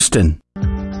Houston.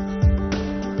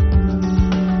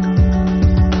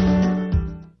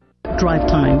 Drive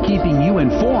Time, keeping you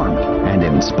informed and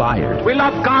inspired. We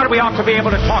love God. We ought to be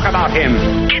able to talk about Him.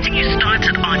 Getting you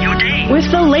started on your day. With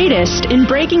the latest in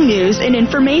breaking news and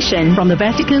information. From the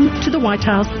Vatican to the White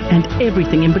House and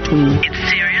everything in between. It's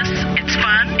serious, it's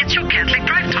fun, it's your Catholic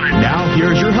Drive Time. Now,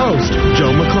 here's your host, Joe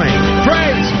McClain.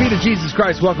 Praise be to Jesus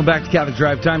Christ. Welcome back to Catholic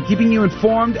Drive Time, keeping you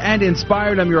informed and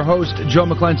inspired. I'm your host, Joe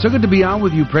McClain. So good to be on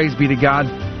with you. Praise be to God.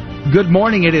 Good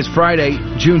morning. It is Friday,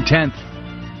 June 10th.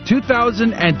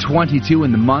 2022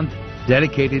 in the month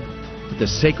dedicated to the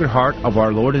Sacred Heart of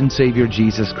our Lord and Savior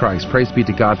Jesus Christ. Praise be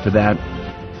to God for that.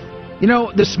 You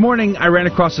know, this morning I ran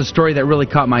across a story that really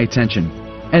caught my attention.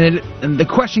 And the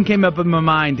question came up in my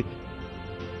mind,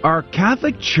 are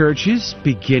Catholic churches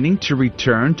beginning to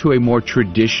return to a more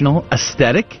traditional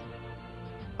aesthetic?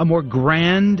 A more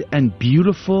grand and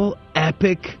beautiful,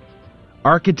 epic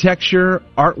architecture,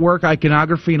 artwork,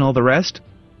 iconography, and all the rest?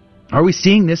 Are we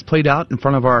seeing this played out in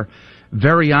front of our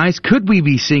very eyes? Could we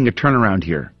be seeing a turnaround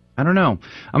here? I don't know.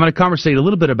 I'm going to conversate a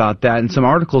little bit about that and some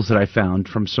articles that I found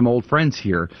from some old friends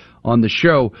here on the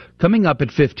show coming up at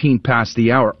 15 past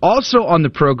the hour. Also on the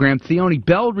program, Theoni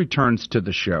Bell returns to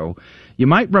the show. You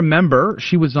might remember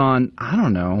she was on,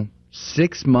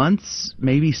 6 months,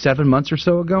 maybe 7 months or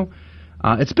so ago.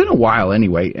 It's been a while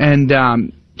anyway.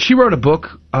 And she wrote a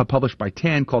book published by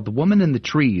TAN called The Woman in the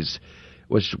Trees,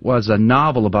 which was a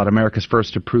novel about America's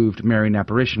first approved Marian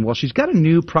apparition. Well, she's got a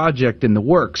new project in the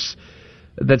works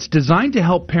that's designed to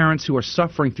help parents who are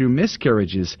suffering through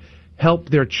miscarriages help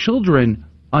their children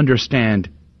understand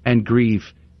and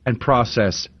grieve and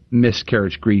process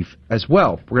miscarriage grief as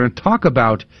well. We're going to talk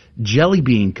about Jelly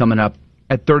Bean coming up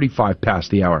at 35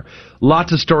 past the hour.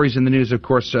 Lots of stories in the news, of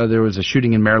course. There was a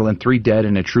shooting in Maryland, 3 dead,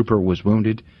 and a trooper was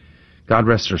wounded. God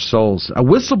rest their souls. A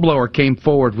whistleblower came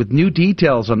forward with new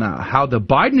details on how the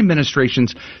Biden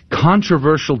administration's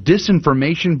controversial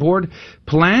disinformation board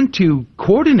planned to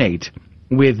coordinate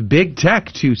with big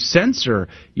tech to censor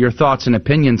your thoughts and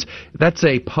opinions. That's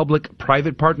a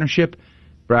public-private partnership.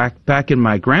 Back in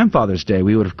my grandfather's day,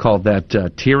 we would have called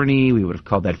that tyranny, we would have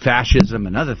called that fascism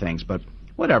and other things, but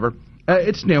whatever.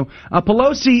 It's new.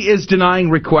 Pelosi is denying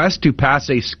requests to pass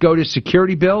a SCOTUS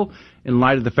security bill in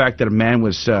light of the fact that a man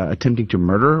was attempting to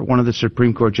murder one of the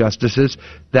Supreme Court justices.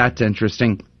 That's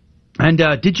interesting. And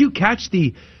did you catch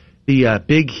the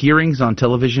big hearings on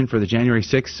television for the January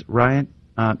 6th riot?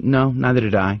 No, neither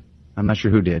did I. I'm not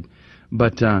sure who did.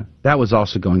 But that was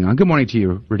also going on. Good morning to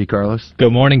you, Rudy Carlos.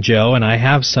 Good morning, Joe. And I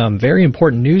have some very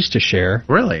important news to share.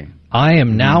 Really? I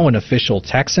am now an official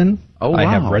Texan. Oh, wow. I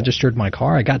have registered my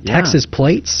car. I got Texas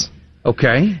plates.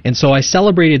 Okay. And so I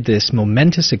celebrated this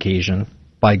momentous occasion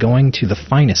by going to the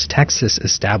finest Texas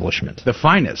establishment. The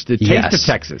finest? The Taste of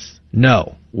Texas?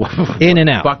 No.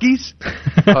 In-N-Out. Buc-ee's?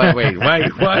 Oh, wait,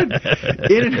 what?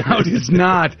 In-N-Out is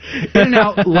not.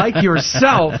 In-N-Out, like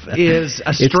yourself, is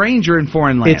a stranger in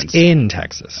foreign lands. It's in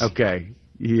Texas. Okay,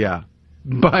 yeah.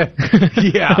 But,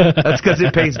 yeah, that's because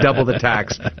it pays double the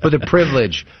tax for the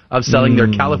privilege of selling their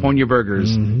California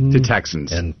burgers to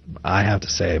Texans. And I have to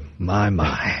say, my.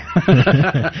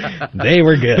 They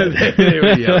were good. They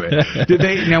were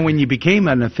yummy. Now, when you became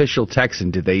an official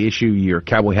Texan, did they issue your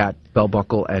cowboy hat, belt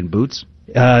buckle, and boots?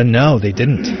 No, they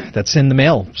didn't. That's in the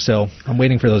mail, so I'm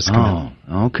waiting for those to come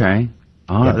in. Oh, okay.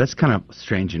 Oh, that's kind of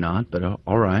strange and odd, but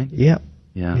all right. Yeah.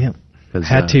 Yeah.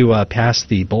 Had to pass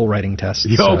the bull riding test.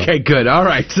 So. Okay, good. All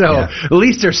right. So at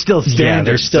least they're still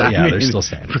standards. They're still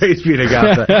standards. Praise be to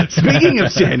God. Speaking of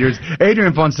standards,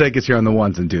 Adrian Fonseca is here on the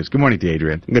ones and twos. Good morning to you,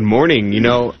 Adrian. Good morning. You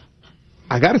know,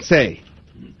 I got to say,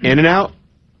 In-N-Out,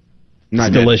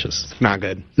 not delicious. It's not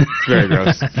good. It's very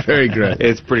gross. Very gross.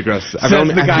 It's pretty gross. I've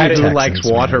the guy who likes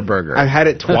Whataburger. I've had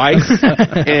it twice,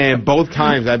 and both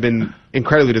times I've been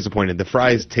incredibly disappointed. The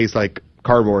fries taste like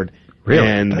cardboard. Really?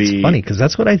 And that's funny, because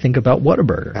that's what I think about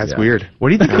Whataburger. That's weird. What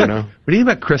do you think? I don't know. What do you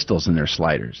think about Crystals and their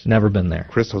sliders? Never been there.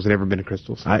 Crystals? Never been to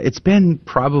Crystals. It's been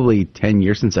probably 10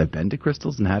 years since I've been to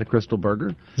Crystals and had a Crystal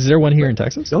burger. Is there one here in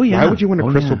Texas? Oh, yeah. Why would you want a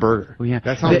Crystal burger? Oh, yeah.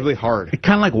 That sounds really hard.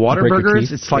 Kind of like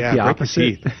Whataburgers. It's like the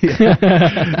opposite.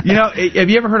 You know, have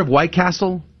you ever heard of White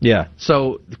Castle? Yeah.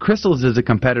 So Crystals is a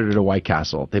competitor to White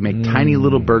Castle. They make tiny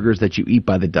little burgers that you eat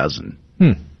by the dozen.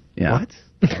 Yeah. What?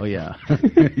 Oh, yeah.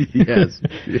 Yes.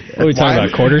 What are we talking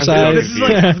about, quarter size?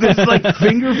 This is like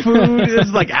finger food. This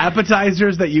is like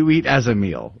appetizers that you eat as a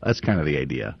meal. That's kind of the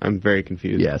idea. I'm very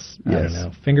confused. Yes. I don't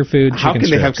know. Finger food, How can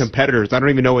chicken they have strips. competitors? I don't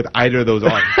even know what either of those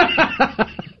are.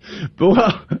 But,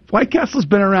 well, White Castle's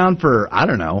been around for, I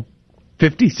don't know,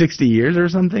 50, 60 years or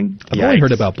something. I've only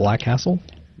heard about Black Castle.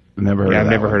 Never heard of I've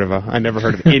that never one. heard of I never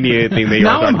heard of anything that you're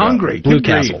Now I'm talking about. hungry. Blue Good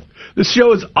grief. Castle. The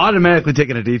show is automatically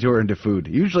taking a detour into food.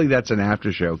 Usually that's an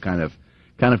after show kind of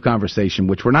conversation,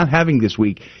 which we're not having this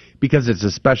week because it's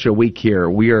a special week here.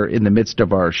 We are in the midst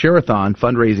of our Share-a-thon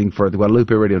fundraising for the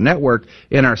Guadalupe Radio Network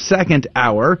in our second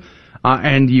hour,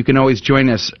 and you can always join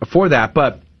us for that.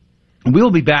 But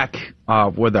we'll be back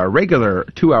with our regular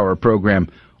 2-hour program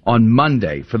on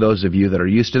Monday. For those of you that are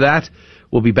used to that,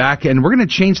 we'll be back, and we're going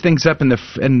to change things up in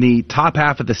the top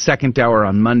half of the second hour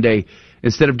on Monday.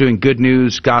 Instead of doing good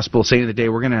news, gospel, saint of the day,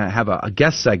 we're going to have a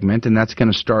guest segment, and that's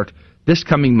going to start this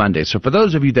coming Monday. So for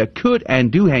those of you that could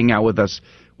and do hang out with us,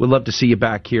 we'd love to see you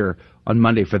back here on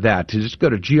Monday for that. So just go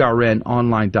to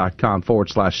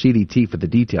grnonline.com/CDT for the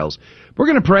details. We're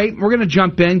going to pray. We're going to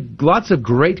jump in. Lots of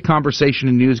great conversation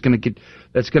and news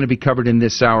that's going to be covered in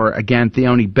this hour. Again,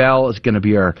 Theoni Bell is going to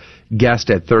be our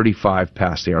guest at 35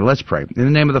 past the hour. Let's pray. In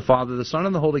the name of the Father, the Son,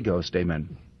 and the Holy Ghost,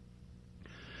 amen.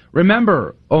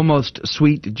 Remember, O most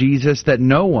sweet Jesus, that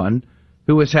no one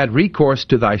who has had recourse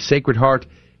to thy sacred heart,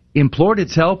 implored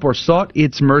its help, or sought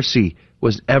its mercy,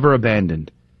 was ever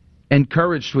abandoned.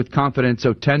 Encouraged with confidence,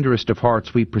 O tenderest of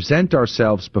hearts, we present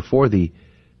ourselves before thee,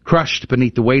 crushed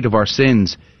beneath the weight of our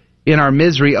sins. In our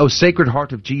misery, O Sacred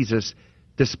Heart of Jesus,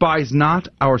 despise not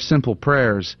our simple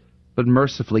prayers, but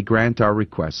mercifully grant our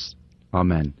requests.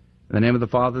 Amen. In the name of the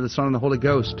Father, the Son, and the Holy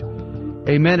Ghost.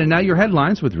 Amen. And now your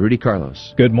headlines with Rudy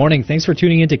Carlos. Good morning. Thanks for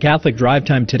tuning in to Catholic Drive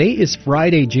Time. Today is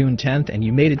Friday, June 10th, and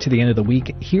you made it to the end of the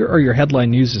week. Here are your headline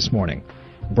news this morning.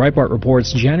 Breitbart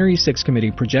reports January 6th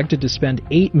committee projected to spend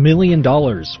 $8 million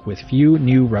with few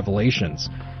new revelations.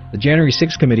 The January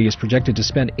 6th committee is projected to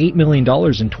spend $8 million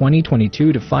in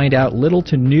 2022 to find out little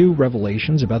to new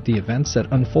revelations about the events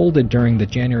that unfolded during the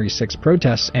January 6th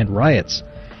protests and riots.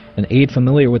 An aide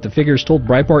familiar with the figures told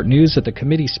Breitbart News that the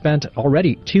committee spent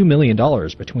already $2 million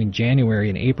between January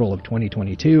and April of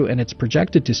 2022, and it's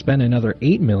projected to spend another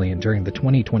 $8 million during the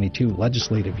 2022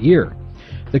 legislative year.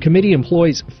 The committee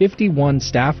employs 51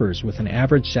 staffers with an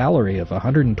average salary of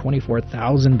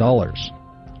 $124,000.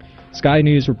 Sky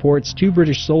News reports 2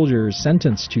 British soldiers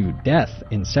sentenced to death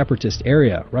in separatist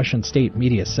area, Russian state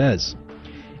media says.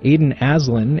 Aidan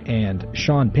Aslin and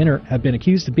Sean Pinner have been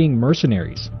accused of being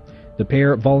mercenaries. The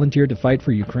pair volunteered to fight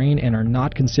for Ukraine and are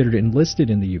not considered enlisted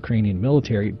in the Ukrainian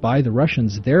military by the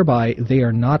Russians. Thereby, they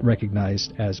are not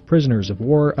recognized as prisoners of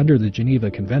war under the Geneva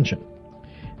Convention.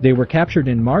 They were captured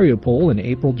in Mariupol in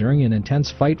April during an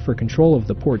intense fight for control of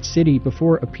the port city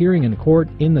before appearing in court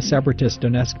in the separatist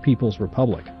Donetsk People's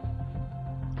Republic.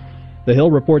 The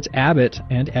Hill reports Abbott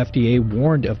and FDA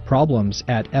warned of problems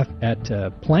at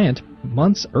plant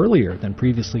months earlier than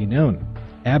previously known.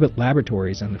 Abbott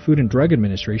Laboratories and the Food and Drug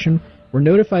Administration were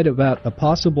notified about a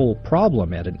possible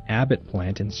problem at an Abbott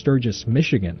plant in Sturgis,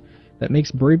 Michigan, that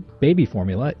makes baby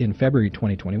formula in February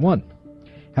 2021.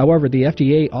 However, the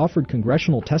FDA offered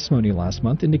congressional testimony last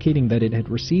month indicating that it had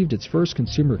received its first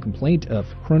consumer complaint of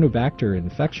Chronobacter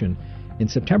infection in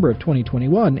September of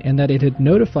 2021 and that it had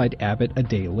notified Abbott a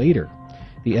day later.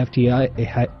 The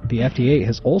FDA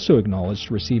has also acknowledged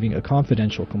receiving a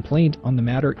confidential complaint on the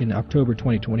matter in October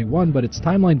 2021, but its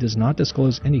timeline does not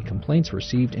disclose any complaints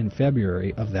received in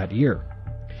February of that year.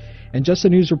 And Just the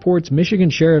News reports Michigan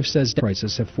Sheriff says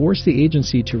crisis have forced the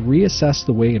agency to reassess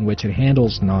the way in which it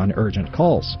handles non-urgent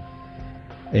calls.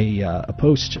 A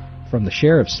post from the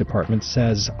Sheriff's Department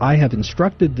says, I have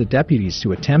instructed the deputies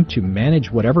to attempt to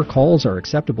manage whatever calls are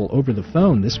acceptable over the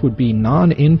phone. This would be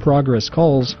non-in-progress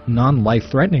calls,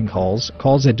 non-life-threatening calls,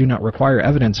 calls that do not require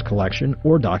evidence collection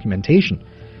or documentation.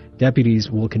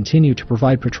 Deputies will continue to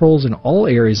provide patrols in all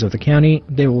areas of the county.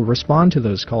 They will respond to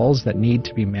those calls that need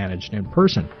to be managed in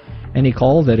person. Any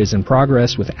call that is in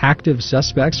progress with active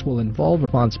suspects will involve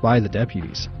response by the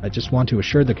deputies. I just want to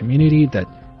assure the community that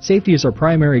safety is our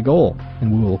primary goal,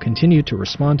 and we will continue to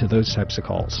respond to those types of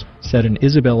calls, said an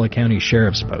Isabella County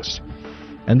Sheriff's post.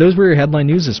 And those were your headline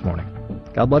news this morning.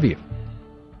 God love you.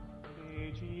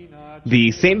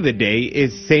 The saint of the day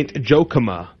is Saint Joachim,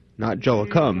 not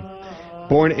Joachim.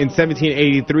 Born in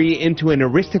 1783 into an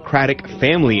aristocratic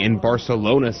family in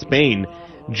Barcelona, Spain,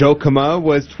 Joachim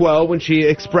was 12 when she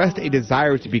expressed a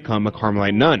desire to become a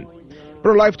Carmelite nun. But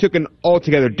her life took an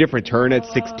altogether different turn at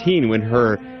 16 when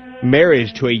her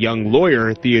marriage to a young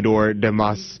lawyer, Theodore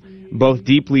Damas, both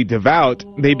deeply devout,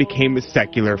 they became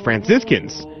secular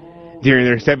Franciscans. During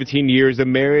their 17 years of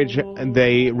marriage,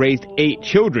 they raised 8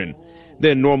 children.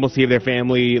 The normalcy of their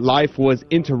family life was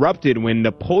interrupted when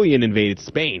Napoleon invaded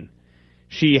Spain.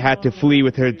 She had to flee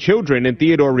with her children, and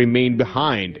Theodore remained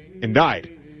behind and died.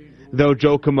 Though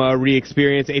Joachim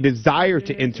re-experienced a desire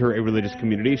to enter a religious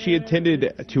community, she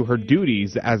attended to her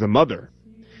duties as a mother.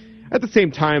 At the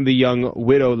same time, the young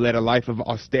widow led a life of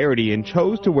austerity and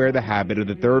chose to wear the habit of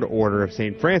the Third Order of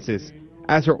St. Francis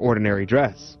as her ordinary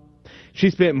dress. She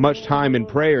spent much time in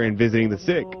prayer and visiting the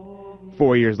sick.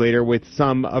 4 years later, with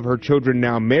some of her children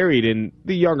now married and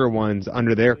the younger ones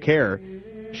under their care,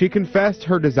 she confessed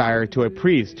her desire to a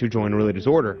priest to join a religious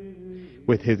order.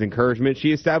 With his encouragement,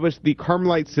 she established the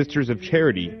Carmelite Sisters of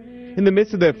Charity. In the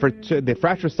midst of the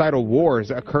fratricidal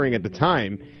wars occurring at the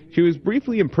time, she was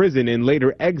briefly imprisoned and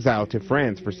later exiled to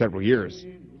France for several years.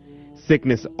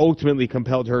 Sickness ultimately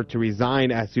compelled her to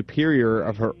resign as superior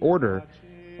of her order.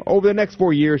 Over the next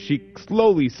 4 years, she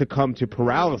slowly succumbed to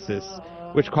paralysis,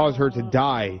 which caused her to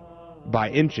die by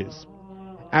inches.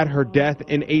 At her death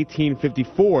in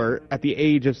 1854, at the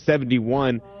age of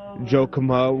 71,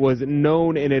 Jokoma was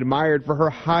known and admired for her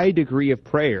high degree of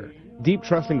prayer, deep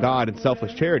trust in God, and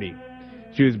selfless charity.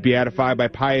 She was beatified by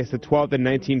Pius XII in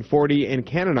 1940 and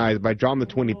canonized by John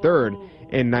XXIII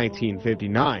in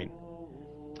 1959.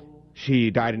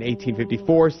 She died in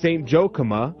 1854. Saint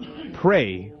Jokoma,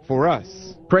 pray for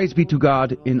us. Praise be to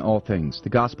God in all things. The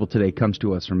gospel today comes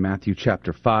to us from Matthew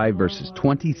chapter 5, verses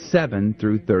 27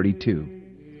 through 32.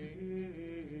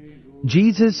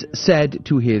 Jesus said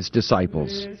to his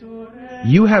disciples,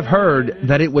 "You have heard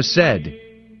that it was said,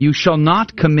 'You shall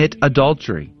not commit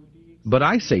adultery.' But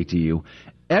I say to you,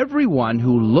 everyone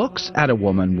who looks at a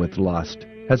woman with lust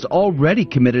has already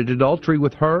committed adultery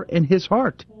with her in his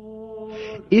heart.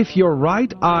 If your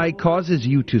right eye causes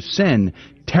you to sin,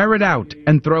 tear it out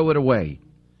and throw it away.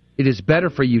 It is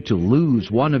better for you to lose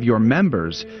one of your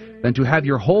members than to have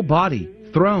your whole body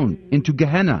thrown into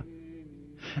Gehenna.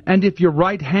 And if your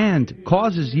right hand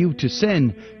causes you to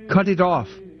sin, cut it off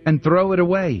and throw it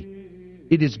away.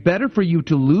 It is better for you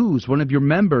to lose one of your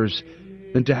members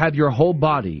than to have your whole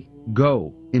body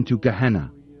go into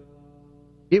Gehenna.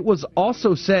 It was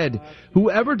also said,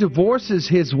 whoever divorces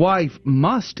his wife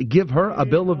must give her a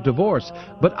bill of divorce.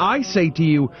 But I say to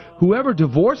you, whoever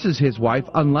divorces his wife,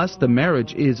 unless the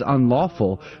marriage is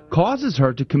unlawful, causes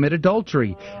her to commit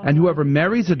adultery, and whoever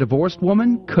marries a divorced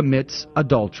woman commits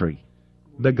adultery."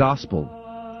 The Gospel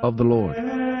of the Lord.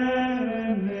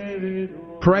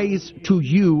 Praise to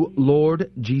you,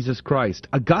 Lord Jesus Christ.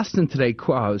 Augustine today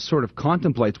sort of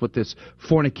contemplates what this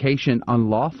fornication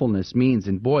unlawfulness means,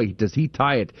 and boy, does he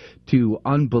tie it to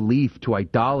unbelief, to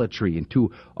idolatry, and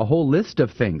to a whole list of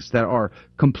things that are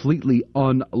completely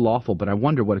unlawful. But I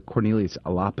wonder what Cornelius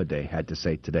a Lapide had to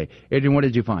say today. Adrian, what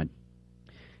did you find?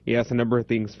 Yes, a number of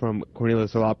things from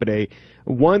Cornelius a Lapide.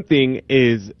 One thing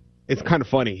is, it's kind of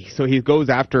funny. So he goes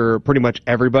after pretty much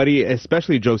everybody,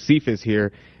 especially Josephus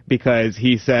here, because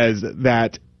he says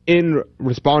that in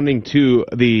responding to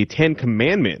the Ten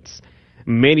Commandments,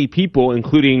 many people,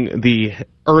 including the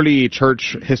early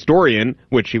church historian,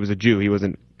 which he was a Jew, he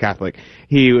wasn't Catholic,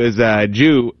 he was a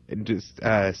Jew,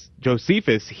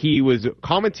 Josephus, he was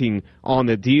commenting on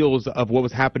the deals of what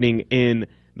was happening in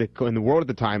the world at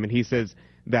the time, and he says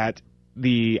that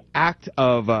the act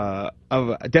of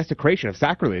desecration, of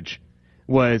sacrilege,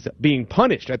 was being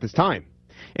punished at this time.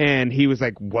 And he was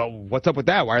like, well, what's up with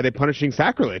that? Why are they punishing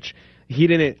sacrilege? He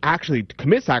didn't actually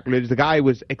commit sacrilege. The guy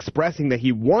was expressing that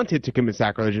he wanted to commit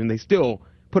sacrilege, and they still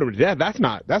put him to death. That's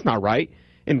not right.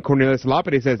 And Cornelius a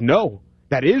Lapide says, no,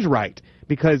 that is right,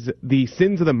 because the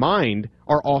sins of the mind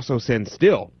are also sins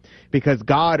still, because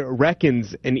God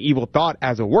reckons an evil thought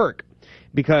as a work.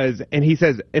 And he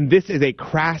says, and this is a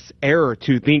crass error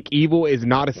to think evil is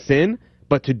not a sin,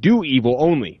 but to do evil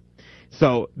only.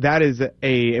 So that is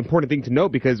a important thing to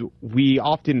note, because we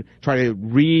often try to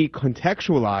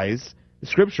recontextualize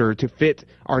Scripture to fit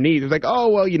our needs. It's like, oh,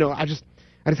 well, I just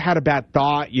had a bad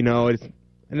thought, and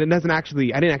it doesn't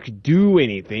actually, I didn't actually do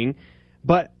anything,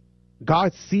 but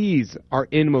God sees our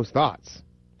inmost thoughts.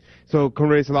 So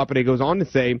Cornelius a Lapide goes on to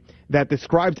say that the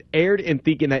scribes erred in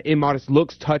thinking that immodest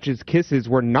looks, touches, kisses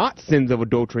were not sins of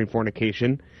adultery and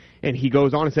fornication. And he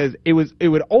goes on and says it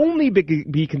would only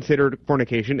be considered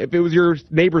fornication if it was your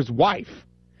neighbor's wife.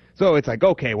 So it's like,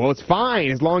 okay, well, it's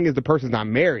fine as long as the person's not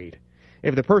married.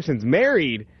 If the person's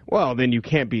married, well, then you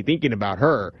can't be thinking about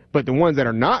her. But the ones that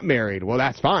are not married, well,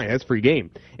 that's fine. That's free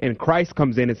game. And Christ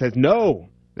comes in and says, no,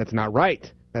 that's not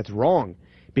right. That's wrong.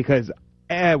 Because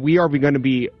we are going to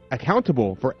be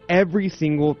accountable for every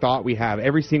single thought we have,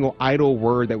 every single idle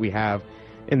word that we have.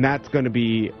 And that's going to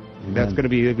be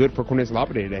good for Cornelius a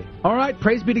Lapide today. All right,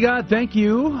 praise be to God. Thank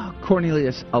you,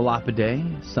 Cornelius a Lapide.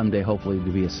 Someday, hopefully,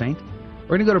 to be a saint.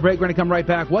 We're going to go to break. We're going to come right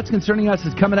back. What's concerning us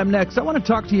is coming up next. I want to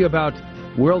talk to you about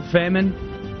world famine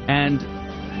and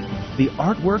the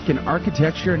artwork and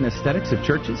architecture and aesthetics of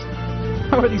churches.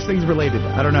 How are these things related?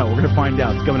 I don't know. We're going to find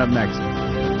out. It's coming up next.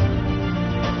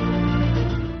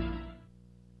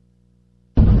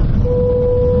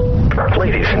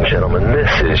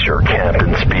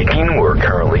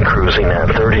 cruising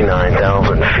at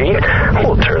 39,000 feet.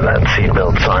 We'll turn that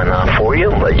seatbelt sign off for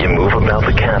you and let you move about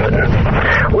the cabin.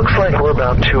 Looks like we're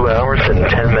about 2 hours and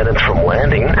 10 minutes from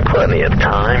landing. Plenty of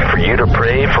time for you to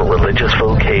pray for religious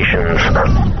vocations.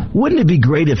 Wouldn't it be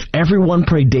great if everyone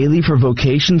prayed daily for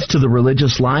vocations to the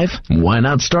religious life? Why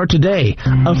not start today?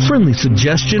 A friendly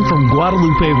suggestion from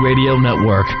Guadalupe Radio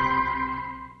Network.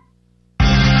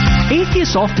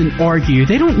 Atheists often argue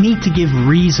they don't need to give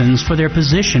reasons for their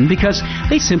position because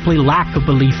they simply lack a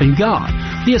belief in God,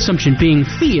 the assumption being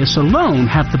theists alone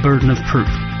have the burden of proof.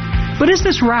 But is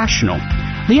this rational?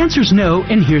 The answer is no,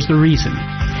 and here's the reason.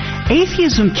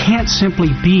 Atheism can't simply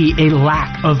be a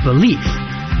lack of belief.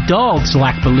 Dogs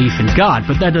lack belief in God,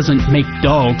 but that doesn't make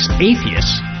dogs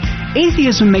atheists.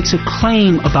 Atheism makes a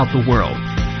claim about the world,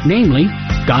 namely,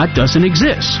 God doesn't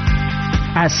exist.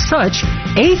 As such,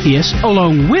 atheists,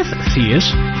 along with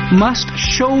theists, must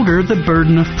shoulder the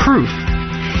burden of proof.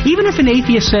 Even if an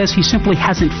atheist says he simply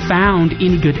hasn't found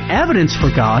any good evidence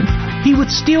for God, he would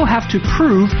still have to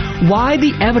prove why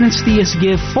the evidence theists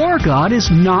give for God is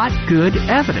not good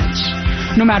evidence.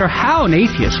 No matter how an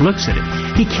atheist looks at it,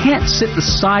 he can't sit the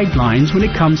sidelines when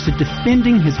it comes to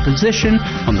defending his position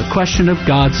on the question of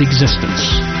God's existence.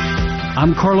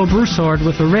 I'm Carlo Broussard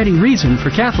with a ready reason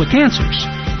for Catholic Answers.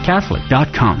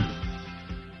 Catholic.com.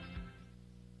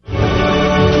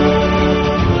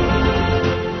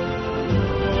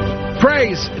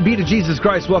 Praise be to Jesus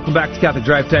Christ. Welcome back to Catholic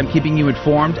Drive Time, keeping you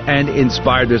informed and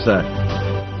inspired. There's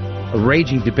a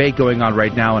raging debate going on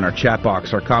right now in our chat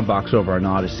box, our com box over on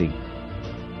Odyssey.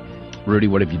 Rudy,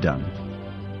 what have you done?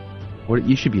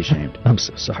 You should be ashamed. I'm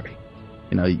so sorry.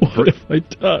 You know, what have I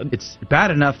done? It's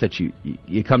bad enough that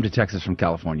you come to Texas from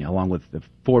California, along with the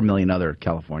 4 million other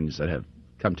Californians that have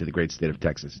come to the great state of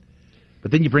Texas.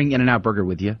 But then you bring In-N-Out Burger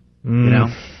with you, you know,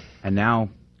 and now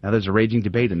there's a raging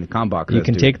debate in the com box. You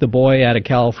can take the boy out of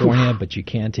California, but you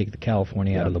can't take the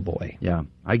California out of the boy. Yeah,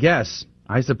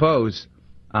 I suppose.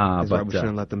 But we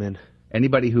shouldn't let them in.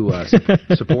 Anybody who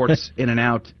supports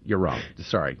In-N-Out, you're wrong.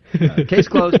 Sorry. Case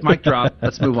closed, mic drop.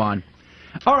 Let's move on.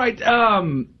 All right,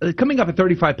 coming up at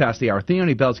 35 past the hour,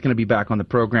 Theoni Bell's going to be back on the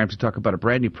program to talk about a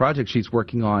brand new project she's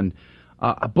working on,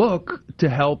 a book to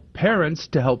help parents,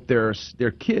 to help their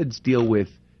kids deal with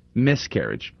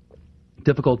miscarriage.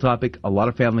 Difficult topic. A lot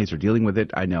of families are dealing with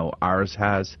it. I know ours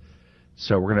has.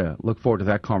 So we're going to look forward to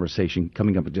that conversation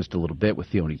coming up in just a little bit with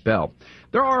Theoni Bell.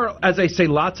 There are, as I say,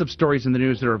 lots of stories in the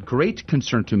news that are of great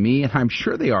concern to me, and I'm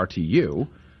sure they are to you.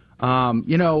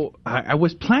 You know, I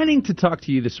was planning to talk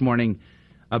to you this morning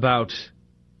about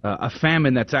a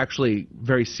famine that's actually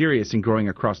very serious and growing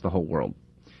across the whole world.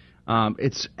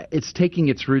 It's taking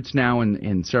its roots now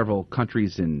in several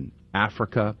countries in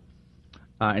Africa,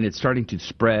 and it's starting to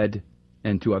spread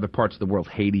into other parts of the world.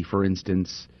 Haiti, for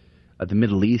instance. The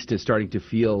Middle East is starting to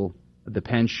feel the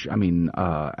pinch. I mean,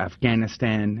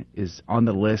 Afghanistan is on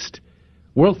the list.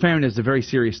 World famine is a very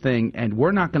serious thing, and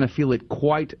we're not going to feel it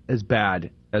quite as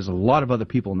bad as a lot of other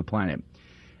people on the planet.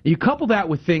 You couple that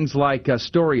with things like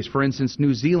stories. For instance,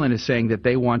 New Zealand is saying that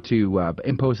they want to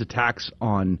impose a tax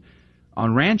on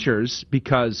ranchers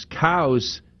because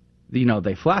cows, you know,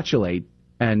 they flatulate,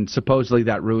 and supposedly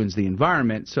that ruins the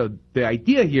environment. So the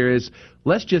idea here is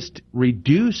let's just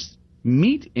reduce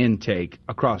meat intake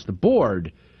across the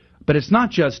board. But it's not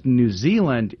just New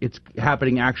Zealand. It's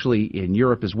happening actually in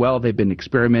Europe as well. They've been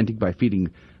experimenting by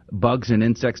feeding bugs and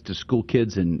insects to school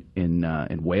kids in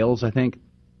Wales, I think.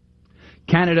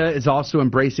 Canada is also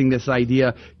embracing this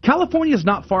idea. California is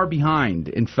not far behind.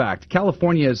 In fact,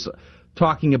 California is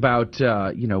talking about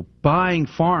buying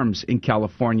farms in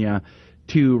California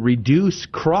to reduce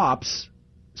crops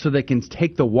so they can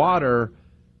take the water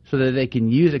so that they can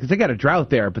use it, because they got a drought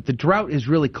there. But the drought is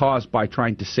really caused by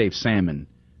trying to save salmon,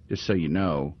 just so you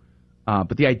know.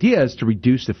 But the idea is to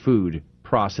reduce the food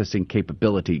processing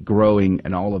capability, growing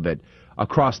and all of it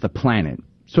across the planet.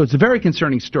 So it's a very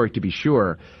concerning story, to be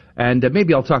sure. And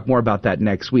maybe I'll talk more about that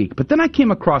next week. But then I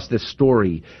came across this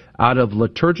story out of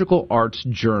Liturgical Arts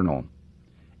Journal.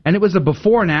 And it was a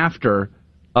before and after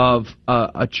of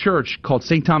a church called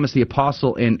St. Thomas the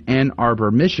Apostle in Ann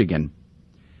Arbor, Michigan.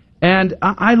 And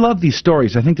I love these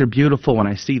stories. I think they're beautiful when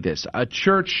I see this. A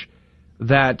church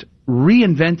that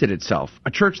reinvented itself, a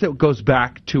church that goes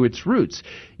back to its roots.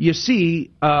 You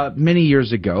see, many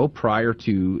years ago, prior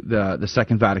to the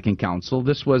Second Vatican Council,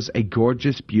 this was a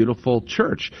gorgeous, beautiful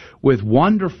church with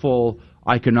wonderful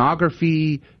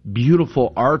iconography,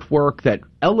 beautiful artwork that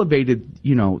elevated,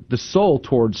 the soul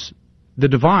towards the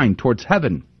divine, towards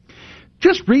heaven.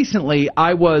 Just recently,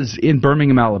 I was in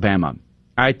Birmingham, Alabama.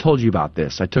 I told you about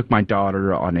this. I took my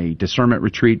daughter on a discernment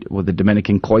retreat with the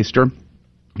Dominican cloister.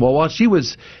 Well, while she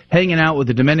was hanging out with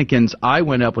the Dominicans, I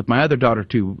went up with my other daughter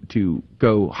to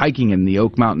go hiking in the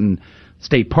Oak Mountain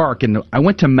State Park, and I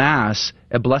went to Mass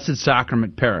at Blessed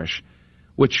Sacrament Parish,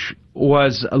 which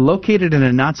was located in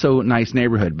a not-so-nice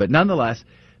neighborhood. But nonetheless,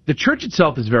 the church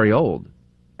itself is very old,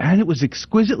 and it was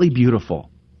exquisitely beautiful.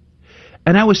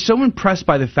 And I was so impressed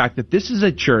by the fact that this is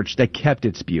a church that kept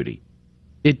its beauty.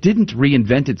 It didn't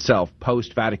reinvent itself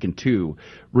post-Vatican II,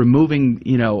 removing,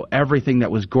 everything that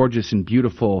was gorgeous and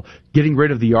beautiful, getting rid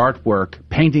of the artwork,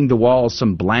 painting the walls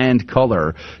some bland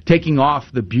color, taking off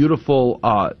the beautiful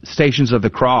Stations of the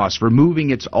Cross,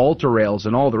 removing its altar rails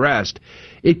and all the rest.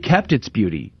 It kept its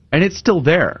beauty, and it's still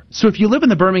there. So if you live in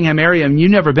the Birmingham area and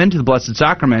you've never been to the Blessed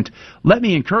Sacrament, let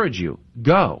me encourage you,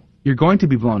 go. You're going to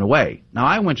be blown away. Now,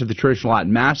 I went to the traditional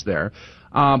Latin Mass there,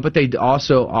 but they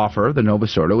also offer the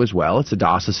Novus Ordo as well. It's a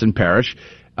diocesan parish.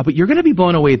 But you're going to be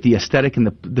blown away at the aesthetic and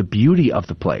the beauty of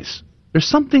the place. There's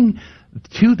something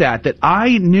to that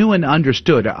I knew and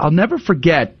understood. I'll never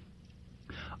forget,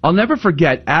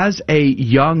 as a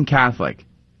young Catholic,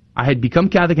 I had become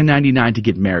Catholic in 1999 to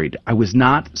get married. I was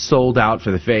not sold out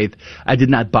for the faith. I did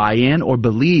not buy in or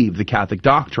believe the Catholic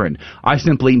doctrine. I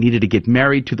simply needed to get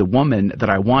married to the woman that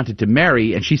I wanted to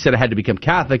marry, and she said I had to become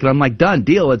Catholic, and I'm like, done,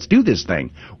 deal, let's do this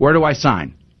thing. Where do I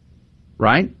sign?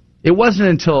 Right? It wasn't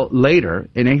until later,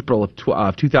 in April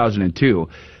of 2002,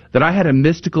 that I had a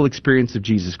mystical experience of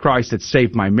Jesus Christ that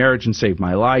saved my marriage and saved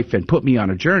my life and put me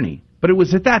on a journey. But it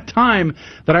was at that time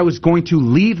that I was going to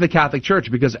leave the Catholic Church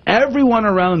because everyone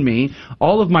around me,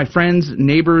 all of my friends,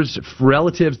 neighbors,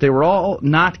 relatives, they were all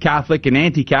not Catholic and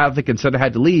anti-Catholic and said I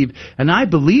had to leave. And I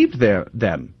believed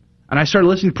them. And I started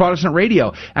listening to Protestant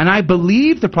radio. And I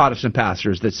believed the Protestant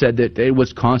pastors that said that it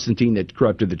was Constantine that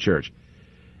corrupted the church.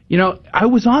 I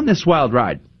was on this wild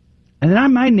ride. And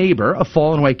then my neighbor, a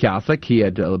fallen-away Catholic, he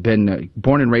had been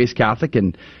born and raised Catholic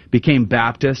and became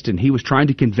Baptist, and he was trying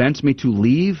to convince me to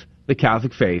leave the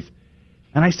Catholic faith.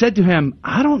 And I said to him,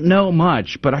 I don't know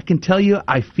much, but I can tell you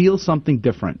I feel something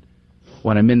different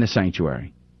when I'm in the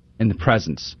sanctuary, in the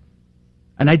presence.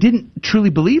 And I didn't truly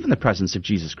believe in the presence of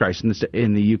Jesus Christ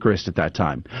in the Eucharist at that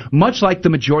time. Much like the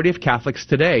majority of Catholics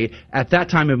today, at that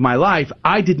time of my life,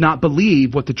 I did not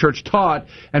believe what the Church taught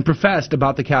and professed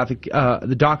about the Catholic,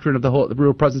 the doctrine of the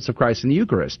real presence of Christ in the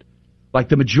Eucharist. Like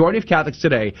the majority of Catholics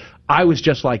today, I was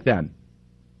just like them.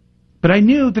 But I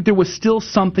knew that there was still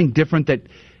something different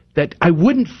that I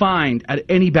wouldn't find at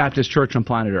any Baptist church on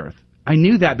planet Earth. I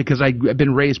knew that because I'd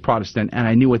been raised Protestant, and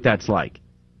I knew what that's like.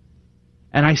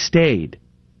 And I stayed,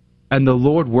 and the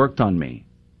Lord worked on me,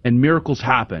 and miracles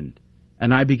happened,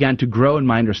 and I began to grow in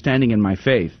my understanding and my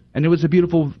faith, and it was a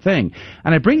beautiful thing.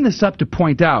 And I bring this up to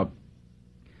point out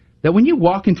that when you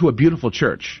walk into a beautiful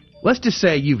church, let's just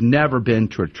say you've never been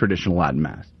to a traditional Latin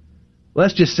Mass.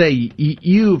 Let's just say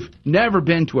you've never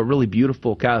been to a really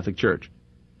beautiful Catholic church.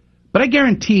 But I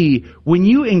guarantee when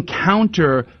you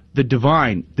encounter the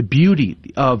divine, the beauty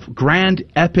of grand,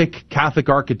 epic Catholic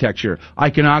architecture,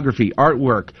 iconography,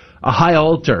 artwork, a high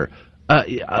altar,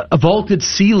 a vaulted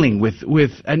ceiling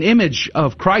with an image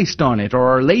of Christ on it or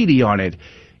Our Lady on it,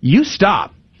 you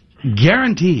stop.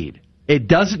 Guaranteed. It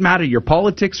doesn't matter your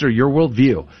politics or your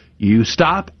worldview. You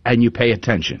stop and you pay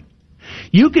attention.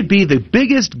 You could be the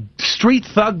biggest street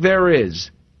thug there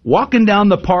is, walking down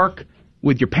the park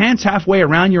with your pants halfway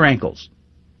around your ankles.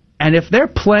 And if they're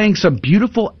playing some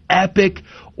beautiful, epic,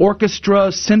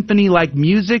 orchestra, symphony-like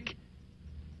music,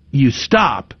 you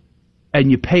stop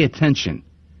and you pay attention.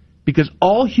 Because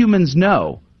all humans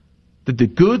know that the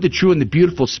good, the true, and the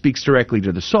beautiful speaks directly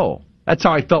to the soul. That's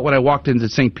how I felt when I walked into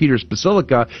St. Peter's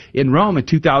Basilica in Rome in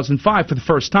 2005 for the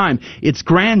first time. It's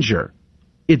grandeur.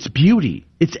 Its beauty,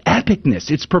 its epicness,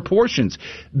 its proportions,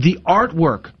 the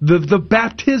artwork, the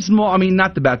baptismal,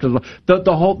 not the baptismal,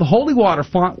 the holy water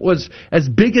font was as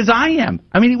big as I am.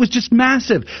 It was just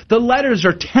massive. The letters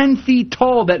are 10 feet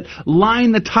tall that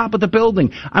line the top of the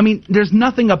building. There's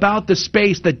nothing about the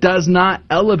space that does not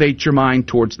elevate your mind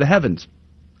towards the heavens.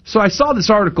 So I saw this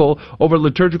article over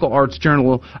Liturgical Arts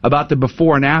Journal about the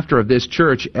before and after of this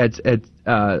church at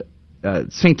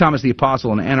St. Thomas the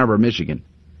Apostle in Ann Arbor, Michigan.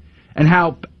 And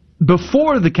how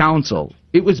before the council,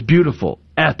 it was beautiful,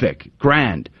 epic,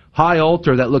 grand, high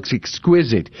altar that looks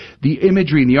exquisite, the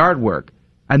imagery and the artwork.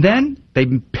 And then they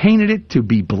painted it to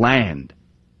be bland.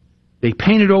 They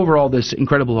painted over all this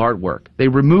incredible artwork. They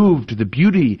removed the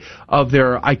beauty of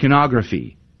their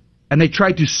iconography. And they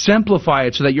tried to simplify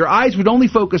it so that your eyes would only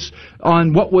focus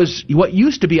on what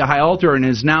used to be a high altar and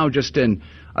is now just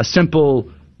a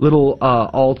simple little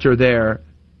altar there.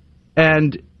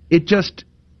 And it just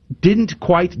didn't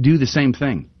quite do the same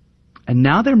thing. And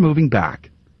now they're moving back.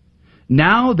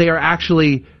 Now they are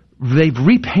actually They've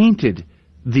repainted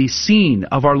the scene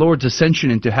of our Lord's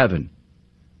ascension into heaven.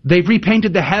 They've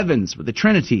repainted the heavens with the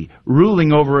Trinity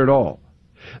ruling over it all.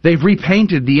 They've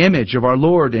repainted the image of our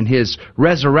Lord and His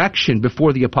resurrection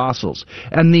before the apostles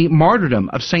and the martyrdom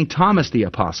of St. Thomas the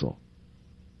Apostle.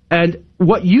 And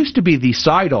what used to be the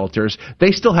side altars,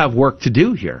 they still have work to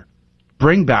do here.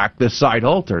 Bring back the side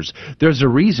altars. There's a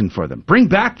reason for them. Bring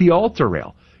back the altar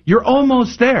rail. You're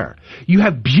almost there. You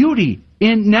have beauty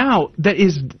in now that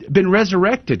is been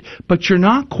resurrected, but you're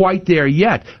not quite there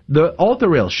yet. The altar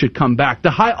rail should come back.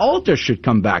 The high altar should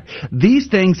come back. These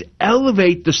things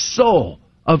elevate the soul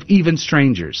of even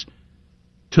strangers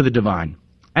to the divine.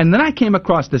 And then I came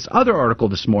across this other article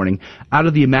this morning out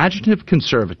of the Imaginative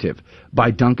Conservative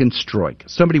by Duncan Stroik,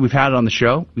 somebody we've had on the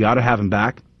show. We ought to have him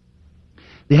back.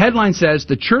 The headline says,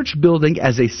 "The Church Building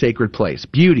as a Sacred Place,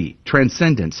 Beauty,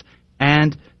 Transcendence,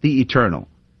 and the Eternal."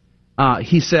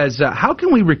 He says, how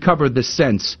can we recover the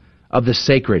sense of the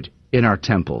sacred in our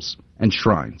temples and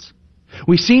shrines?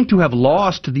 We seem to have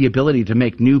lost the ability to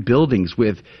make new buildings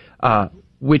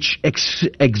which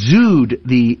exude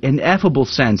the ineffable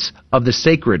sense of the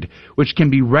sacred, which can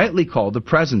be rightly called the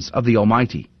presence of the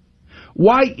Almighty.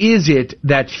 Why is it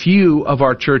that few of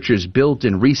our churches built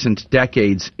in recent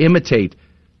decades imitate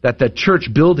that the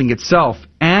church building itself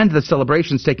and the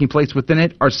celebrations taking place within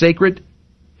it are sacred?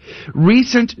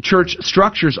 Recent church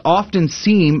structures often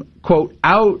seem, quote,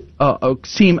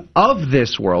 seem of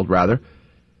this world,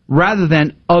 rather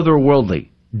than otherworldly,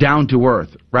 down to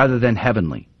earth, rather than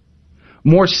heavenly,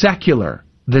 more secular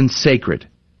than sacred.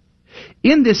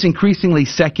 In this increasingly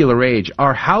secular age,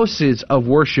 our houses of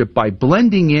worship, by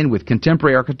blending in with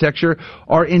contemporary architecture,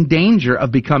 are in danger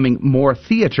of becoming more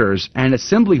theaters and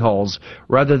assembly halls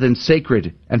rather than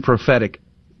sacred and prophetic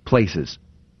places.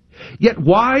 Yet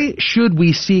why should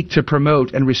we seek to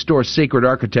promote and restore sacred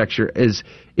architecture as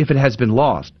if it has been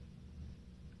lost?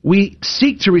 We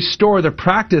seek to restore the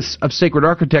practice of sacred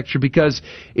architecture because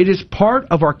it is part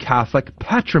of our Catholic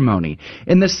patrimony,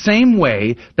 in the same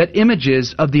way that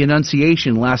images of the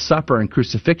Annunciation, Last Supper, and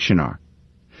Crucifixion are.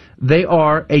 They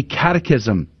are a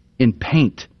catechism in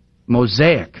paint,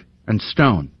 mosaic, and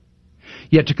stone.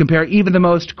 Yet to compare even the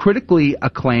most critically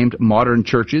acclaimed modern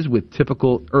churches with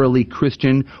typical early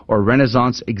Christian or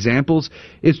Renaissance examples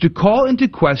is to call into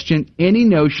question any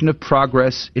notion of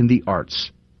progress in the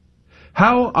arts.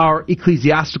 How our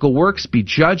ecclesiastical works be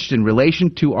judged in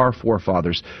relation to our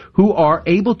forefathers, who are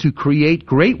able to create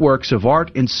great works of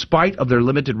art in spite of their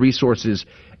limited resources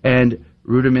and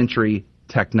rudimentary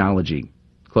technology.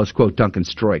 Close quote, Duncan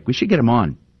Stroik. We should get him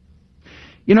on.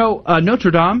 You know, Notre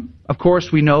Dame, of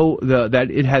course, we know that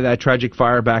it had that tragic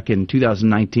fire back in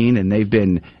 2019, and they've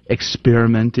been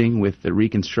experimenting with the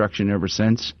reconstruction ever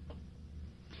since.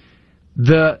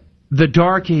 The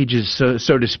Dark Ages,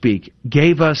 so to speak,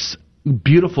 gave us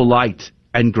beautiful light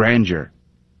and grandeur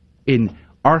in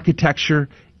architecture,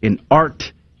 in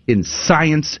art, in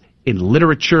science, in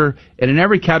literature, and in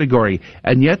every category,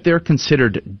 and yet they're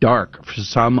considered dark for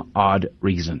some odd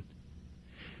reason.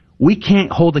 We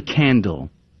can't hold a candle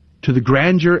to the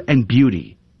grandeur and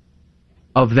beauty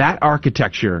of that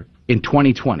architecture in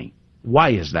 2020.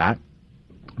 Why is that?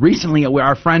 Recently,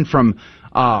 our friend from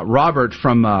Robert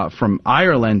from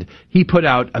Ireland, he put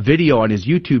out a video on his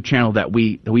YouTube channel that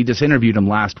we just interviewed him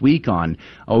last week on.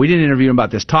 We didn't interview him about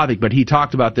this topic, but he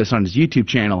talked about this on his YouTube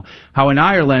channel, how in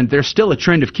Ireland there's still a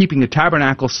trend of keeping the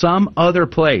tabernacle some other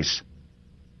place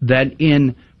than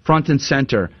in front and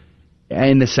center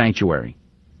in the sanctuary.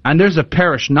 And there's a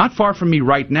parish not far from me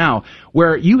right now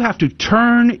where you have to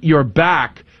turn your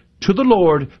back to the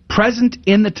Lord present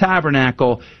in the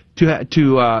tabernacle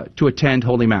to attend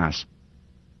Holy Mass.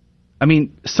 I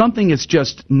mean, something is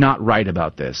just not right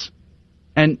about this.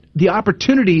 And the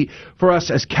opportunity for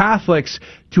us as Catholics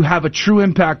to have a true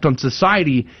impact on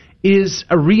society is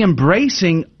a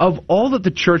re-embracing of all that the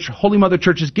Church, Holy Mother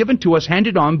Church, has given to us,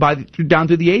 handed on down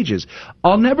through the ages.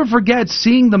 I'll never forget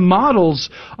seeing the models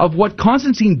of what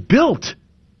Constantine built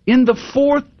in the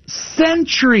 4th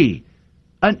century,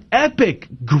 an epic,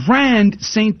 grand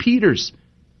St. Peter's.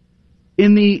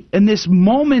 In this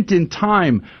moment in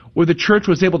time where the Church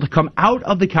was able to come out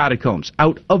of the catacombs,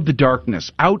 out of the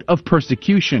darkness, out of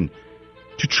persecution,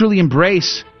 to truly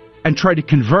embrace and try to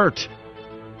convert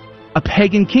a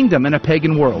pagan kingdom and a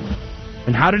pagan world.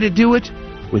 And how did it do it?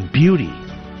 With beauty,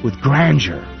 with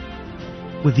grandeur,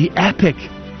 with the epic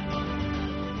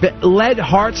that led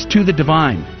hearts to the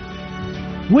divine.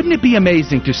 Wouldn't it be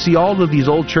amazing to see all of these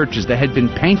old churches that had been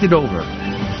painted over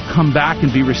come back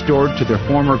and be restored to their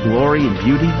former glory and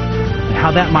beauty? And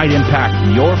how that might impact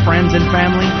your friends and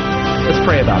family? Let's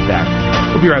pray about that.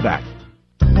 We'll be right back.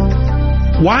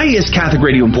 Why is Catholic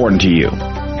radio important to you?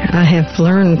 I have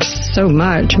learned so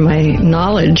much. My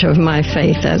knowledge of my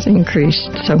faith has increased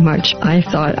so much. I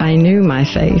thought I knew my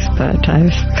faith, but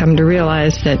I've come to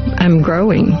realize that I'm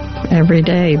growing every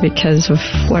day because of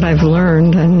what I've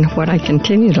learned and what I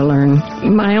continue to learn.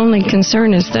 My only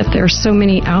concern is that there's so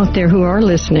many out there who are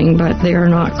listening, but they are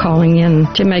not calling in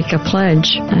to make a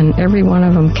pledge, and every one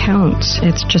of them counts.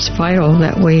 It's just vital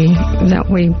that we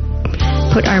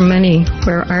put our money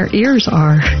where our ears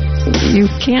are. You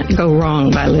can't go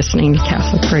wrong by listening to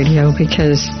Catholic radio,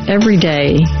 because every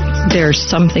day there's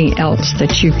something else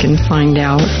that you can find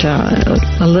out,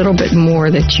 a little bit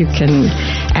more that you can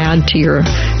add to your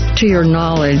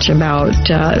knowledge about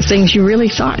things you really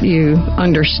thought you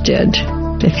understood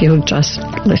if you'll just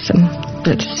listen.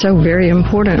 It's so very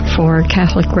important for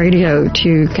Catholic radio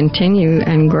to continue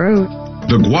and grow.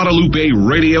 The Guadalupe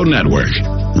Radio Network.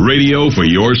 Radio for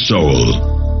your soul.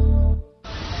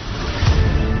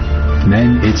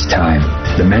 Men, it's time.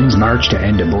 The Men's March to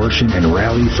End Abortion and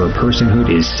Rally for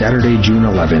Personhood is Saturday, June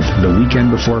 11th, the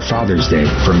weekend before Father's Day,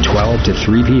 from 12 to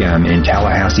 3 p.m. in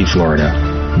Tallahassee, Florida.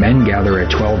 Men gather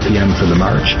at 12 p.m. for the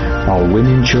march. All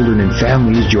women, children, and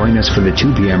families join us for the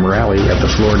 2 p.m. rally at the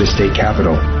Florida State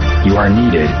Capitol. You are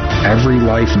needed. Every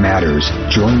life matters.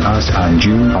 Join us on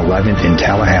June 11th in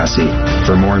Tallahassee.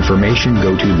 For more information,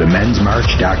 go to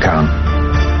themensmarch.com.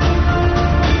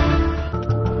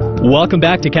 Welcome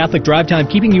back to Catholic Drive Time,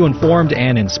 keeping you informed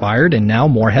and inspired. And now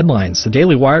more headlines. The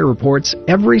Daily Wire reports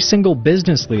every single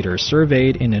business leader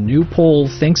surveyed in a new poll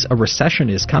thinks a recession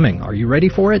is coming. Are you ready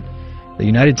for it? The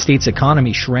United States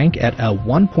economy shrank at a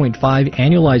 1.5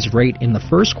 annualized rate in the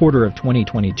first quarter of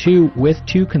 2022, with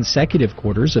 2 consecutive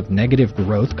quarters of negative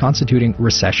growth constituting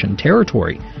recession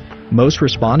territory. Most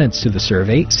respondents to the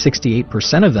survey,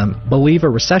 68% of them, believe a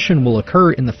recession will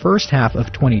occur in the first half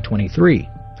of 2023.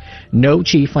 No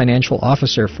chief financial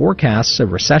officer forecasts a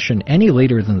recession any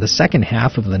later than the second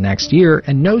half of the next year,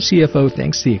 and no CFO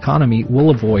thinks the economy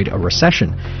will avoid a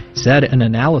recession, said an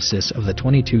analysis of the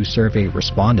 22 survey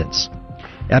respondents.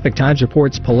 Epoch Times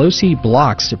reports Pelosi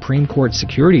blocks Supreme Court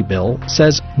security bill,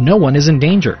 says no one is in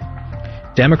danger.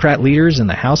 Democrat leaders in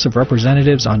the House of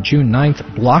Representatives on June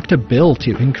 9th blocked a bill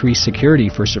to increase security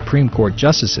for Supreme Court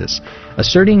justices,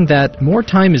 asserting that more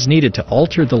time is needed to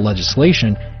alter the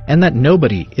legislation and that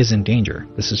nobody is in danger.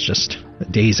 This is just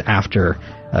days after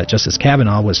Justice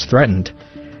Kavanaugh was threatened.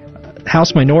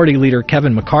 House Minority Leader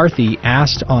Kevin McCarthy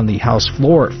asked on the House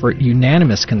floor for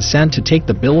unanimous consent to take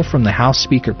the bill from the House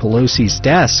Speaker Pelosi's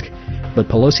desk, but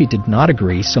Pelosi did not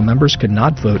agree, so members could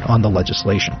not vote on the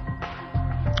legislation.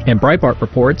 And Breitbart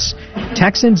reports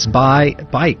Texans buy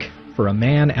bike for a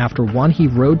man after one he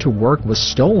rode to work was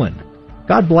stolen.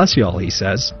 God bless y'all, he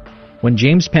says. When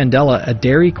James Pandela, a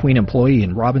Dairy Queen employee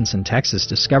in Robinson, Texas,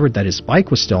 discovered that his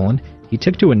bike was stolen, he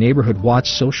took to a Neighborhood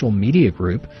Watch social media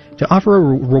group to offer a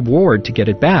reward to get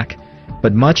it back.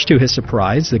 But much to his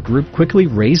surprise, the group quickly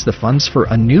raised the funds for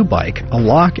a new bike, a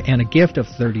lock, and a gift of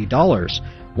 $30.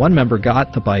 One member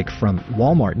got the bike from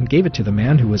Walmart and gave it to the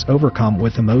man who was overcome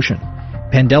with emotion.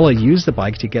 Pandela used the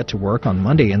bike to get to work on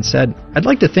Monday and said, "I'd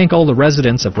like to thank all the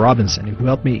residents of Robinson who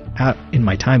helped me out in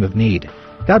my time of need.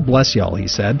 God bless y'all," he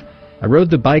said. "I rode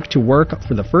the bike to work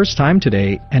for the first time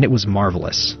today, and it was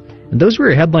marvelous." And those were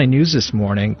your headline news this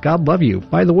morning. God love you.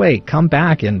 By the way, come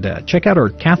back and check out our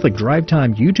Catholic Drive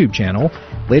Time YouTube channel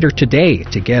later today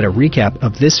to get a recap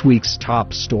of this week's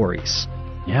top stories.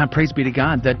 Yeah, praise be to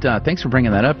God. Thanks for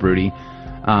bringing that up, Rudy.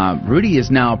 Rudy is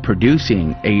now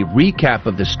producing a recap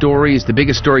of the stories, the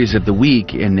biggest stories of the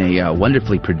week, in a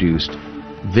wonderfully produced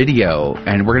video,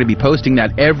 and we're going to be posting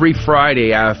that every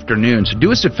Friday afternoon. So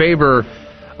do us a favor,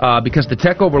 because the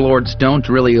tech overlords don't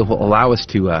really allow us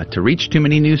to reach too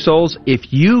many new souls.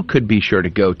 If you could be sure to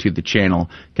go to the channel,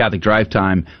 Catholic Drive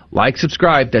Time, like,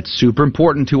 subscribe, that's super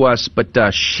important to us, but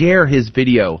share his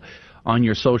video on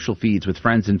your social feeds with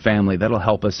friends and family. That'll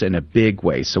help us in a big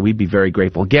way, so we'd be very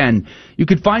grateful. Again, you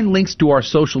can find links to our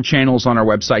social channels on our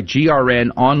website,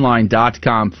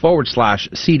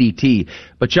 grnonline.com/CDT.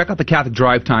 But check out the Catholic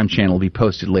Drive Time channel. It'll be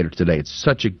posted later today. It's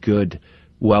such a good,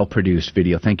 well-produced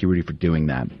video. Thank you, Rudy, for doing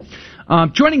that.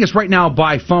 Joining us right now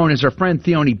by phone is our friend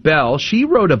Theoni Bell. She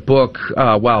wrote a book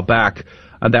a while back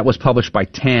that was published by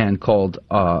TAN called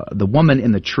The Woman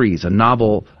in the Trees, a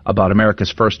novel about America's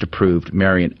first approved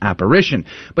Marian apparition.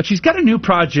 But she's got a new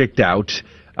project out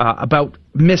about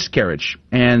miscarriage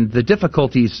and the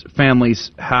difficulties families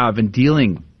have in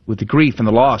dealing with the grief and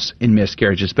the loss in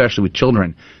miscarriage, especially with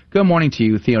children. Good morning to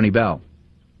you, Theoni Bell.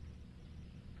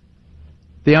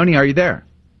 Theoni, are you there?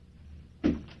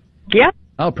 Yeah.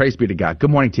 Oh, praise be to God. Good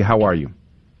morning to you. How are you?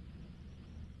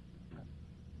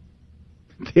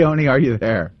 Theoni, are you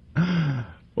there?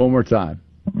 One more time.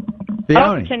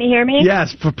 Theoni. Oh, can you hear me?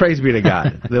 Yes, praise be to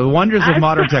God. The wonders of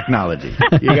modern technology.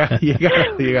 You got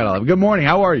all of it. Good morning.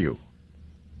 How are you?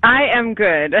 I am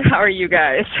good. How are you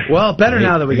guys? Well, better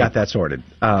now that we got that sorted.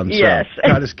 Yes. So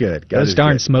God is good. Those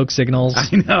darn smoke signals.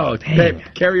 I know.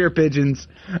 Carrier pigeons.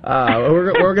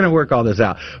 We're going to work all this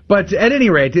out. But at any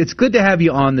rate, it's good to have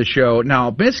you on the show.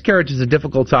 Now, miscarriage is a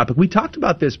difficult topic. We talked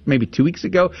about this maybe 2 weeks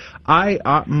ago.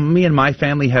 Me and my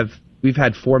family we've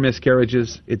had 4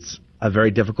 miscarriages. It's a very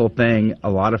difficult thing.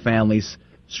 A lot of families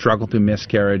struggle through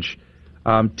miscarriage.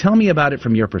 Tell me about it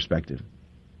from your perspective.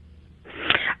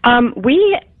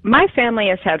 My family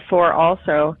has had 4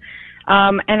 also,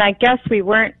 and I guess we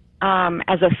weren't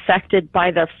as affected by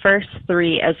the first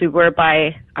 3 as we were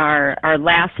by our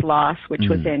last loss, which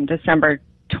was in December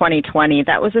 2020.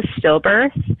 That was a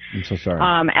stillbirth. I'm so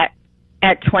sorry.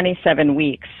 At 27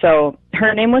 weeks. So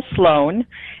her name was Sloan,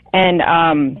 and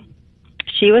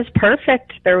she was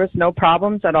perfect. There was no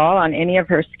problems at all on any of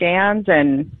her scans,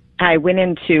 and I went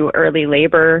into early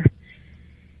labor,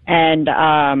 and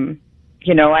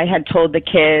I had told the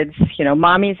kids,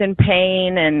 mommy's in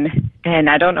pain and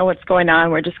I don't know what's going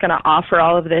on. We're just going to offer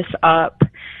all of this up.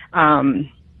 And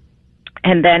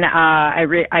then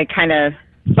I kind of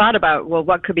thought about, well,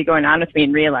 what could be going on with me,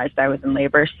 and realized I was in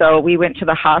labor. So we went to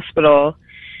the hospital,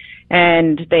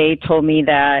 and they told me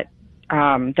that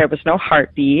there was no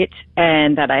heartbeat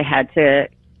and that I had to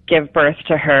give birth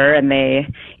to her, and they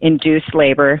induced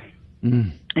labor.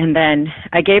 And then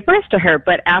I gave birth to her,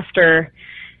 but after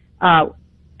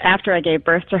I gave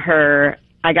birth to her,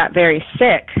 I got very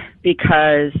sick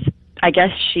because I guess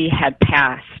she had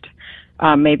passed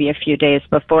maybe a few days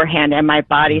beforehand, and my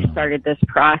body started this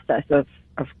process of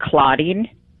clotting.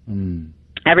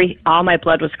 All my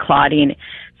blood was clotting,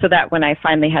 so that when I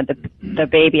finally had the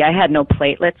baby, I had no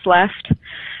platelets left,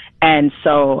 and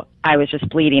so I was just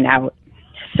bleeding out.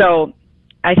 So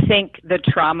I think the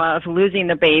trauma of losing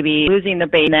the baby,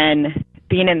 then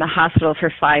being in the hospital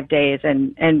for 5 days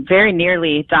and very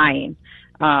nearly dying,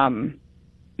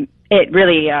 it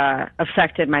really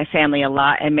affected my family a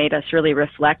lot and made us really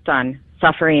reflect on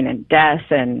suffering and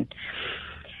death and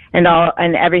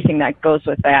everything that goes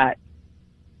with that.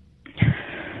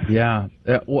 Yeah.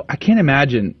 Well, I can't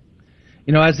imagine.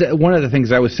 As one of the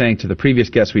things I was saying to the previous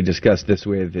guest we discussed this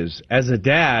with is, as a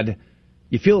dad,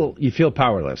 you feel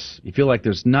powerless. You feel like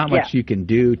there's not much you can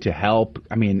do to help.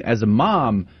 I mean, as a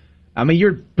mom,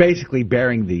 you're basically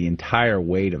bearing the entire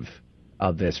weight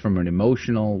of this from an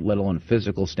emotional, let alone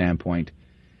physical standpoint.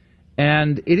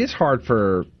 And it is hard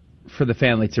for the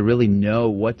family to really know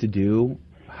what to do,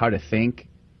 how to think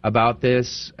about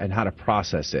this, and how to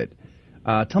process it.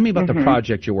 Tell me about the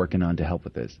project you're working on to help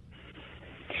with this.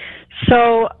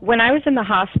 So when I was in the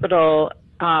hospital,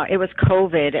 it was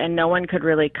COVID, and no one could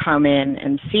really come in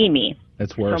and see me.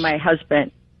 That's worse. So my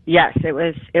husband, yes, it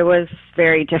was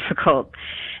very difficult.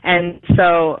 And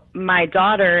so my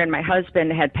daughter and my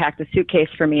husband had packed a suitcase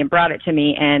for me and brought it to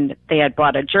me, and they had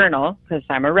bought a journal because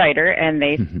I'm a writer, and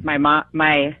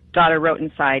my daughter wrote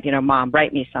inside, Mom,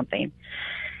 write me something.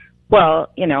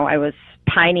 Well, I was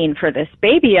pining for this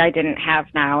baby I didn't have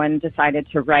now, and decided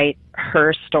to write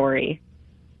her story.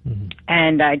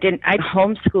 And I had a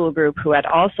homeschool group who had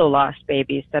also lost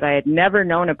babies that I had never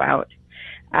known about.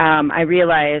 I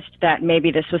realized that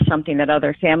maybe this was something that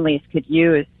other families could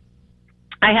use.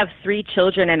 I have 3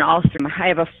 children, and I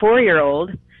have a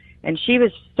 4-year-old, and she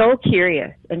was so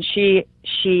curious, and she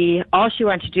all she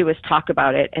wanted to do was talk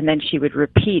about it, and then she would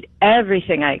repeat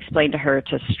everything I explained to her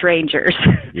to strangers.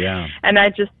 Yeah. And I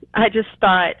just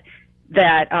thought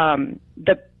that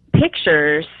the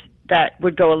pictures that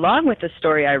would go along with the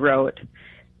story I wrote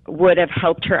would have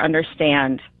helped her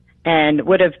understand, and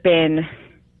would have been,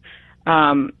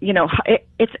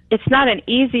 it's not an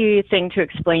easy thing to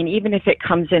explain, even if it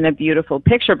comes in a beautiful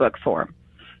picture book form.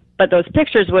 But those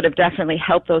pictures would have definitely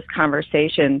helped those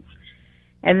conversations.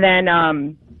 And then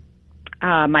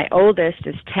my oldest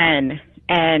is 10,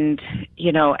 and,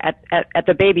 at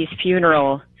the baby's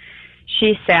funeral,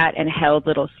 she sat and held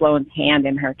little Sloan's hand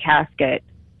in her casket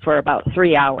for about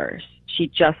 3 hours. She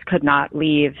just could not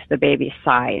leave the baby's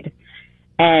side.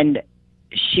 And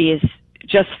she's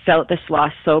just felt this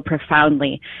loss so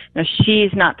profoundly. Now,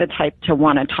 she's not the type to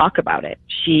want to talk about it.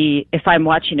 If I'm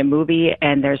watching a movie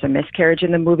and there's a miscarriage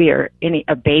in the movie, or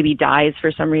a baby dies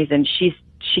for some reason,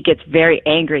 she gets very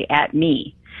angry at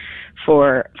me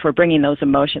for bringing those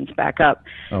emotions back up.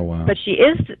 Oh, wow. But she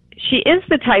is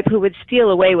the type who would steal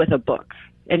away with a book,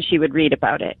 and she would read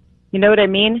about it. You know what I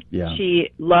mean? Yeah.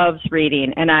 She loves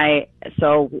reading, and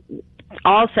so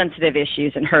all sensitive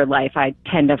issues in her life, I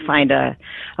tend to find a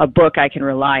book I can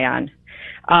rely on.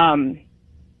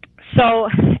 So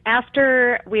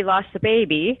after we lost the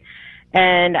baby,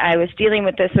 and I was dealing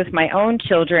with this with my own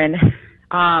children,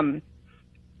 I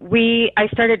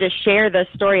started to share the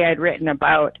story I'd written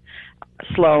about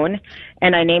Sloan,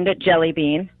 and I named it Jelly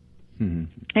Bean. Mm-hmm.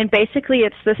 And basically,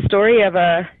 it's the story of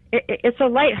it's a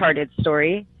lighthearted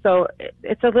story. So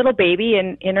it's a little baby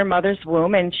in her mother's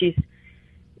womb, and she's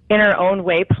in her own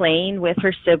way playing with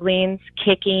her siblings,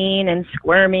 kicking and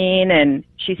squirming, and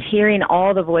she's hearing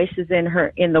all the voices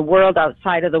in the world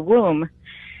outside of the womb.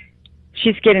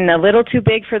 She's getting a little too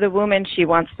big for the womb, and she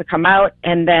wants to come out.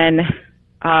 And then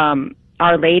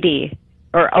Our Lady,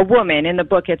 or a woman in the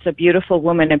book, it's a beautiful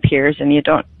woman appears, and you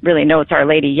don't really know it's Our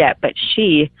Lady yet, but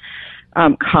she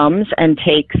comes and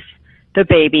takes the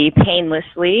baby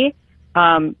painlessly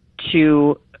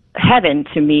to heaven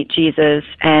to meet Jesus,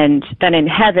 and then in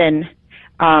heaven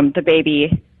the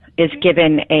baby is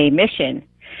given a mission.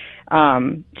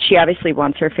 She obviously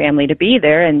wants her family to be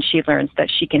there, and she learns that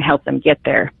she can help them get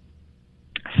there.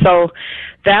 So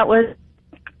that was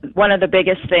one of the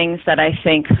biggest things that I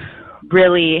think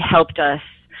really helped us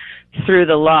through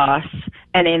the loss,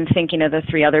 and in thinking of the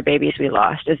 3 other babies we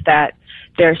lost, is that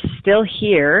they're still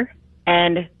here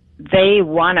and they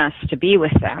want us to be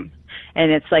with them.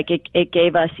 And it's like it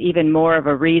gave us even more of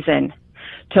a reason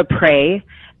to pray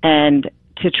and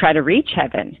to try to reach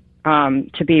heaven,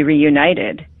 to be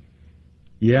reunited.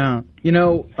 Yeah. You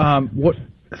know,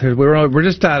 we're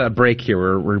just at a break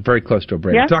here. We're very close to a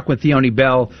break. Yeah. We're talking with Theoni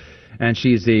Bell, and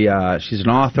she's an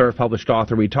author, published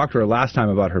author. We talked to her last time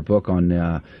about her book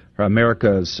on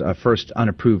America's first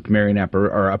unapproved Marian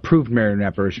approved Marian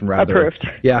apparition, rather. Approved.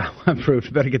 Yeah,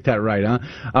 approved. Better get that right, huh?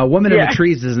 Woman in the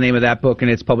Trees is the name of that book, and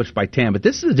it's published by TAM. But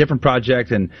this is a different project,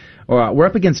 and we're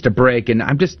up against a break, and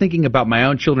I'm just thinking about my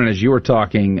own children as you were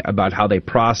talking about how they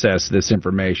process this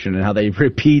information and how they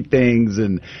repeat things,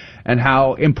 and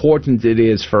how important it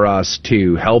is for us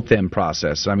to help them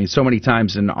process. I mean, so many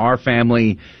times in our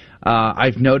family,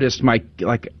 I've noticed I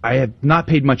have not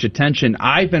paid much attention.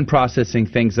 I've been processing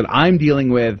things that I'm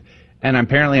dealing with, and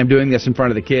apparently I'm doing this in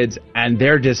front of the kids, and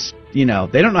they're just, they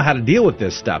don't know how to deal with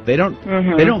this stuff. They don't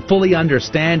fully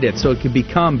understand it, so it can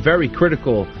become very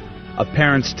critical of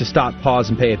parents to stop, pause,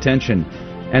 and pay attention.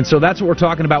 And so that's what we're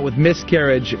talking about with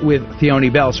miscarriage with Theoni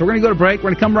Bell. So we're going to go to break.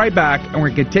 We're going to come right back, and we're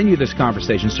going to continue this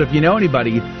conversation. So if you know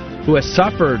anybody who has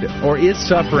suffered or is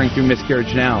suffering through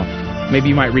miscarriage now, maybe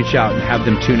you might reach out and have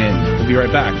them tune in. We'll be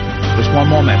right back. Just one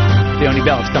moment. Theoni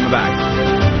Bell is coming back.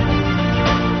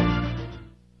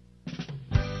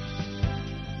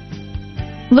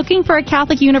 Looking for a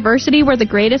Catholic university where the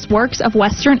greatest works of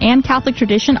Western and Catholic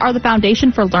tradition are the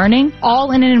foundation for learning,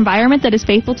 all in an environment that is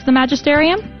faithful to the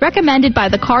magisterium? Recommended by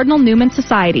the Cardinal Newman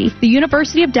Society, the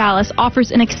University of Dallas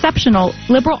offers an exceptional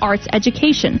liberal arts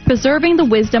education, preserving the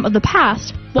wisdom of the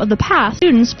past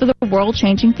students for the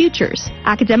world-changing futures.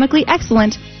 Academically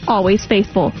excellent, always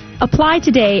faithful. Apply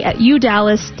today at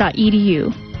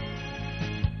udallas.edu.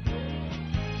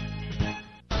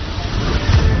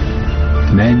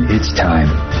 Men, it's time.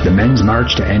 The Men's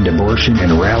March to End Abortion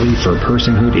and Rally for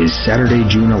Personhood is Saturday,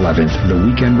 June 11th, the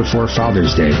weekend before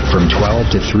Father's Day, from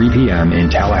 12 to 3 p.m. in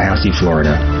Tallahassee,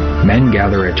 Florida. Men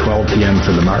gather at 12 p.m.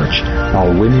 for the march, while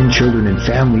women, children, and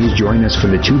families join us for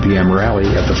the 2 p.m.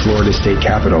 rally at the Florida State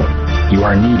Capitol. You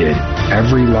are needed.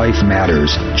 Every life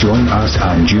matters. Join us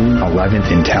on June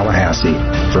 11th in Tallahassee.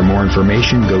 For more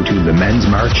information, go to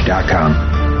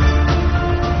themensmarch.com.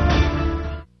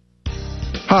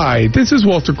 Hi, this is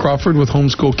Walter Crawford with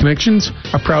Homeschool Connections,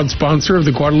 a proud sponsor of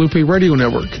the Guadalupe Radio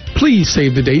Network. Please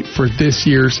save the date for this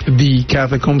year's The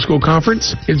Catholic Homeschool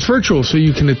Conference. It's virtual, so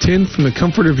you can attend from the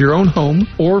comfort of your own home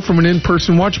or from an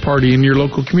in-person watch party in your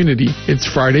local community. It's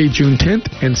Friday, June 10th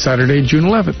and Saturday, June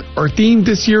 11th. Our theme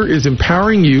this year is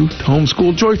empowering you to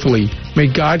homeschool joyfully. May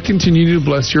God continue to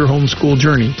bless your homeschool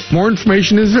journey. More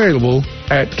information is available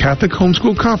at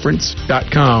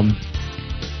CatholicHomeschoolConference.com.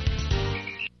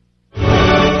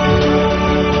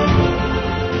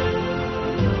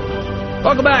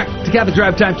 Welcome back to Catholic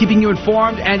Drive Time, keeping you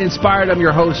informed and inspired. I'm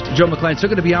your host, Joe McClain. So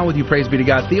good to be on with you, praise be to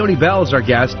God. Theoni Bell is our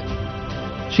guest.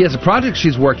 She has a project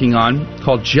she's working on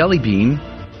called Jelly Bean,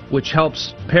 which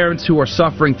helps parents who are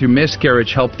suffering through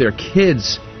miscarriage help their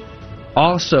kids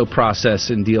also process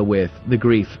and deal with the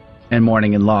grief and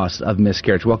mourning and loss of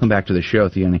miscarriage. Welcome back to the show,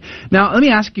 Theoni. Now, let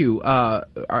me ask you,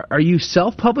 are you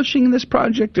self-publishing in this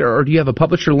project, or do you have a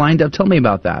publisher lined up? Tell me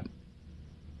about that.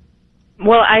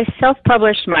 Well, I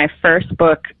self-published my first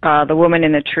book, The Woman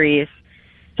in the Trees.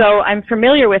 So I'm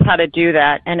familiar with how to do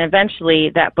that, and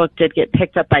eventually that book did get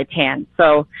picked up by TAN.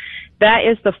 So that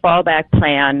is the fallback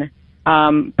plan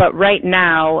But right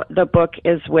now, the book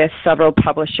is with several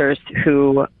publishers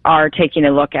who are taking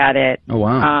a look at it. Oh,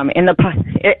 wow. In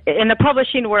the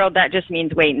publishing world, that just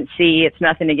means wait and see. It's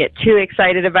nothing to get too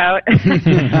excited about.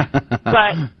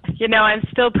 But, I'm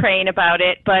still praying about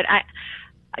it. But,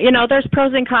 there's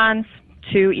pros and cons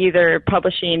to either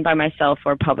publishing by myself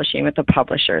or publishing with a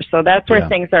publisher. So that's where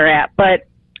things are at. But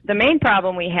the main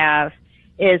problem we have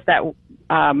is that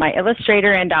my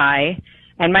illustrator and I,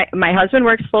 and my husband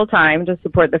works full-time to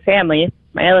support the family.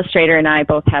 My illustrator and I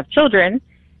both have children,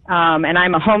 and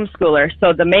I'm a homeschooler.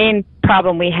 So the main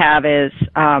problem we have is,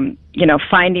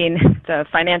 finding the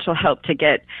financial help to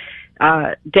get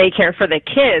daycare for the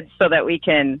kids so that we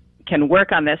can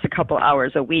work on this a couple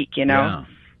hours a week,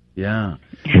 Yeah.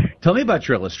 Tell me about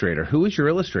your illustrator. Who is your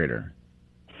illustrator?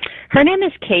 Her name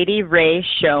is Katie Ray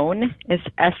Schoen. It's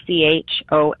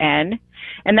Schon.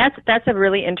 And that's a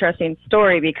really interesting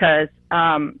story because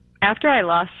after I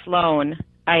lost Sloan,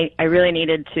 I really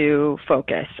needed to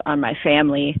focus on my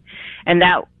family. And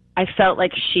that I felt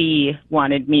like she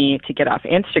wanted me to get off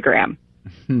Instagram.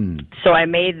 So I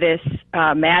made this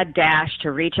mad dash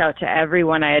to reach out to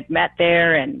everyone I had met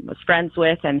there and was friends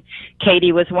with, and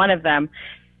Katie was one of them.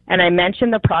 And I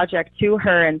mentioned the project to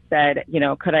her and said,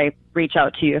 could I reach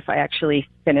out to you if I actually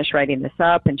finish writing this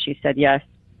up? And she said yes.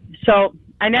 So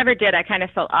I never did. I kind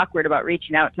of felt awkward about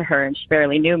reaching out to her, and she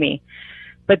barely knew me.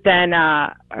 But then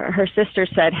her sister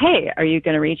said, hey, are you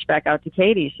going to reach back out to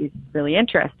Katie? She's really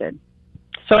interested.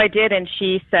 So I did, and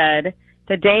she said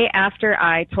the day after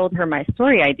I told her my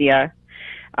story idea,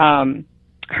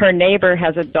 her neighbor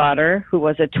has a daughter who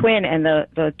was a twin, and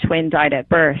the twin died at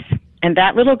birth. And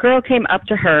that little girl came up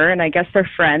to her, and I guess they're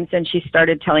friends, and she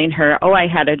started telling her, oh, I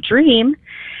had a dream.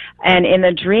 And in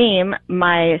the dream,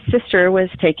 my sister was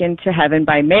taken to heaven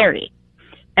by Mary.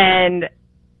 And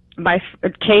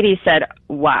Katie said,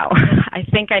 wow, I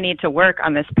think I need to work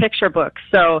on this picture book.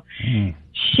 So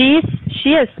she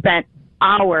has spent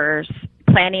hours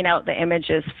planning out the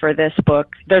images for this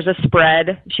book. There's a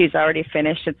spread. She's already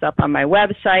finished. It's up on my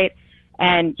website.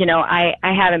 And, I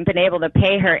haven't been able to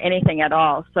pay her anything at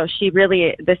all. So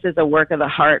this is a work of the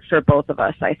heart for both of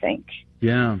us, I think.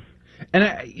 Yeah.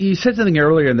 And you said something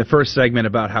earlier in the first segment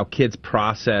about how kids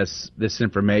process this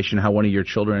information, how one of your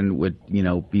children would,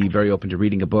 be very open to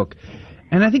reading a book.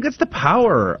 And I think that's the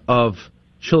power of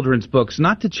children's books,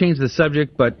 not to change the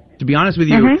subject, but to be honest with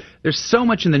you, there's so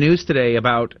much in the news today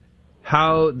about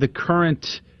how the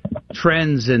current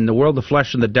trends in the world of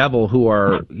flesh and the devil who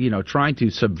are, trying to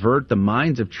subvert the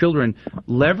minds of children,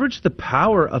 leverage the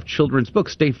power of children's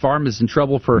books. State Farm is in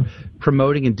trouble for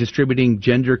promoting and distributing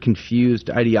gender-confused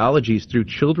ideologies through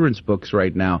children's books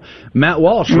right now. Matt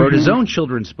Walsh wrote his own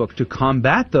children's book to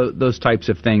combat those types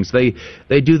of things.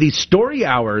 They do these story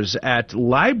hours at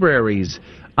libraries.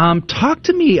 Talk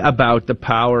to me about the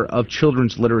power of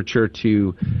children's literature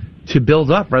to build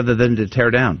up rather than to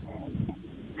tear down.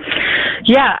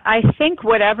 Yeah, I think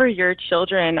whatever your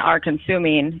children are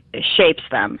consuming shapes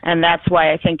them. And that's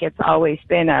why I think it's always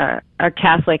been a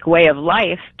Catholic way of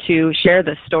life to share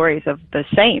the stories of the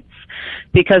saints,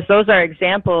 because those are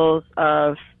examples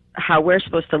of how we're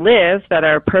supposed to live that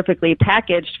are perfectly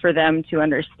packaged for them to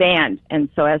understand. And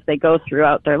so as they go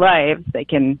throughout their lives, they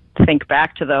can think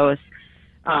back to those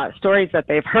stories that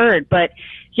they've heard. But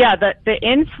yeah, the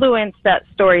influence that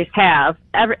stories have,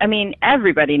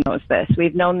 everybody knows this.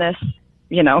 We've known this,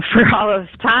 for all of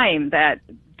time, that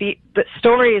the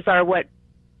stories are what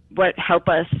help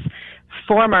us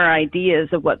form our ideas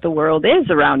of what the world is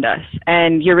around us.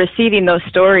 And you're receiving those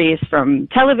stories from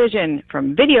television,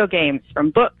 from video games,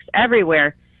 from books,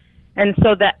 everywhere. And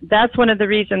so that's one of the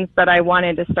reasons that I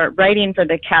wanted to start writing for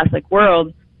the Catholic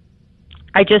world.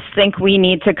 I just think we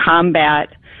need to combat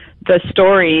the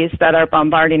stories that are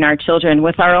bombarding our children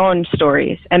with our own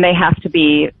stories. And they have to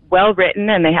be well written,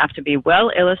 and they have to be well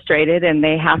illustrated, and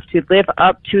they have to live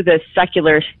up to the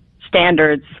secular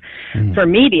standards for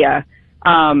media.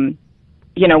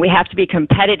 We have to be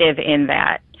competitive in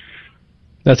that.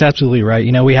 That's absolutely right.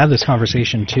 We have this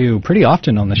conversation, too, pretty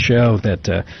often on the show that,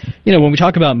 when we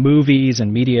talk about movies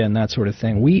and media and that sort of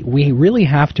thing, we really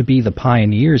have to be the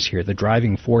pioneers here, the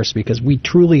driving force, because we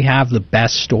truly have the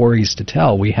best stories to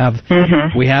tell. We have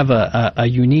a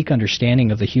unique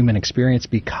understanding of the human experience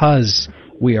because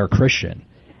we are Christian.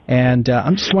 And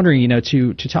I'm just wondering,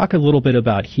 to talk a little bit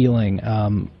about healing,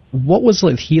 what was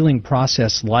the healing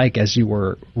process like as you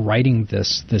were writing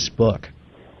this book?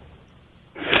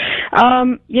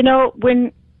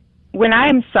 When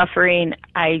I'm suffering,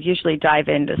 I usually dive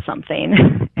into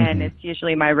something, and it's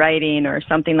usually my writing or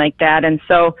something like that. And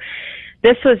so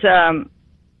this was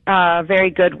a very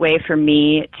good way for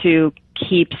me to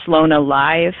keep Sloan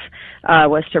alive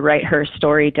was to write her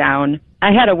story down.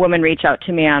 I had a woman reach out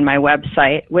to me on my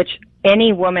website, which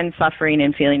any woman suffering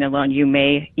and feeling alone, you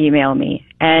may email me,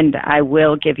 and I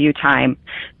will give you time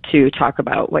to talk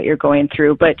about what you're going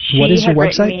through. But she what is your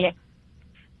website? Me,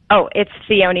 it's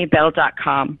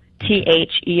theonibell.com,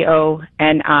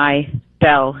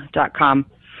 TheoniBell.com.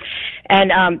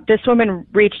 And this woman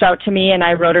reached out to me, and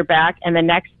I wrote her back, and the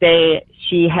next day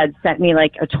she had sent me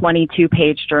like a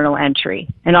 22-page journal entry.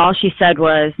 And all she said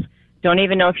was, don't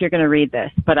even know if you're going to read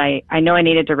this, but I know I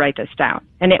needed to write this down.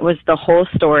 And it was the whole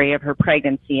story of her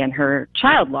pregnancy and her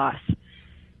child loss.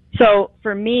 So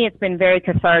for me, it's been very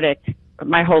cathartic.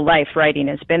 My whole life, writing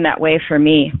has been that way for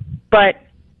me. But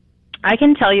I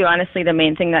can tell you honestly, the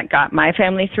main thing that got my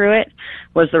family through it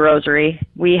was the rosary.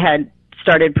 We had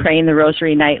started praying the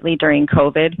rosary nightly during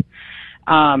COVID.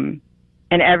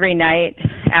 And every night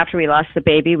after we lost the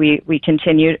baby, we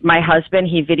continued. My husband,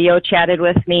 he video chatted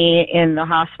with me in the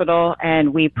hospital,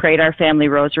 and we prayed our family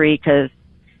rosary because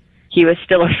he was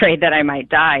still afraid that I might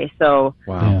die. So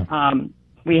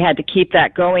we had to keep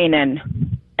that going, and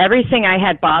everything I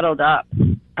had bottled up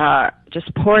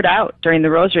just poured out during the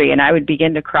rosary, and I would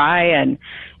begin to cry, and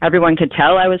everyone could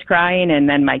tell I was crying, and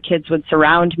then my kids would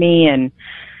surround me, and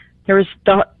there was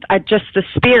just the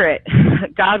spirit.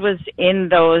 God was in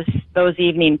those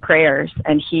evening prayers,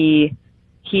 and he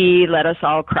let us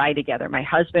all cry together. My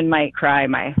husband might cry,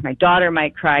 my daughter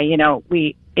might cry. You know,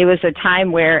 it was a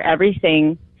time where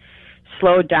everything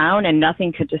slowed down and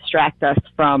nothing could distract us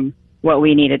from what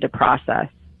we needed to process.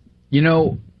 You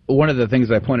know, one of the things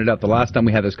I pointed out the last time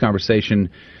we had this conversation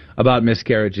about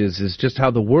miscarriages is just how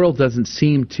the world doesn't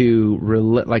seem to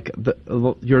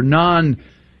your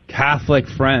non-Catholic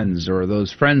friends, or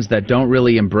those friends that don't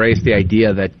really embrace the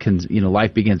idea that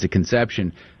life begins at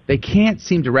conception, they can't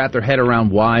seem to wrap their head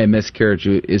around why a miscarriage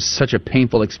is such a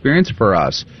painful experience for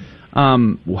us.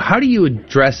 How do you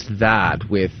address that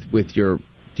with your?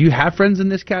 Do you have friends in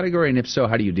this category, and if so,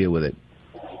 how do you deal with it?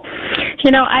 You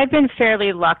know, I've been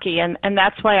fairly lucky, and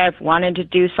that's why I've wanted to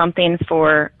do something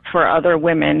for other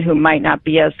women who might not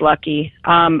be as lucky.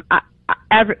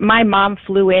 My mom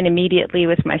flew in immediately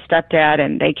with my stepdad,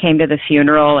 and they came to the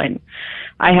funeral, and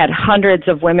I had hundreds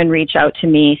of women reach out to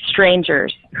me,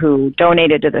 strangers who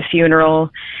donated to the funeral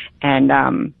and,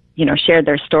 shared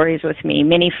their stories with me,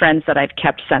 many friends that I've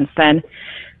kept since then.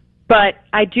 But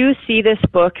I do see this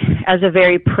book as a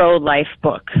very pro-life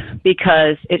book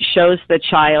because it shows the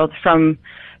child from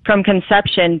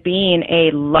conception being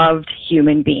a loved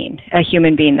human being, a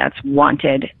human being that's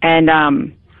wanted. And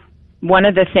one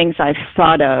of the things I've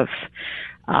thought of,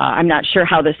 I'm not sure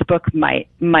how this book might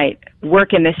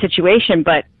work in this situation,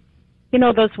 but,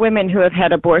 those women who have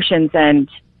had abortions and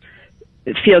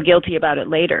feel guilty about it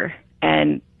later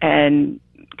and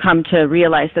come to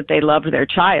realize that they loved their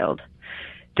child,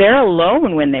 they're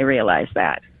alone when they realize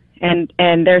that. And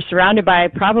they're surrounded by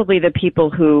probably the people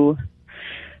who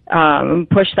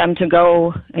push them to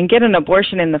go and get an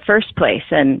abortion in the first place.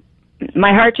 And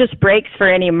my heart just breaks for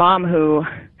any mom who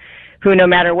no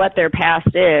matter what their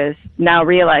past is, now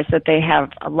realize that they have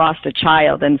lost a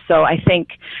child. And so I think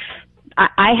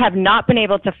I have not been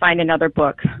able to find another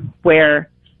book where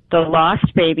the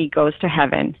lost baby goes to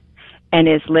heaven and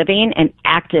is living and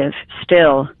active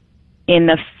still in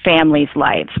the family's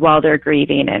lives while they're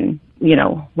grieving and,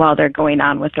 while they're going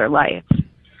on with their lives.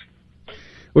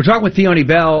 We're talking with Theoni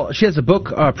Bell. She has a book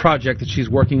project that she's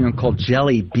working on called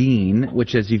Jelly Bean,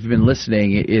 which, as you've been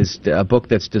listening, is a book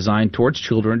that's designed towards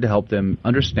children to help them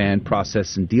understand,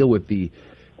 process, and deal with the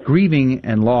grieving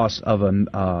and loss of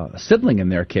a sibling in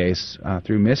their case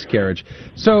through miscarriage.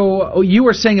 So you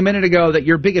were saying a minute ago that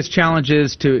your biggest challenge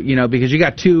is to, because you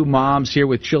got two moms here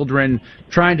with children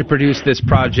trying to produce this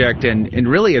project, and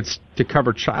really it's to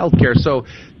cover childcare. So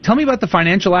tell me about the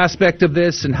financial aspect of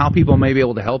this and how people may be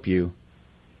able to help you.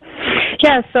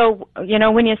 Yeah, so,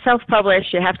 when you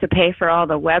self-publish, you have to pay for all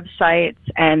the websites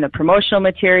and the promotional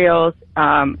materials.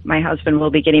 My husband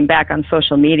will be getting back on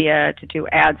social media to do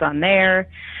ads on there.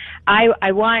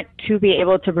 I want to be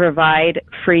able to provide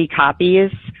free copies.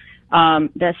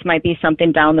 This might be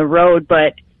something down the road,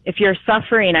 but if you're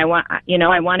suffering, I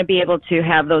want to be able to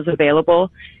have those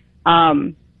available.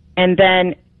 And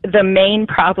then the main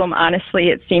problem, honestly,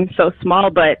 it seems so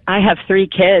small, but I have 3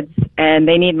 kids and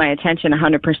they need my attention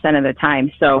 100% of the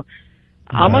time. So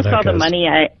almost all the money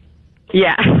I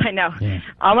know. Yeah.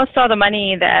 Almost all the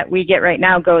money that we get right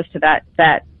now goes to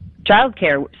that child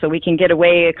care, so we can get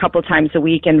away a couple times a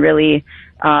week and really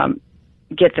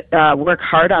work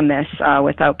hard on this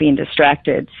without being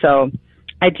distracted. So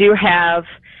I do have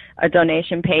a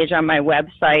donation page on my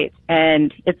website,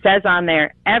 and it says on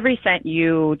there, every cent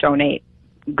you donate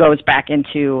goes back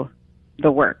into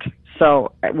the work.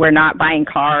 So we're not buying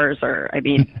cars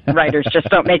writers just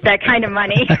don't make that kind of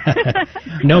money.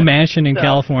 No mansion in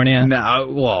California. No,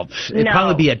 well, it'd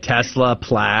probably be a Tesla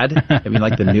Plaid. I mean,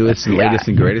 like the newest and latest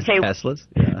and greatest Teslas.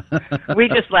 Yeah. We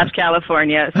just left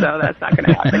California, so that's not going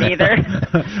to happen either.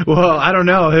 Well, I don't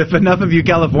know. If enough of you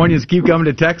Californians keep coming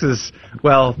to Texas,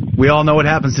 well, we all know what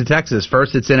happens to Texas.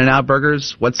 First, it's In-N-Out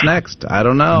Burgers. What's next? I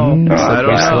don't know. I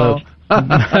don't know.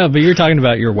 But you're talking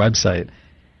about your website.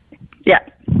 Yeah.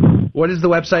 What is the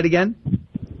website again?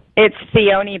 It's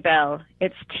Theoni Bell.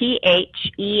 It's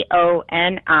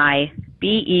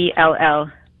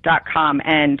TheoniBell.com.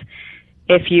 And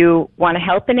if you want to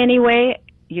help in any way,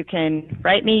 you can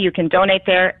write me. You can donate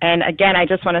there. And again, I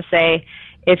just want to say,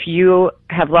 if you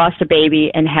have lost a baby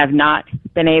and have not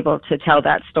been able to tell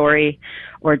that story,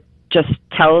 or just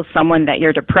tell someone that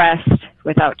you're depressed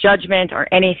without judgment or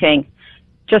anything,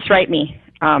 just write me.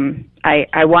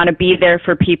 I want to be there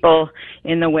for people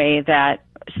in the way that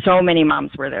so many moms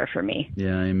were there for me.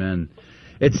 Yeah, amen.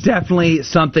 It's definitely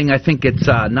something I think it's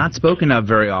not spoken of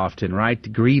very often, right?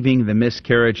 Grieving the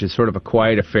miscarriage is sort of a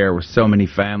quiet affair with so many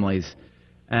families.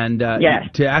 And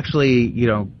to actually,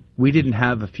 we didn't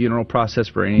have a funeral process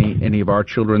for any of our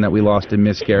children that we lost in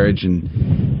miscarriage. And,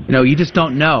 you just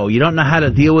don't know. You don't know how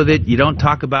to deal with it. You don't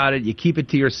talk about it. You keep it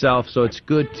to yourself. So it's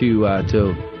good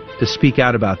to speak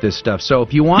out about this stuff. So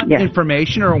if you want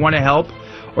information or want to help,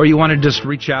 or you want to just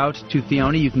reach out to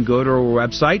Theoni, you can go to our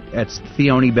website. It's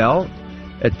Theoni Bell,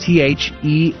 at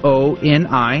TheOni,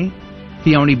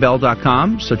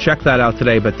 TheoniBell.com. So check that out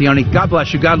today. But Theoni, God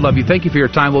bless you. God love you. Thank you for your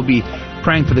time. We'll be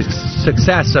praying for the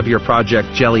success of your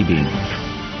project, Jelly Bean.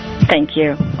 Thank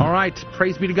you. All right.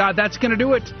 Praise be to God. That's going to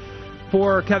do it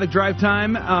for Catholic Drive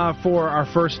Time for our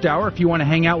first hour. If you want to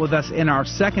hang out with us in our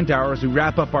second hour as we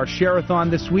wrap up our share-a-thon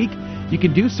this week, you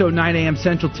can do so 9 a.m.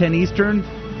 Central, 10 Eastern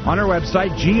on our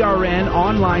website,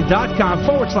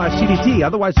 grnonline.com/CDT.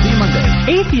 Otherwise, see you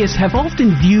Monday. Atheists have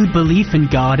often viewed belief in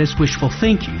God as wishful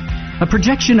thinking, a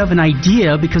projection of an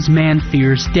idea because man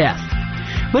fears death.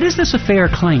 But is this a fair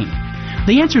claim?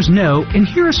 The answer is no, and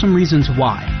here are some reasons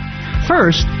why.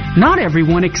 First, not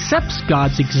everyone accepts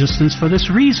God's existence for this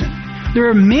reason. There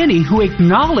are many who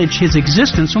acknowledge His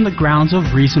existence on the grounds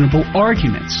of reasonable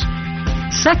arguments.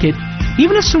 Second,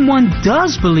 even if someone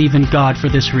does believe in God for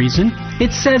this reason,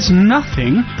 it says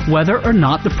nothing whether or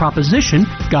not the proposition,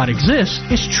 God exists,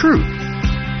 is true.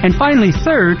 And finally,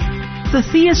 third, the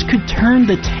theist could turn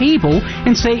the table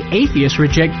and say atheists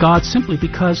reject God simply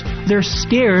because they're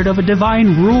scared of a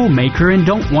divine rule maker and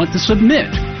don't want to submit.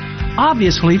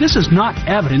 Obviously, this is not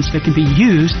evidence that can be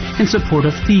used in support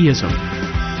of theism.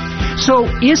 So,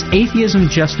 is atheism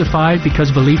justified because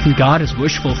belief in God is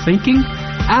wishful thinking?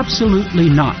 Absolutely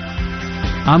not.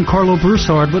 I'm Carlo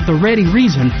Broussard with the ready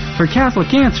reason for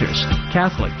Catholic Answers,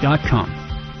 Catholic.com.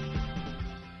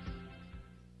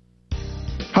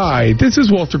 Hi, this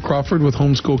is Walter Crawford with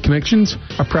Homeschool Connections,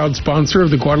 a proud sponsor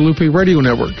of the Guadalupe Radio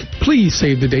Network. Please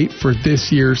save the date for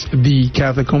this year's The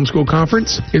Catholic Homeschool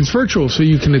Conference. It's virtual, so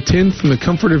you can attend from the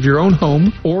comfort of your own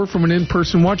home or from an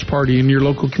in-person watch party in your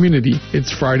local community.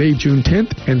 It's Friday, June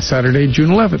 10th and Saturday, June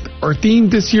 11th. Our theme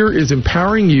this year is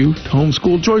empowering you to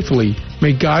homeschool joyfully.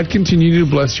 May God continue to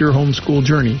bless your homeschool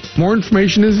journey. More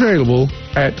information is available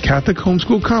at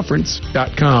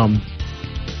CatholicHomeschoolConference.com.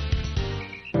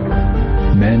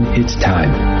 Men, it's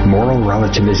time. Moral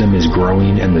relativism is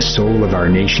growing and the soul of our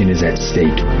nation is at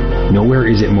stake. Nowhere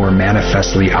is it more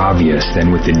manifestly obvious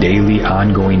than with the daily,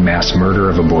 ongoing mass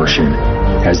murder of abortion.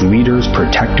 As leaders,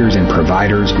 protectors, and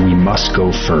providers, we must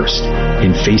go first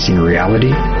in facing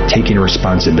reality, taking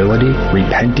responsibility,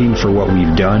 repenting for what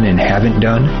we've done and haven't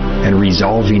done, and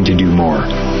resolving to do more.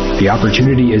 The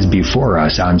opportunity is before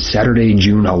us on Saturday,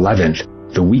 June 11th,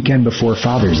 the weekend before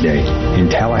Father's Day,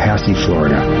 in Tallahassee,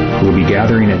 Florida. We'll be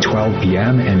gathering at 12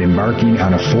 p.m. and embarking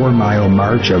on a 4-mile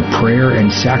march of prayer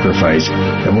and sacrifice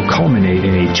that will culminate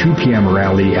in a 2 p.m.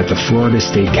 rally at the Florida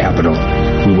State Capitol.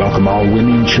 We welcome all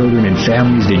women, children, and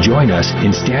families to join us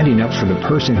in standing up for the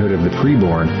personhood of the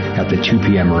preborn at the 2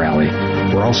 p.m. rally.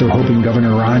 We're also hoping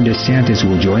Governor Ron DeSantis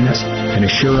will join us and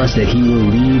assure us that he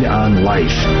will lead on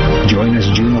life. Join us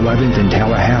June 11th in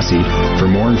Tallahassee.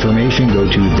 For more information, go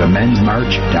to themensmarch.com.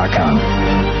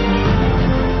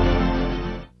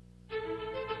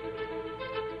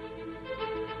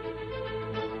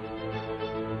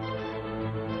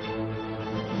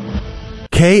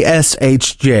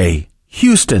 KSHJ,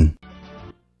 Houston.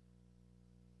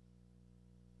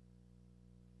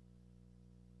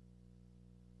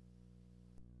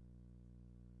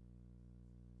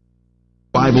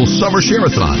 Revival Summer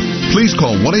Share-a-thon. Please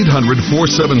call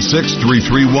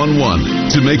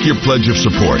 1-800-476-3311 to make your pledge of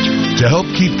support to help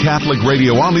keep Catholic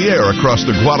radio on the air across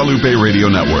the Guadalupe Radio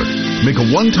Network. Make a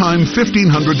one-time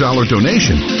 $1,500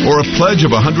 donation or a pledge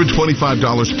of $125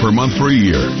 per month for a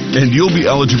year, and you'll be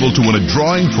eligible to win a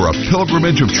drawing for a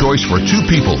pilgrimage of choice for 2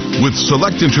 people with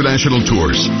select international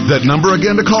tours. That number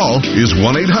again to call is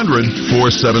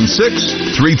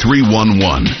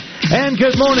 1-800-476-3311. And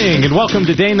good morning, and welcome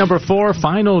to day number 4,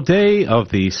 final day of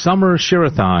the Summer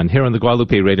Share-a-thon here on the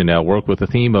Guadalupe Radio Network with the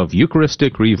theme of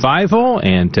Eucharistic Revival,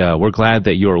 and we're glad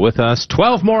that you are with us.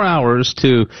 12 more hours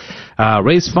to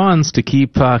raise funds to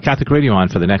keep Catholic Radio on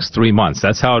for the next 3 months.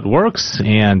 That's how it works,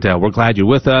 and we're glad you're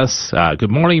with us.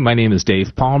 Good morning, my name is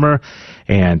Dave Palmer,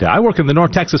 and I work in the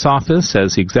North Texas office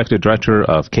as the Executive Director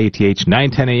of KTH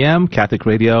 910 AM, Catholic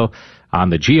Radio, on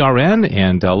the GRN,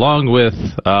 and along with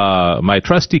my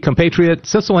trusty compatriot,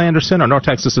 Cecil Anderson, our North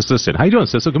Texas assistant. How you doing,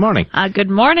 Cecil? Good morning. Good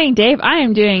morning, Dave. I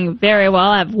am doing very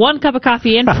well. I have 1 cup of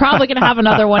coffee in, probably going to have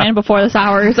another one in before this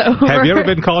hour is over. Have you ever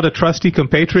been called a trusty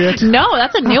compatriot? No,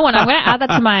 that's a new one. I'm going to add that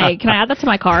to my, can I add that to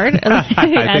my card? I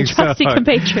think trusty so.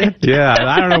 Compatriot. Yeah,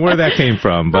 I don't know where that came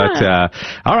from, but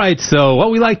all right, so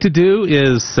what we like to do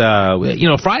is,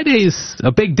 Friday's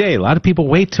a big day. A lot of people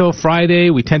wait till Friday.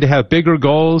 We tend to have bigger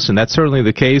goals, and that's certainly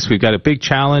the case. We've got a big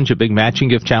challenge, a big matching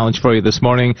gift challenge for you this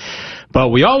morning. But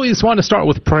we always want to start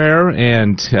with prayer,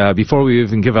 and before we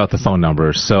even give out the phone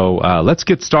number. So let's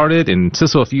get started. And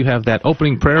Cecil, if you have that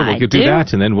opening prayer, we could do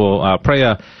that, and then we'll pray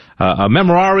a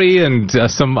memorare and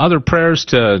some other prayers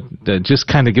to just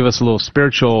kind of give us a little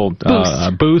spiritual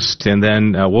boost, and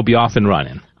then we'll be off and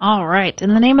running. All right.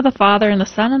 In the name of the Father, and the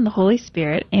Son, and the Holy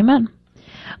Spirit. Amen.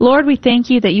 Lord, we thank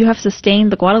you that you have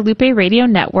sustained the Guadalupe Radio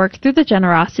Network through the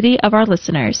generosity of our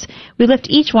listeners. We lift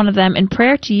each one of them in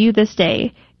prayer to you this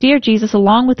day. Dear Jesus,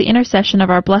 along with the intercession of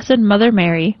our Blessed Mother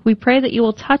Mary, we pray that you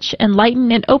will touch,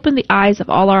 enlighten, and open the eyes of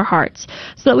all our hearts,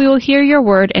 so that we will hear your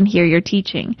word and hear your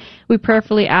teaching. We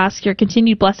prayerfully ask your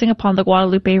continued blessing upon the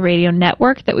Guadalupe Radio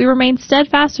Network, that we remain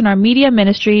steadfast in our media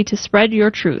ministry to spread your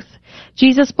truth.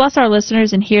 Jesus, bless our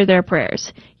listeners and hear their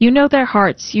prayers. You know their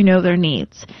hearts, you know their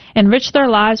needs. Enrich their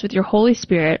lives with your Holy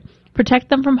Spirit, protect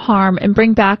them from harm, and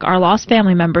bring back our lost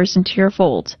family members into your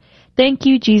fold. Thank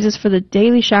you, Jesus, for the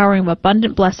daily showering of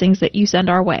abundant blessings that you send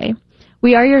our way.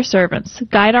 We are your servants.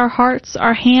 Guide our hearts,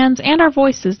 our hands, and our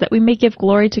voices, that we may give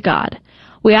glory to God.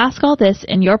 We ask all this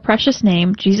in your precious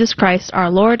name, Jesus Christ, our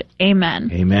Lord. Amen.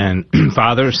 Amen.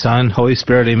 Father, Son, Holy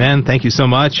Spirit, amen. Thank you so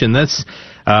much. And let's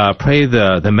pray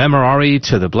the memorare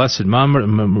to the Blessed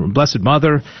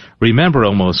Mother. Remember,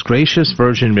 O most gracious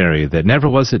Virgin Mary, that never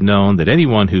was it known that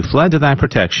anyone who fled to thy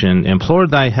protection,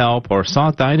 implored thy help, or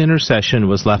sought thine intercession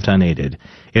was left unaided.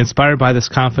 Inspired by this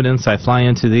confidence, I fly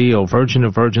unto thee, O Virgin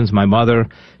of Virgins, my Mother.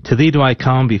 To thee do I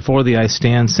come, before thee I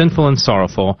stand, sinful and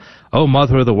sorrowful. O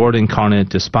Mother of the Word incarnate,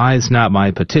 despise not my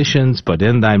petitions, but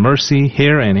in thy mercy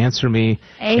hear and answer me.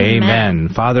 Amen.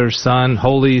 Father, Son,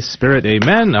 Holy Spirit,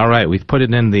 amen. All right, we've put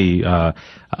it in the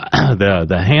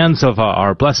hands of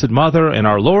our Blessed Mother and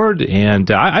our Lord. And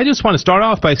I just want to start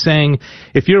off by saying,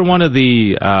 if you're one of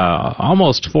the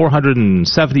almost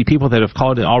 470 people that have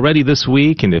called already this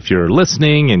week, and if you're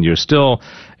listening and you're still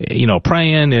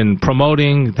praying and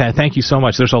promoting, thank you so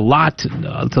much. There's a lot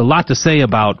to say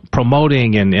about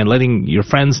promoting and letting your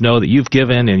friends know that you've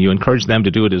given, and you encourage them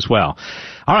to do it as well.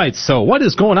 All right, so what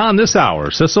is going on this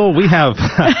hour? Cecil, we have...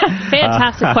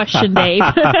 Fantastic question, Dave.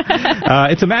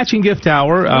 It's a matching gift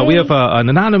hour. We have an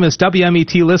anonymous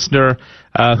WMET listener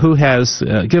who has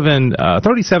given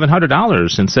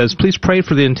 $3,700 and says, please pray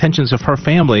for the intentions of her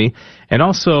family, and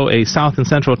also a South and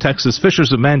Central Texas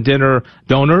Fishers of Men dinner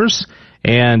donors,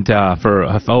 and for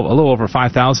a little over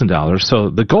 $5,000. So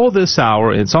the goal this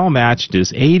hour, it's all matched,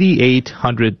 is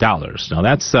 $8,800. Now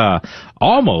that's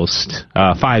almost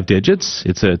 5 digits.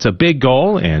 It's a big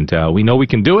goal, and we know we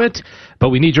can do it, but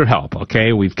we need your help,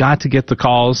 okay? We've got to get the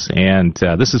calls, and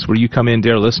this is where you come in,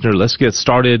 dear listener. Let's get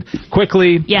started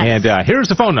quickly. Yes. And here's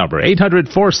the phone number,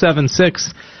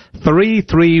 800-476-3311,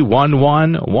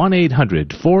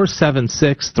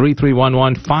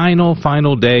 1-800-476-3311.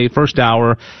 Final day, first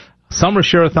hour. Summer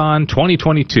Share-a-thon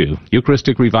 2022.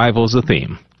 Eucharistic Revival is the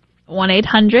theme.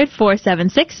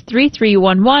 1-800-476-3311,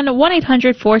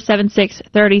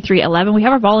 1-800-476-3311. We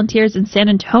have our volunteers in San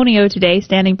Antonio today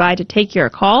standing by to take your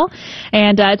call,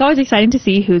 and it's always exciting to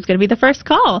see who's going to be the first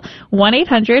call.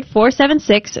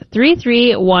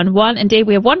 1-800-476-3311. And Dave,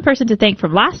 we have one person to thank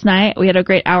from last night. We had a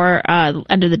great hour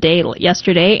end of the day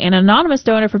yesterday. An anonymous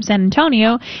donor from San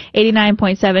Antonio,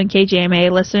 89.7 KGMA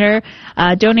listener,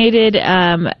 donated,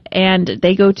 and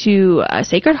they go to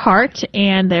Sacred Heart,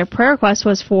 and their prayer request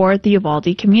was for support the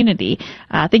Uvalde community.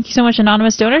 Thank you so much,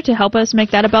 anonymous donor, to help us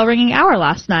make that a bell-ringing hour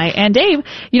last night. And Dave,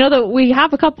 you know that we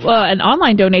have an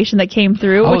online donation that came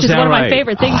through, which is one of my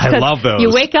favorite things. I love those.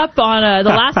 You wake up on the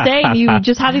last day and you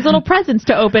just have these little presents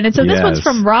to open. And so this one's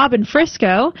from Rob in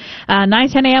Frisco,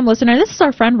 9:10 a.m. listener. This is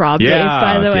our friend Rob, Dave,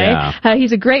 by the way.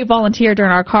 He's a great volunteer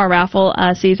during our car raffle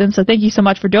season. So thank you so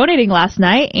much for donating last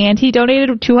night. And he donated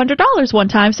 $200 one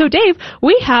time. So Dave,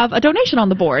 we have a donation on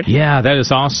the board. Yeah, that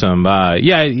is awesome.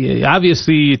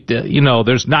 Obviously,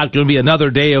 there's not going to be another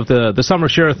day of the summer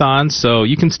share-a-thons, so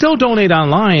you can still donate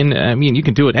online. I mean, you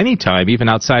can do it anytime, even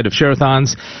outside of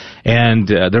share-a-thons. And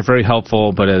they're very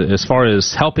helpful, but as far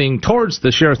as helping towards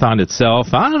the share-a-thon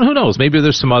itself, I don't know, who knows, maybe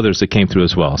there's some others that came through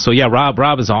as well. So yeah,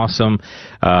 Rob is awesome,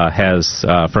 has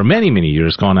for many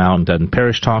years gone out and done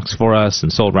parish talks for us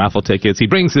and sold raffle tickets. He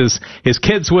brings his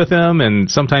kids with him,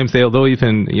 and sometimes they'll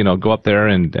even go up there,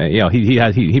 and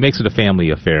he makes it a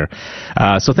family affair.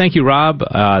 So thank you, Rob.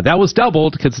 That was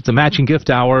doubled because it's a matching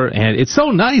gift hour, and it's so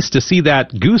nice to see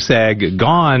that goose egg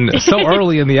gone so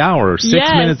early in the hour, 6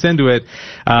 minutes into it.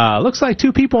 Looks like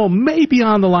 2 people may be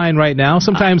on the line right now.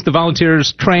 Sometimes the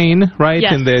volunteers train, right?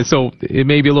 Yes. And so it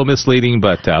may be a little misleading,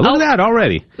 but look at that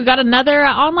already. We got another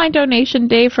online donation,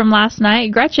 Dave, from last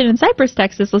night. Gretchen in Cypress,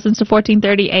 Texas, listens to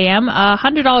 1430 a.m.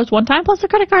 $100 one time plus the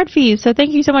credit card fees. So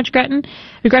thank you so much, Gretchen,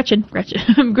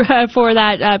 for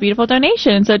that beautiful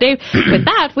donation. So Dave, with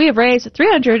that, we have raised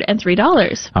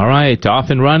 $303. All right, off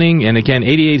and running. And again,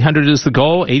 8,800 is the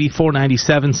goal.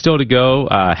 84.97 still to go.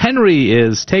 Henry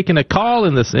is taking a call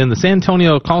in the San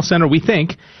Antonio call center, we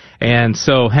think. And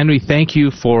so, Henry, thank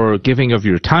you for giving of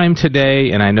your time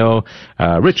today. And I know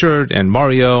Richard and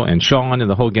Mario and Sean and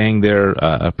the whole gang there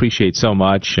appreciate so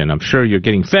much. And I'm sure you're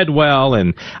getting fed well.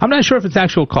 And I'm not sure if it's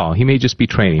actual call. He may just be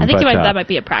training. I think that might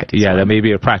be a practice one. That may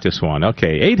be a practice one.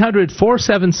 Okay,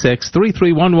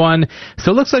 800-476-3311. So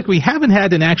it looks like we haven't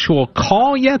had an actual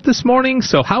call yet this morning.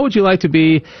 So how would you like to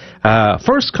be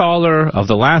first caller of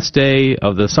the last day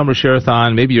of the Summer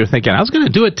Share-a-thon? Maybe you're thinking, I was going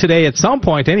to do it today at some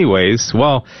point anyways.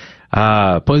 Well,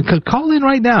 but call in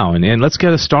right now and let's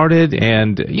get us started.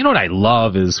 And you know what I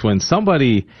love is when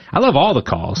I love all the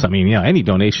calls. I mean, any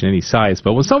donation, any size,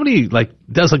 but when somebody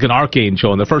does an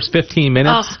archangel in the first 15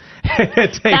 minutes,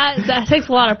 that takes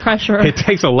a lot of pressure. It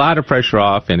takes a lot of pressure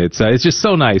off, and it's just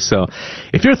so nice. So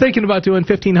if you're thinking about doing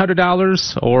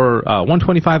 $1,500 or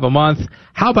 $125 a month,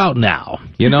 how about now?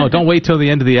 Don't wait till the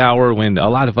end of the hour when a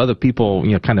lot of other people,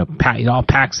 all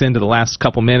packs into the last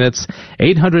couple minutes.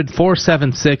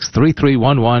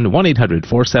 800-476-3311,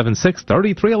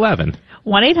 1-800-476-3311.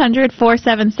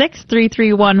 1-800-476-3311,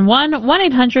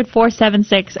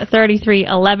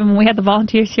 1-800-476-3311. When we had the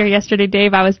volunteers here yesterday,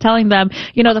 Dave, I was telling them,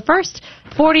 the first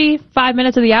 45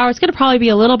 minutes of the hour, it's going to probably be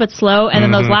a little bit slow, and then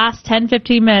those last 10,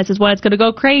 15 minutes is when it's going to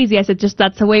go crazy. I said,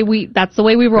 that's the way we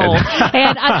roll.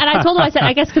 and I told them, I said,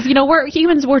 I guess because, we're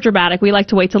humans, we're dramatic. We like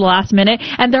to wait till the last minute.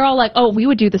 And they're all like, oh, we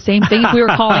would do the same thing if we were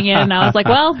calling in. And I was like,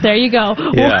 well, there you go.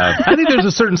 Yeah. I think there's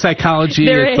a certain psychology.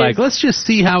 It's like, let's just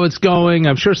see how it's going.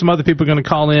 I'm sure some other people are going to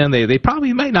call in. They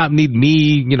probably might not need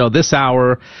me, this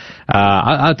hour.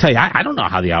 I'll tell you, I don't know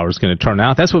how the hour is going to turn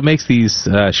out. That's what makes these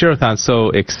share-a-thons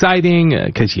so exciting,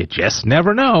 because you just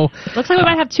never know. Looks like we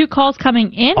might have 2 calls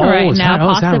coming in right now,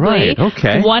 possibly. Is that right?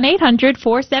 Okay.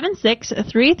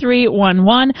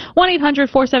 1-800-476-3311,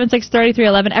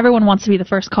 1-800-476-3311. Everyone wants to be the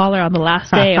first caller on the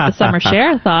last day of the Summer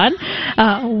Share-a-thon.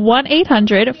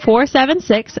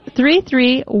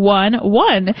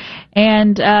 1-800-476-3311.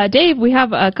 And, Dave, we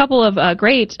have a couple of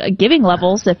great giving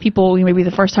levels that people, maybe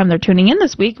the first time they're tuning in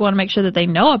this week, want to make sure that they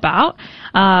know about.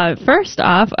 First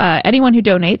off, anyone who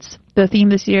donates, the theme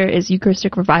this year is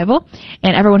Eucharistic Revival,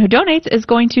 and everyone who donates is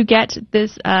going to get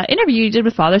this interview you did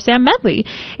with Father Sam Medley.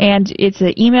 And it's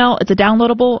a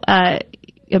downloadable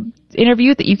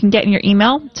interview that you can get in your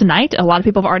email tonight. A lot of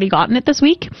people have already gotten it this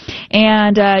week.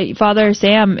 And Father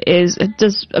Sam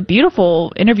does a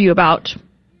beautiful interview about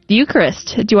the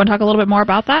Eucharist. Do you want to talk a little bit more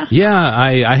about that? Yeah,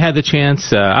 I had the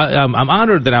chance. I'm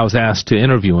honored that I was asked to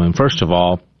interview him, first of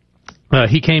all.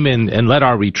 He came in and led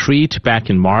our retreat back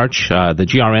in March, the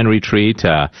GRN retreat,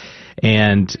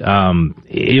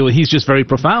 he's just very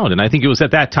profound. And I think it was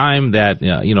at that time that,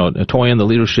 Toy and the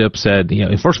leadership said,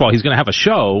 first of all, he's going to have a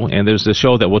show, and there's a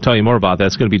show that we'll tell you more about.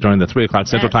 That's going to be during the 3 o'clock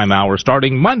Central Time hour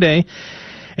starting Monday.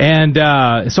 And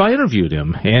so I interviewed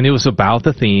him, and it was about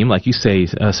the theme, like you say,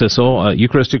 Sissel,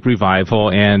 Eucharistic Revival.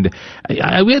 And we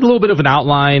had a little bit of an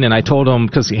outline, and I told him,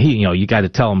 because you got to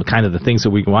tell him kind of the things that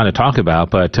we want to talk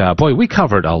about. But boy, we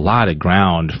covered a lot of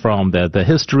ground, from the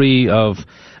history of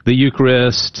the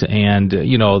Eucharist and, the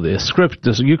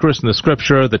Eucharist and the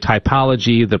Scripture, the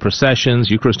typology, the processions,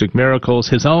 Eucharistic miracles,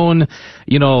 his own,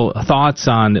 thoughts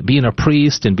on being a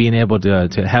priest and being able to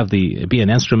be an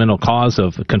instrumental cause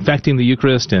of confecting the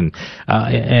Eucharist, and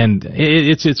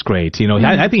it's great.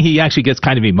 I think he actually gets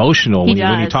kind of emotional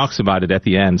when he talks about it at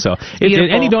the end. So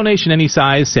any donation, any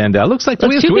size, and looks like two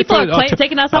people are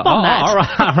taking us up on that.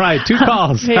 All right, 2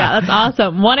 calls. Yeah, that's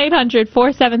awesome.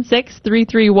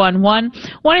 1-800-476-3311.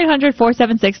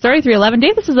 1-800-476-3311.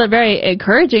 Dave, this is very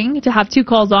encouraging to have 2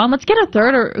 calls on. Let's get a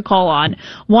third call on.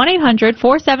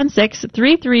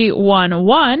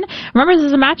 1-800-476-3311. Remember, this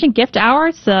is a matching gift hour.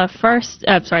 It's the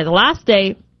last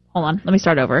day. Hold on, let me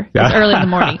start over. It's early in the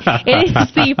morning. It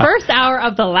is the first hour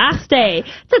of the last day.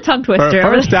 It's a tongue twister.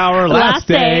 First hour, last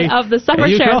day of the summer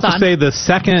you share-a-thon. You can also say the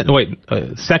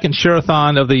second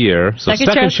share-a-thon of the year. So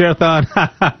second share-a-thon.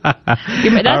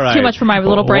 That's too much for my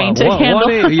little brain to handle.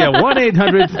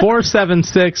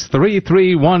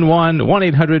 1-800-476-3311.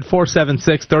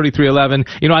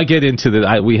 1-800-476-3311. I get into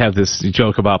we have this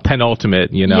joke about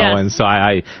penultimate, yes. And so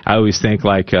I always think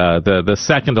like the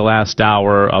second to last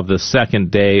hour of the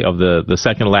second day of the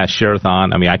second to last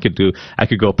share-a-thon. I mean, I could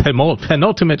go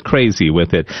penultimate crazy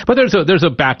with it. But there's a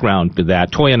background to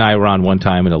that. Toy and I were on one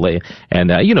time and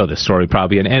you know the story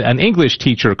probably. And an English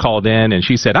teacher called in and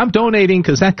she said, "I'm donating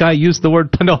because that guy used the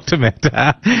word penultimate,"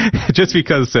 just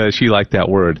because she liked that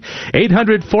word.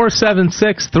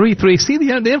 800-476-33. See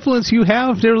the influence you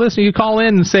have, dear listener. You call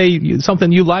in and say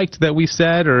something you liked that we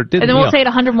said or didn't. And then we'll say it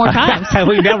 100 more times.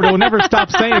 We'll never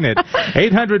stop saying it.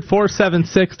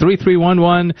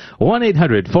 800-476-3311.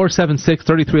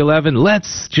 1-800-476-3311.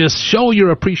 Let's just show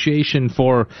your appreciation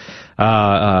for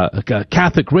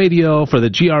Catholic radio, for the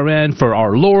GRN, for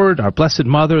our Lord, our Blessed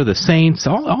Mother, the saints,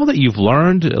 all that you've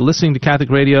learned listening to Catholic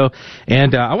radio.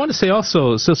 And I want to say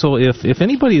also, Sissel, if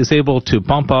anybody is able to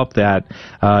bump up their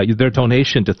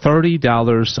donation to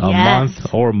 $30 a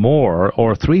month or more,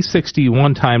 or $360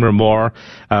 one time or more,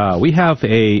 we have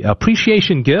a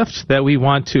appreciation gift that we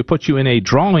want to put you in a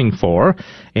drawing for.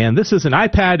 And this is an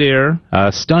iPad Air,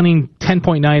 stunning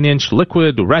 10.9-inch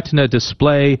liquid retina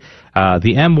display,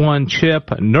 the M1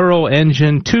 chip, neural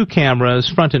engine, 2 cameras,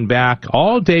 front and back,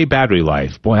 all-day battery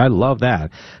life. Boy, I love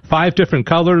that. 5 different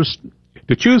colors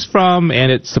to choose from,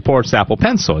 and it supports Apple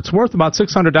Pencil. It's worth about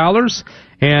 $600,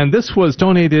 and this was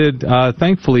donated,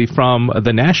 thankfully, from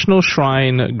the National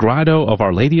Shrine Grotto of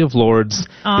Our Lady of Lourdes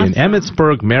in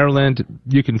Emmitsburg, Maryland.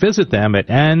 You can visit them at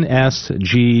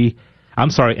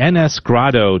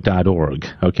nsgrotto.org.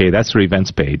 Okay, that's their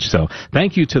events page. So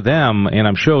thank you to them, and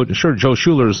I'm sure Joe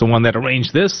Schuler is the one that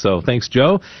arranged this, so thanks,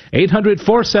 Joe.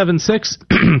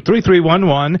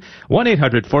 800-476-3311,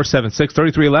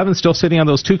 1-800-476-3311, still sitting on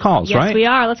those 2 calls, right? Yes, we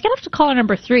are. Let's get up to caller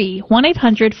number 3,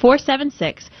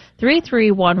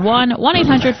 1-800-476-3311,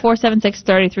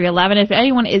 1-800-476-3311. If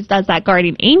anyone does that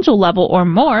guardian angel level or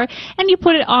more, and you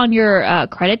put it on your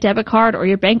credit, debit card, or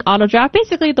your bank auto draft,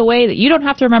 basically the way that you don't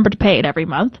have to remember to pay it every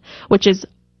month, which is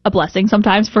a blessing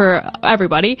sometimes for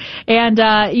everybody. And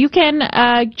you can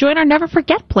join our Never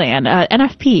Forget plan,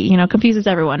 NFP. Confuses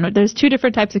everyone. There's 2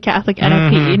 different types of Catholic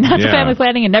NFP, Natural Family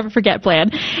Planning and Never Forget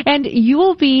plan. And you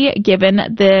will be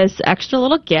given this extra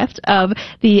little gift of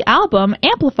the album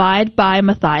Amplified by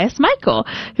Matthias Michael,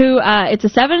 who it's a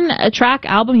 7-track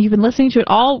album. You've been listening to it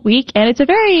all week, and it's a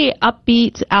very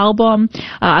upbeat album.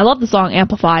 I love the song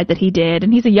Amplified that he did,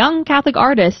 and he's a young Catholic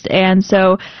artist, and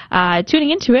so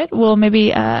tuning into it will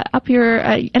maybe up your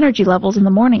energy levels in the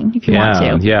morning if you want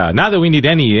to. Yeah, not that we need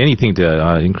anything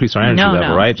to increase our energy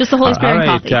level, right? Just the Holy Spirit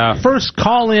and coffee. First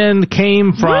call-in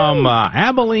came from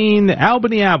Albany,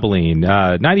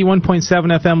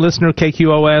 91.7 FM listener,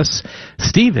 KQOS,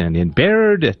 Stephen in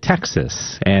Baird,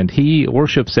 Texas, and he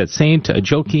worships at St.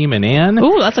 Joachim and Anne.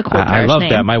 Ooh, that's a cool parish I love name.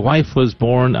 that. My wife was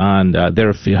born on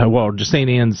St.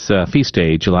 Anne's feast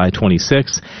day, July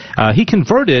 26th. He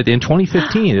converted in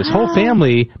 2015, his whole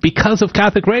family, because of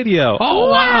Catholic radio. Oh,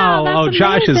 wow.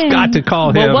 Josh has got to call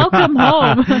him. Well, welcome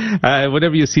home.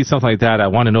 Whenever you see something like that, I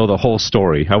want to know the whole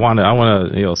story. I want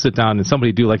to sit down and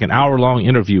somebody do like an hour-long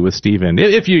interview with Stephen,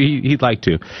 if he'd like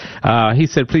to. He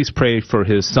said, please pray for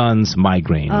his son's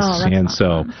migraines. Oh, that's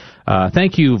awesome.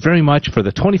 Thank you very much for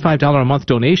the $25 a month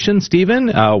donation, Stephen.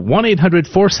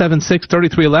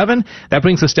 1-800-476-3311. That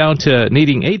brings us down to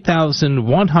needing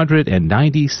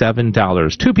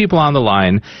 $8,197. 2 people on the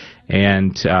line.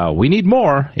 And we need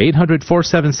more.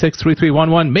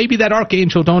 800-476-3311. Maybe that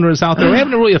Archangel donor is out there. We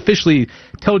haven't really officially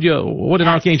told you what an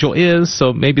Archangel is,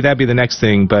 so maybe that'd be the next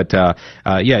thing. But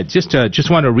just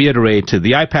want to reiterate,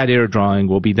 the iPad Air drawing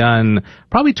will be done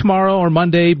probably tomorrow or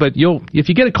Monday. But if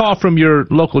you get a call from your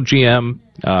local GM,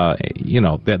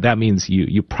 that means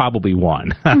you probably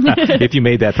won if you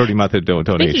made that 30-month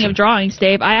donation. Speaking of drawings,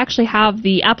 Dave, I actually have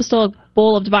the Apostolic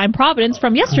Bowl of Divine Providence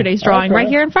from yesterday's drawing right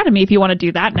here in front of me if you want to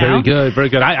do that now. Very good, very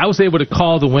good. I was able to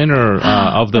call the winner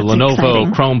of the Lenovo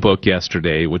exciting. Chromebook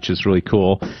yesterday, which is really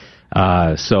cool.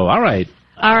 All right.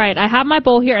 All right, I have my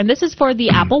bowl here, and this is for the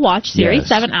Apple Watch, Series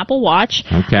 7 Apple Watch.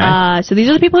 Okay. So these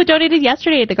are the people who donated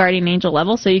yesterday at the Guardian Angel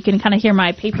level, so you can kind of hear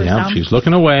my paper sound. She's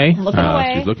looking away.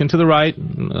 She's looking to the right.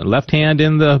 Left hand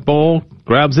in the bowl,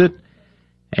 grabs it.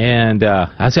 And I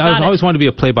always wanted to be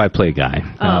a play-by-play guy.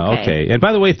 Okay. And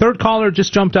by the way, third caller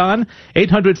just jumped on.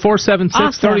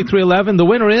 800-476-3311. The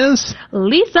winner is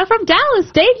Lisa from Dallas.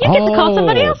 Dave, you get to call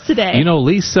somebody else today. You know,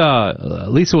 Lisa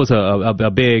was a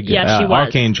big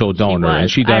Archangel donor, and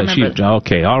she does.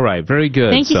 Okay, all right, very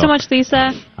good. Thank you so much,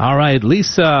 Lisa. All right,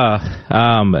 Lisa.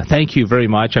 Thank you very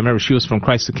much. I remember she was from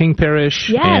Christ the King Parish.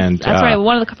 Yes, and, that's right.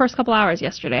 One of the first couple hours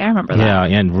yesterday. I remember that.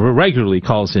 Yeah, and regularly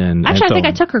calls in. Actually, I think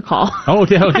I took her call. Oh,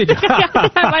 did you?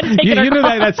 I might have taken her you knew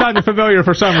call. that sounded familiar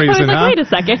for some reason, I was like, wait a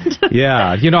second.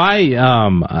 Yeah, you know,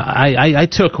 I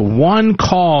took one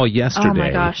call yesterday. Oh my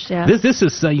gosh, yeah. This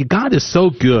is God is so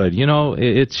good. You know,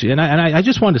 I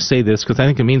just wanted to say this because I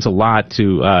think it means a lot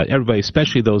to everybody,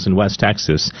 especially those in West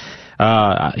Texas.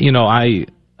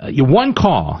 One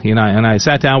call, and I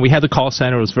sat down. We had the call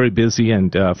center; it was very busy,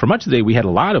 and for much of the day we had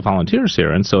a lot of volunteers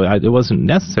here, and so it wasn't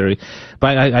necessary.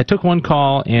 But I took one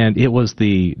call, and it was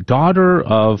the daughter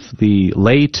of the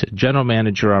late general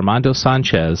manager Armando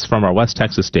Sanchez from our West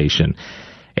Texas station.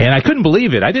 And I couldn't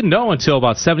believe it. I didn't know until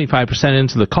about 75%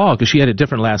 into the call because she had a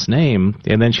different last name,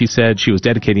 and then she said she was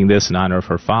dedicating this in honor of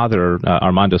her father,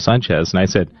 Armando Sanchez, and I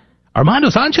said, Armando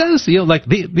Sanchez? Like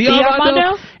the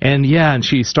Armando? And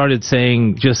she started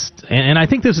saying and I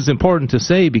think this is important to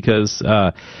say because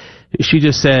she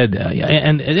just said,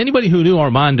 and anybody who knew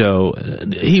Armando,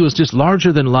 he was just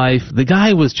larger than life. The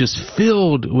guy was just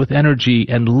filled with energy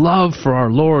and love for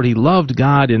our Lord. He loved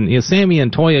God, and Sammy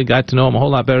and Toya got to know him a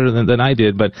whole lot better than I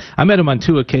did, but I met him on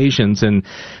 2 occasions, and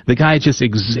the guy just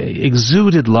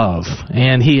exuded love.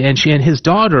 And his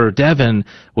daughter, Devin,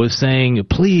 was saying,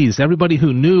 please, everybody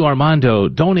who knew Armando,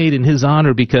 donate in his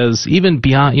honor, because even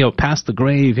beyond, past the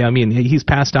grave, I mean, he's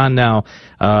passed on now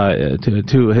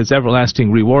to his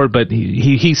everlasting reward, but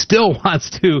he still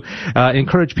wants to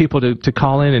encourage people to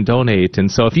call in and donate.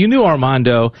 And so if you knew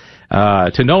Armando,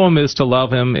 to know him is to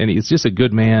love him, and he's just a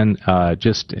good man. To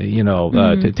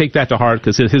take that to heart,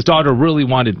 because his daughter really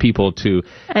wanted people to.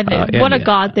 What a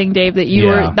God thing, Dave, that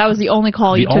that was the only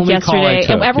call you took yesterday,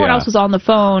 and everyone else was on the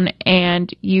phone, and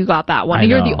you got that one.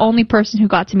 You're the only person who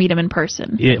got to meet him in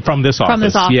person. From this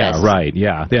office. Yeah, right.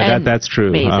 Yeah, that's true.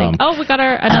 Amazing. We got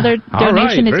another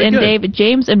donation. It's in, Dave.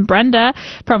 James and Brenda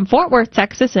from Fort Worth,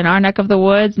 Texas, in our neck of the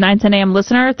woods, 9:10 a.m.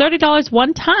 listener, $30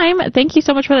 one time. Thank you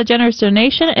so much for that generous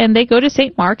donation, and they go to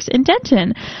St. Mark's in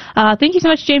Denton. Thank you so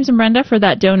much, James and Brenda, for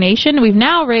that donation. We've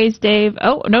now raised, Dave,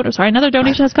 another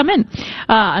donation has come in.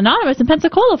 Anonymous in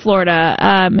Pensacola,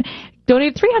 Florida,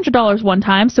 donated $300 one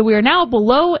time, so we are now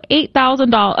below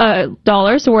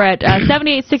 $8,000. So we're at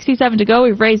 $7,867 to go.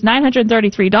 We've raised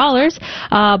 $933,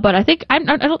 but I don't think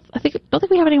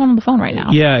we have anyone on the phone right now.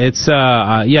 Yeah, it's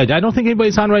I don't think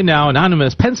anybody's on right now.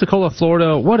 Anonymous, Pensacola,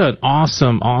 Florida. What an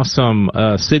awesome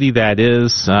city that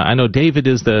is. I know David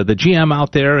is the GM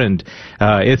out there, and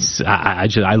I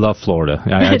love Florida.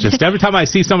 I just every time I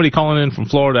see somebody calling in from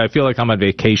Florida, I feel like I'm on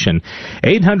vacation.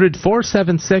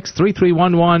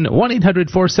 800-476-3311.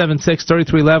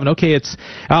 1-800-476-3311. Okay,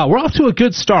 we're off to a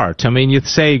good start. I mean, you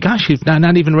say, gosh, you've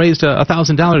not even raised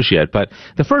 $1,000 yet, but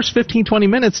the first 15-20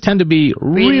 minutes tend to be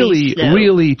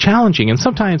really challenging, and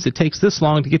sometimes it takes this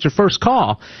long to get your first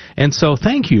call. And so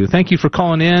thank you for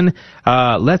calling in.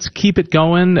 Let's keep it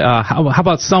going. How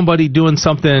about somebody doing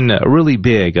something really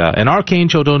big? An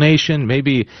Archangel donation,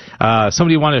 maybe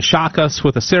somebody want to shock us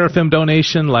with a Seraphim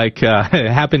donation like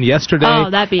happened yesterday. Oh,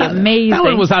 that'd be amazing. That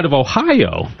one was out of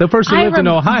Ohio. The person who lived in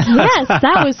Ohio. Yes,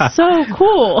 that was so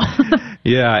cool.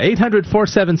 Yeah,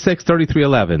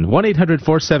 800-476-3311,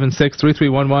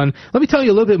 1-800-476-3311. Let me tell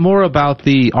you a little bit more about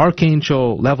the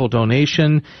Archangel level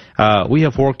donation. We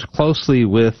have worked closely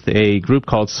with a group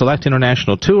called Select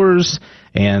International Tours,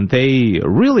 and they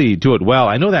really do it well.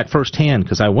 I know that firsthand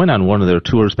because I went on one of their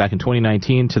tours back in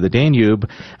 2019 to the Danube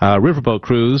riverboat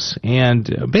cruise.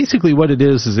 And basically what it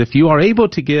is if you are able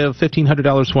to give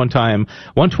 $1,500 one time,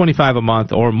 $125 a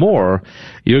month or more,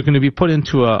 you're going to be put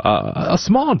into a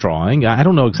small drawing. I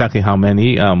don't know exactly how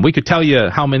many. We could tell you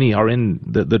how many are in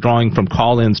the drawing from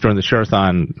call-ins during the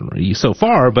Share-a-thon so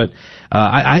far, but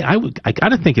I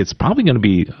gotta think it's probably going to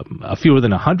be a fewer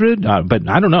than 100, but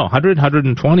I don't know, 100,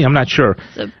 120, I'm not sure.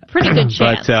 It's a pretty good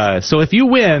chance. But so if you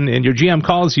win and your GM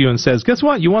calls you and says, guess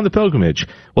what, you won the pilgrimage,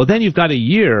 well then you've got a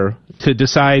year to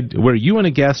decide where you and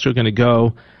a guest are going to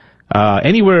go.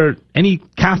 Anywhere, any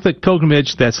Catholic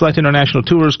pilgrimage that Select International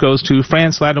Tours goes to,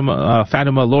 France,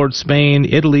 Fatima, Lourdes, Spain,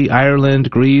 Italy,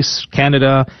 Ireland, Greece,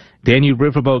 Canada, Danube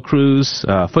Riverboat Cruise,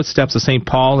 Footsteps of St.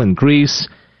 Paul in Greece,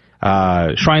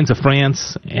 Shrines of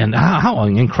France, and how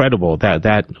incredible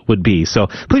that would be. So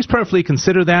please prayerfully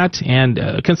consider that, and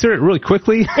consider it really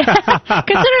quickly.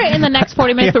 Consider it in the next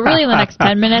 40 minutes, but really in the next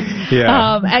 10 minutes.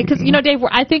 Yeah. Because, Dave,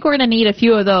 I think we're going to need a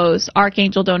few of those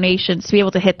Archangel donations to be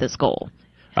able to hit this goal.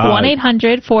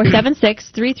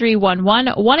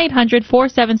 1-800-476-3311,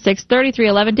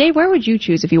 1-800-476-3311. Dave, where would you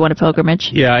choose if you want a pilgrimage?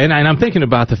 Yeah, and I'm thinking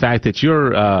about the fact that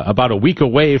you're about a week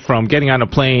away from getting on a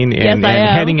plane and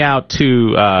heading out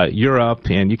to Europe,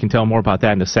 and you can tell more about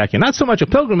that in a second. Not so much a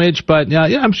pilgrimage, but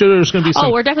I'm sure there's going to be some...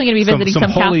 Oh, we're definitely going to be visiting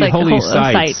some holy Catholic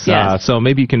sites. Yes. So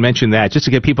maybe you can mention that, just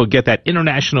to get people get that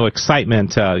international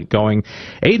excitement going.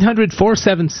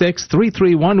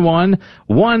 800-476-3311,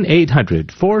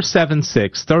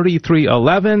 1-800-476-3311.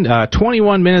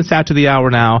 21 minutes after the hour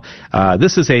now.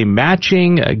 This is a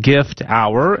matching gift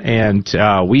hour, and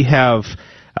we have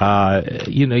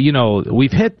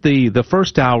we've hit the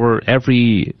first hour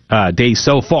every day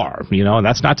so far, and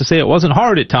that's not to say it wasn't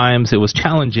hard at times. It was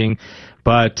challenging,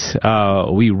 but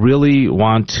we really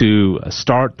want to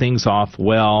start things off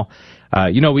well.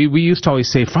 We used to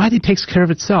always say Friday takes care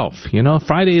of itself.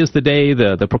 Friday is the day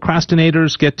the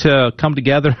procrastinators get to come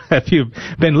together. If you've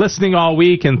been listening all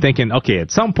week and thinking, okay,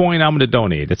 at some point I'm going to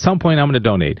donate. At some point I'm going to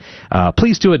donate.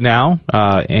 Please do it now,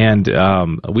 and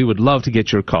we would love to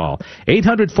get your call.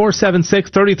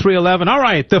 800-476-3311. All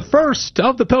right, the first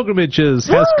of the pilgrimages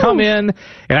has come in,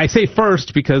 and I say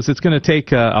first because it's going to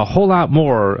take a whole lot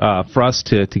more for us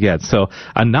to get. So,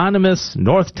 anonymous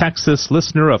North Texas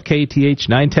listener of KTH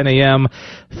 910 AM,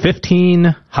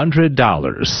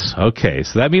 $1,500. Okay,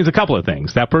 so that means a couple of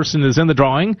things. That person is in the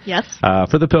drawing. Yes.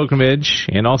 For the pilgrimage,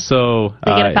 and also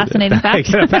they get a fascinating fact.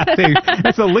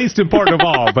 That's the least important of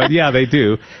all, but yeah, they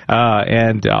do.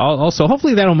 And also,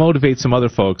 hopefully, that'll motivate some other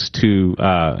folks to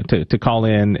call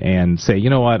in and say,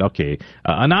 you know what? Okay,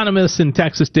 anonymous in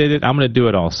Texas did it. I'm going to do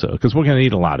it also because we're going to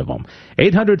need a lot of them.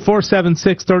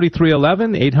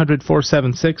 800-476-3311,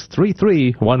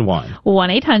 800-476-3311.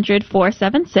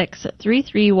 1-800-476-3311,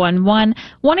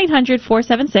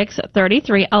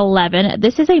 1-800-476-3311.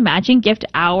 This is a matching gift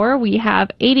hour. We have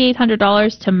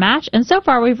 $8,800 to match, and so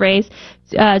far we've raised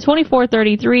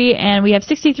 $24.33, and we have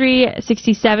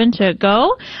 $63.67 to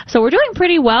go. So we're doing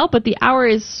pretty well, but the hour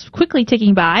is quickly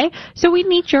ticking by. So we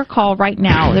need your call right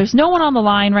now. There's no one on the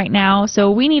line right now,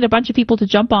 so we need a bunch of people to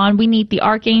jump on. We need the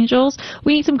archangels.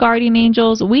 We need some guardian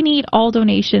angels. We need all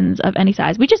donations of any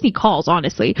size. We just need calls,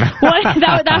 honestly.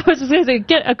 That was just to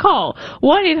get a call.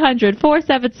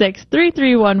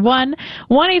 1-800-476-3311,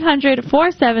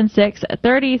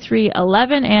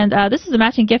 1-800-476-3311, and this is a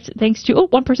matching gift thanks to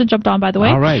one person jumped on, by the way.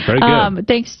 All right, very good.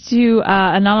 Thanks to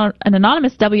an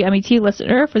anonymous WMET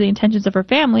listener for the intentions of her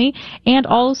family, and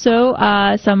also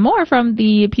some more from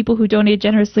the people who donated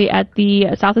generously at the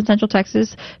South and Central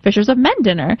Texas Fishers of Men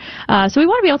dinner. So we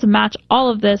want to be able to match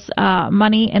all of this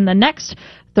money in the next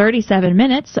 37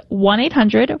 minutes.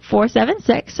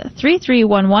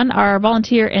 1-800-476-3311. Our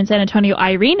volunteer in San Antonio,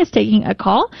 Irene, is taking a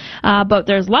call, but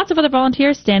there's lots of other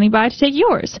volunteers standing by to take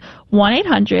yours.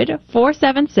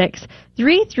 1-800-476-3311.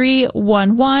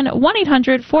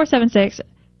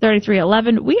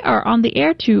 1-800-476-3311. We are on the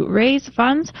air to raise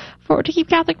funds to keep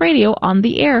Catholic radio on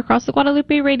the air across the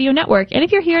Guadalupe Radio Network. And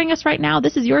if you're hearing us right now,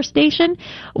 this is your station.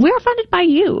 We are funded by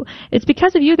you. It's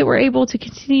because of you that we're able to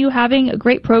continue having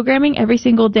great programming every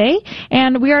single day,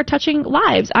 and we are touching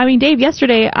lives. I mean, Dave,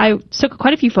 yesterday I took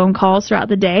quite a few phone calls throughout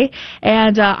the day,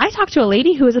 and I talked to a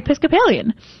lady who is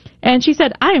Episcopalian. And she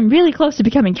said, I am really close to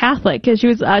becoming Catholic, because she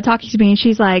was talking to me, and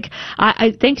she's like,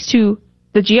 I thanks to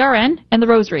the GRN and the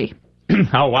Rosary.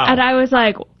 Oh, wow. And I was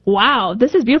like, wow,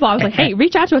 this is beautiful. I was like, hey,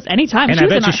 reach out to us anytime. And I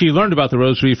bet she learned about the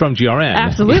rosary from GRN.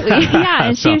 Absolutely. Yeah.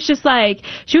 And she was just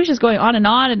going on. And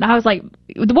I was like,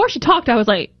 the more she talked, I was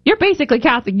like, you're basically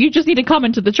Catholic. You just need to come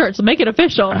into the church, so make it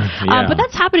official. But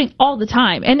that's happening all the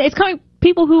time. And it's coming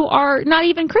people who are not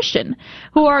even Christian,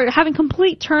 who are having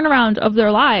complete turnaround of their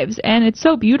lives. And it's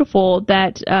so beautiful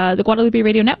that the Guadalupe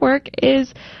Radio Network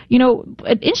is,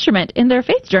 an instrument in their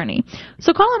faith journey.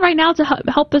 So call in right now to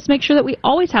help us make sure that we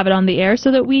always have it on the air so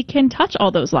that we can touch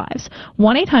all those lives.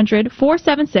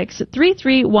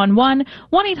 1-800-476-3311,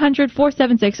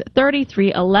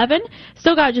 1-800-476-3311.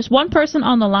 Still got just one person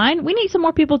on the line. We need some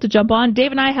more people to jump on.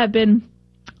 Dave and I have been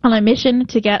on a mission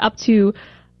to get up to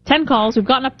 10 calls. We've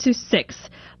gotten up to 6.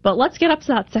 But let's get up to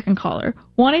that second caller.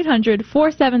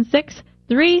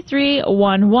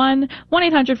 1-800-476-3311,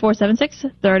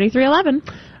 1-800-476-3311.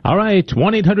 All right,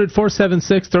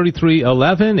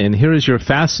 1-800-476-3311, and here is your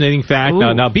fascinating fact.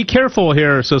 Now, be careful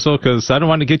here, Sissel, because I don't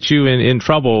want to get you in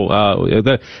trouble.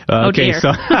 Dear.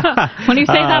 So when you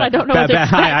say that, I don't know what to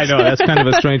expect. I know, that's kind of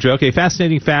a strange. Okay,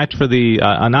 fascinating fact for the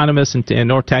Anonymous in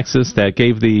North Texas that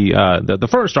gave the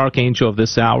first archangel of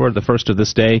this hour, the first of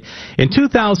this day. In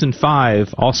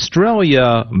 2005,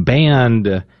 Australia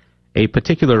banned a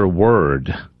particular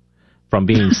word from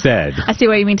being said. I see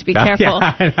what you mean to be careful.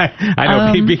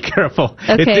 I know, be careful.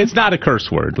 Okay. It's not a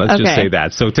curse word. Let's just say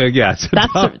that. So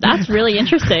that's really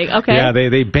interesting. Okay. Yeah,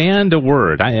 they banned a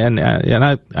word. I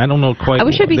don't know quite. I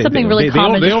wish it'd be something really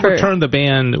common. They overturned the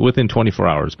ban within 24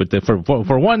 hours, but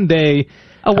for one day.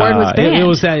 A word was banned. It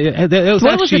was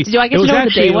what was it? Do I get to know what the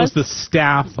day was? It was the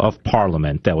staff of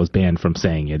Parliament that was banned from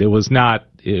saying it. It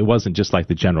wasn't just like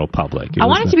the general public. I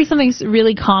want it to be something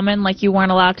really common, like you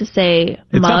weren't allowed to say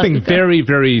it's something very,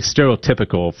 very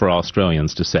stereotypical for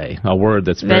Australians to say. A word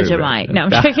that's very... Vegemite. No, I'm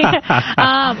joking.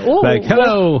 Like,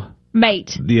 hello...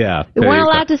 Mate. Yeah. We weren't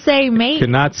allowed to say mate. Could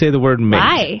not say the word mate.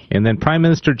 Why? And then Prime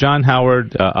Minister John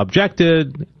Howard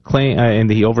objected, and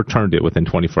he overturned it within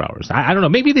 24 hours. I don't know.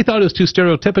 Maybe they thought it was too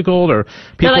stereotypical, or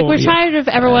people... They're like, we're tired of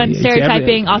everyone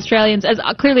stereotyping Australians as...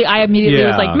 Clearly, I immediately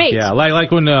was like, mate. Yeah,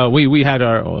 like when we were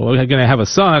going to have a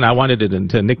son, I wanted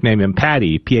to nickname him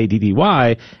Paddy, Paddy,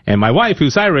 and my wife,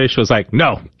 who's Irish, was like,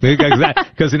 no.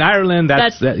 Because in Ireland,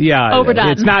 that's overdone.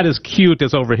 It's not as cute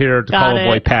as over here to call a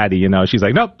boy Paddy, She's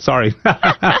like, nope, sorry.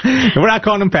 We're not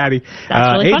calling him Paddy.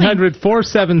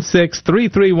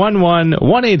 800-476-3311,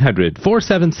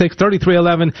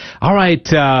 1-800-476-3311. All right,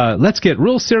 let's get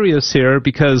real serious here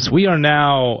because we are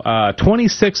now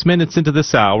 26 minutes into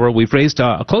this hour. We've raised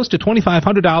close to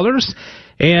 $2,500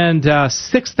 and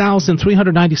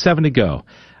 6,397 to go.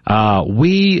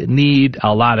 We need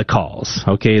a lot of calls.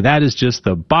 Okay, that is just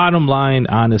the bottom line,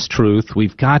 honest truth.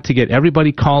 We've got to get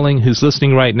everybody calling who's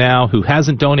listening right now, who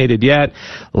hasn't donated yet.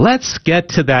 Let's get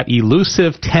to that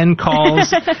elusive 10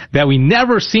 calls that we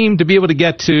never seem to be able to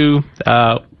get to.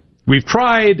 We've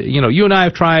tried, you and I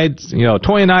have tried,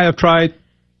 Toy and I have tried.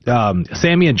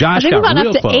 Sammy and Josh got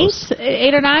real close.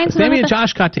 8 or 9. Sammy and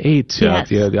Josh got to 8.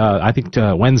 Yes. I think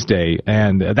Wednesday,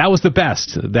 and that was the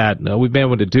best that we've been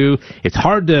able to do. It's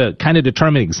hard to kind of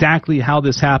determine exactly how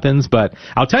this happens, but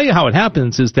I'll tell you how it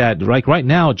happens is that right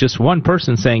now, just one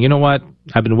person saying, you know what,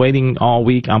 I've been waiting all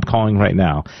week, I'm calling right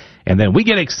now. And then we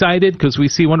get excited because we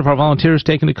see one of our volunteers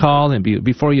taking a call, and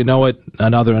before you know it,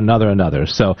 another.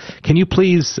 So can you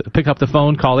please pick up the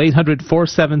phone, call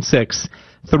 800-476-3311,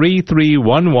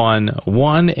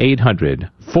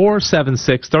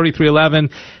 1-800-476-3311,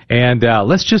 and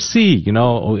let's just see,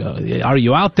 are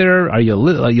you out there? Are you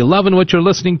loving what you're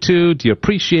listening to? Do you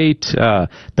appreciate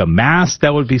the Mass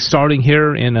that would be starting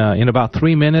here in about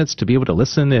 3 minutes to be able to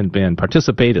listen and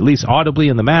participate at least audibly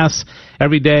in the Mass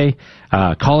every day?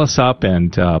 Call us up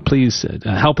and please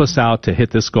help us out to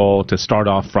hit this goal to start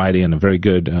off Friday in a very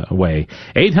good way.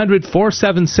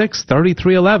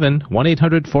 800-476-3311,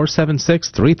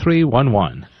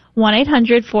 1-800-476-3311.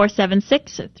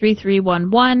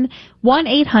 1-800-476-3311,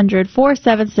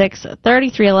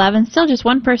 1-800-476-3311. Still just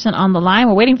one person on the line.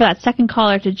 We're waiting for that second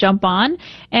caller to jump on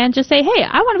and just say, hey,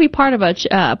 I want to be part of a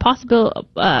possible,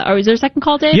 or is there a second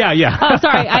call, Dave? Yeah. Oh,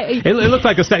 sorry. It looked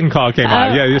like a second call came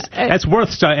on. Yeah, that's worth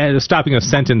stopping a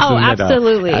sentence. Oh,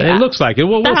 absolutely. It looks like it.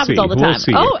 We'll happens see. All the time. We'll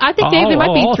see. Oh, I think, Dave, there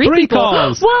might be three people.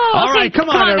 Calls. Whoa. All right, come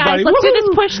on, everybody. Guys. Let's do this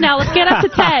push now. Let's get up to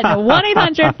 10.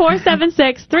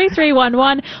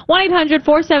 1-800-476-3311,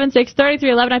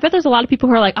 1-800-476-3311. I bet there's a lot of people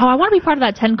who are like, oh, I want to be part of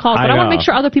that 10 calls, but I want to make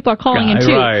sure other people are calling in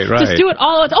too. Right. Just do it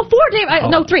all at once. Oh, 4, Dave.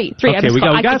 No, 3. Okay, we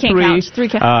got 3.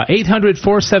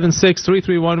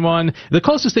 800-476-3311. The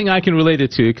closest thing I can relate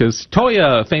it to, because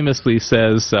Toya famously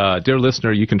says, "Dear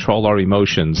listener, you control our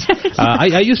emotions."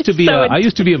 I used to be a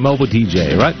mobile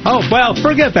DJ, right? Oh, well,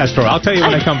 forget that story. I'll tell you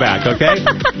when I come back. Okay?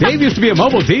 Dave used to be a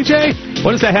mobile DJ.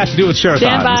 What does that have to do with Sherathon?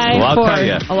 Stand by I'll for tell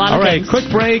you. a lot of All right, things. quick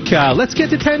break. Let's get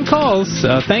to 10 calls.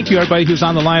 Thank you, everybody who's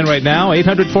on the line right now.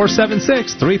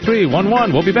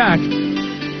 800-476-3311. We'll be back.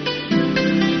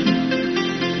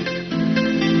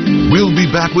 We'll be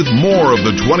back with more of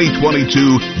the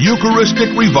 2022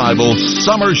 Eucharistic Revival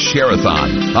Summer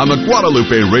Share-a-thon on the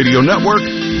Guadalupe Radio Network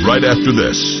right after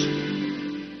this.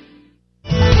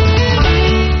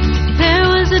 There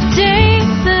was a day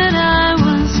that I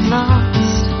was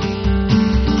lost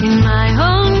in my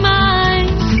own mind,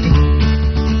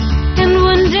 and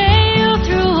one day you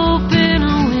threw open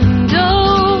a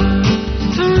window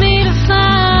for me to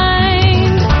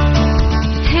find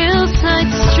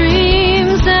hillside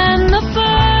streams and the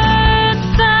birds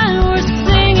that were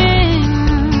singing.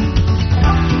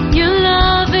 Your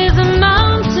love is a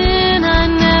mountain I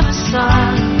never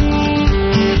saw.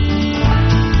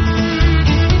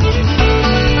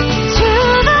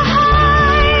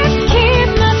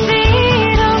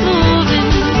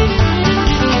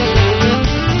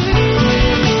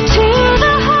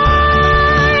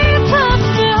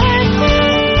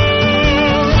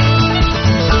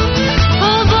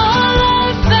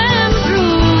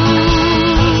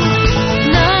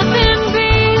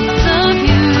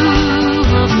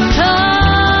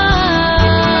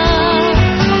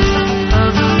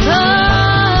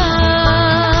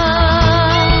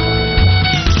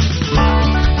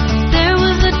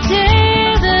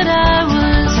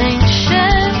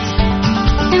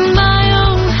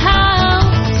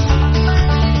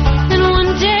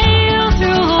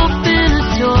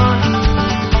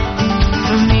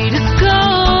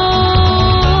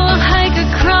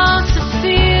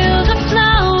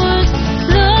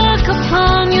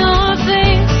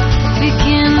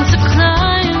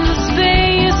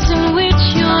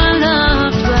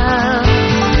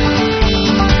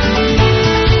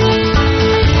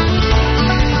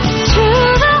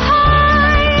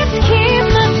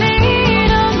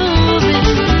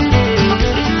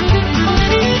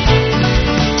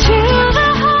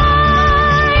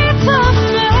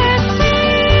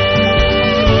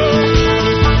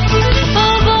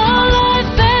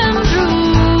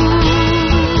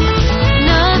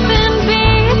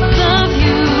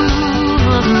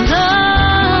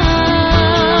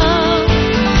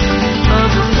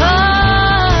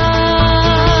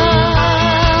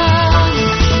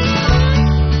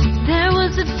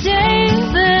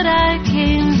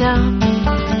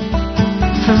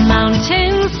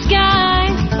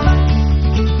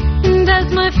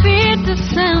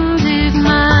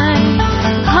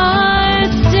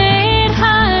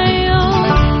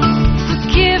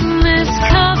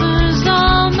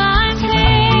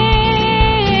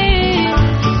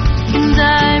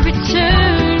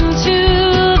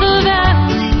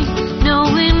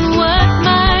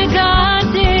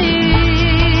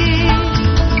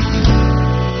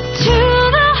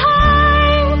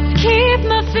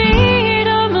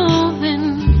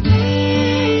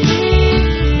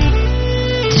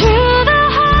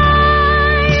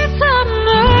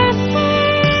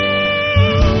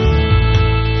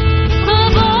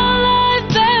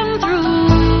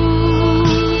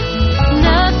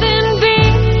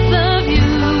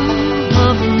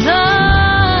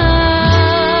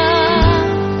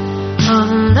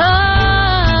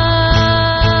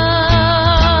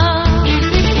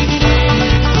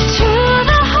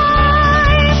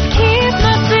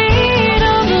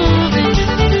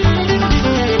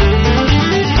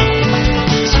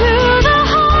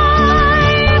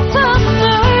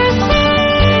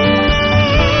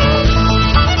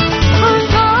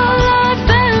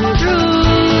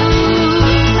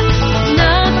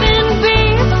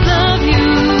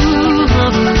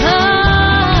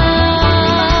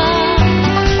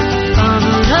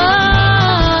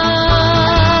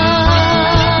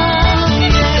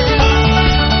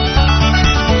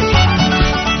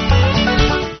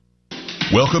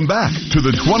 Welcome back to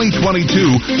the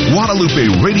 2022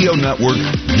 Guadalupe Radio Network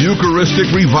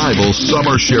Eucharistic Revival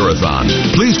Summer Share-a-thon.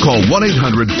 Please call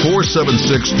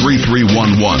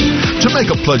 1-800-476-3311 to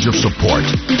make a pledge of support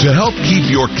to help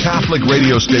keep your Catholic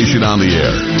radio station on the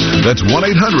air. That's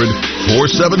 1-800-476-3311.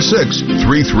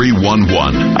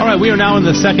 800-476-3311. All right, we are now in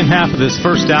the second half of this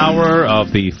first hour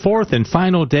of the fourth and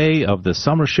final day of the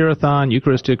Summer Share-a-thon.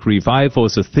 Eucharistic Revival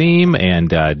is a theme,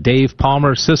 and Dave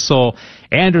Palmer, Sissel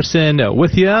Anderson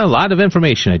with you. A lot of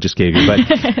information I just gave you, but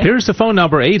here's the phone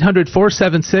number,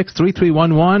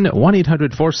 800-476-3311,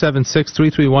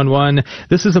 1-800-476-3311.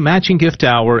 This is a matching gift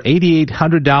hour,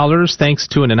 $8,800, thanks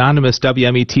to an anonymous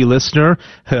WMET listener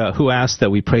who asked that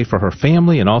we pray for her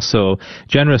family, and also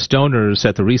generous donors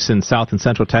at the recent South and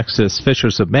Central Texas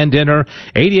Fishers of Men dinner.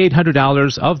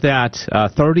 $8,800 of that,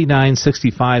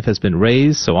 $3,965 has been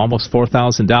raised, so almost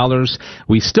 $4,000.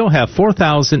 We still have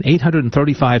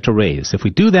 $4,835 to raise. If we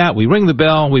do that, we ring the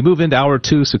bell, we move into hour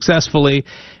two successfully,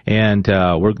 and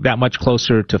we're that much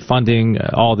closer to funding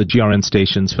all the GRN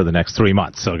stations for the next 3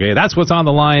 months. Okay, that's what's on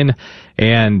the line.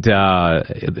 And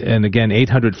again,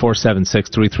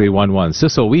 800-476-3311.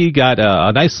 Sissel, we got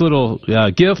a nice little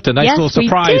gift, a nice little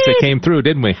surprise that came through,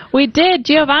 didn't we? We did.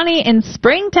 Giovanni in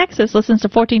Spring, Texas, listens to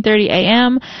 1430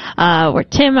 AM, where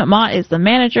Tim Mott is the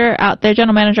manager out there,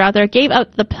 general manager out there, gave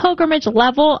out the pilgrimage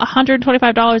level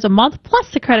 $125 a month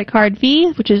plus the credit card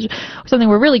fee, which is something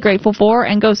we're really grateful for,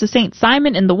 and goes to St.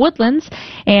 Simon in the Woodlands.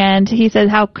 And he said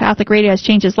how Catholic Radio has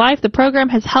changed his life. The program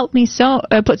has helped me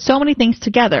put so many things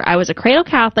together. I was a cradle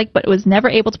Catholic, but was never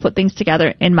able to put things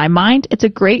together in my mind. It's a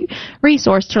great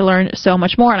resource to learn so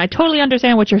much more. And I totally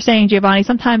understand what you're saying, Giovanni.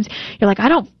 Sometimes you're like, I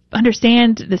don't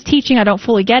understand this teaching, I don't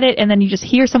fully get it, and then you just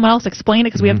hear someone else explain it,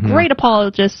 because we have great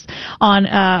apologists on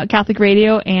Catholic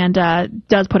Radio, and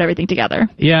does put everything together.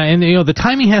 Yeah, and the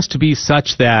timing has to be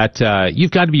such that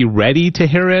you've got to be ready to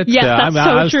hear it. Yes, that's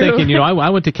I was true. thinking, I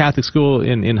went to Catholic school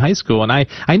in high school, and I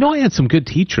know I had some good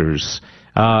teachers,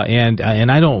 and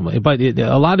I don't, but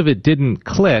a lot of it didn't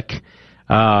click.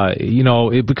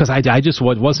 Because I just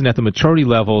wasn't at the maturity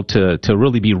level to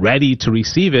really be ready to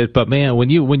receive it. But man, when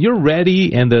you're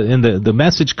ready and the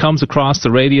message comes across the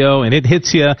radio and it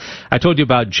hits you, I told you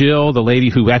about Jill, the lady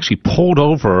who actually pulled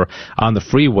over on the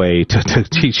freeway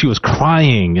she was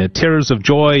crying, tears of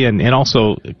joy and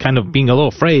also kind of being a little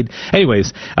afraid.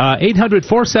 Anyways,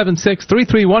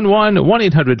 800-476-3311,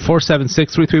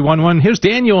 1-800-476-3311. Here's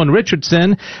Daniel in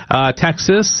Richardson,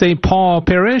 Texas, St. Paul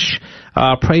Parish.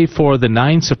 Pray for the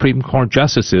 9 Supreme Court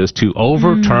justices to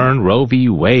overturn Roe v.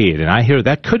 Wade. And I hear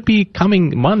that could be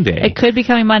coming Monday. It could be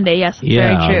coming Monday, yes.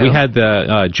 Yeah, very true. We had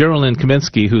Geraldine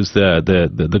Kaminsky, who's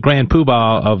the grand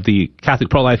poobah of the Catholic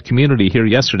pro-life community here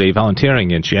yesterday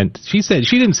volunteering. And she said,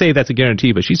 she didn't say that's a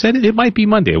guarantee, but she said it might be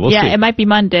Monday. We'll see. Yeah, it might be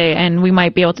Monday, and we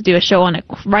might be able to do a show on it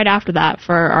right after that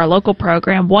for our local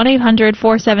program.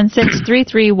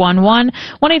 1-800-476-3311,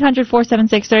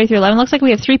 1-800-476-3311. Looks like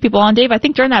we have 3 people on. Dave, I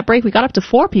think during that break we got up to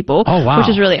 4 people, which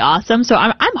is really awesome. So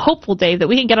I'm hopeful, Dave, that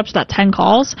we can get up to that 10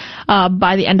 calls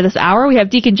by the end of this hour. We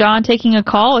have Deacon John taking a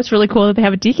call. It's really cool that they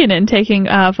have a deacon in taking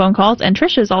phone calls, and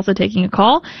Tricia is also taking a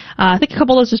call. I think a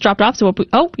couple of those just dropped off. So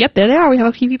yep, there they are. We have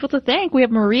a few people to thank. We have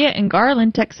Maria in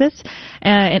Garland, Texas,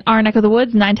 in our neck of the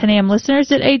woods, 9-10 a.m.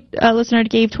 listeners. A listener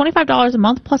gave $25 a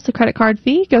month plus the credit card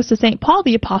fee. Goes to St. Paul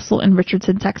the Apostle in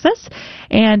Richardson, Texas.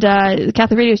 And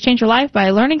Catholic Radio has changed her life by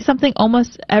learning something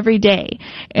almost every day.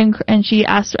 And she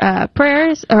asked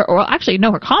prayers, or actually,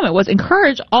 no, her comment was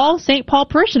encourage all St. Paul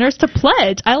parishioners to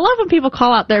pledge. I love when people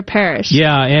call out their parish.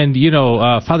 Yeah, and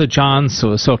Father John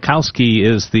Sokowski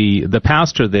is the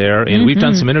pastor there, and we've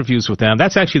done some interviews with them.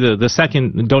 That's actually the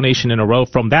second donation in a row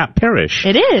from that parish.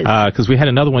 It is. Because we had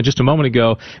another one just a moment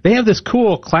ago. They have this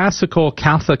cool classical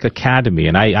Catholic academy,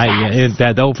 and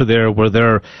that over there where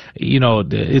they're,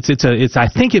 it's I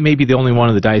think it may be the only one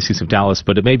in the Diocese of Dallas,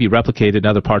 but it may be replicated in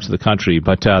other parts of the country.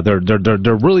 But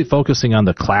they're really focusing on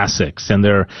the classics, and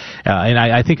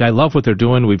I think I love what they're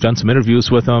doing. We've done some interviews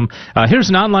with them. Here's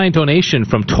an online donation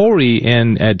from Tori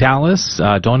in Dallas.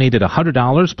 Donated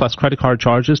 $100 plus credit card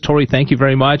charges. Tori, thank you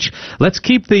very much. Let's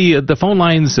keep the phone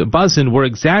lines buzzing. We're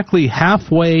exactly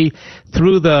halfway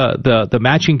through the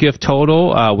matching gift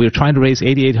total. We're trying to raise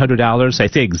 $8,800. I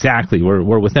say exactly.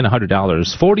 We're within $100.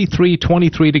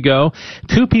 $43.23 to go.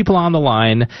 2 people on the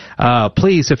line.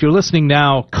 Please, if you're listening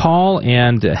now, call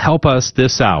and help us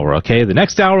this hour. Okay, the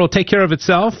next hour will take care of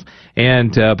itself.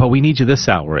 But we need you this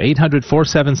hour.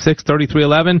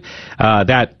 800-476-3311.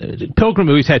 That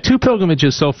pilgrimage, we've had 2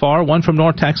 pilgrimages so far, one from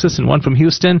North Texas and one from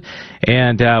Houston.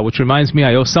 And which reminds me,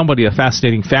 I owe somebody a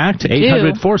fascinating fact.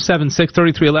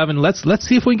 800-476-3311. Let's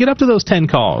see if we can get up to those 10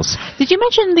 calls. Did you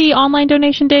mention the online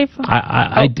donation, Dave?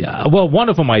 Well, one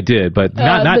of them I did, but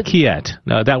not Kiet.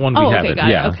 No, that one we haven't. Okay,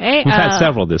 yeah, okay. We've had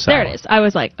several this hour. There it is. I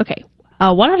was like, okay.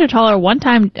 $100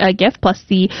 one-time gift plus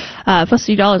the plus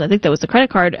 $50. I think that was the credit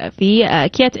card fee.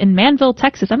 Kiet in Manville,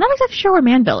 Texas. I'm not exactly sure where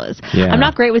Manville is. Yeah. I'm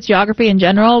not great with geography in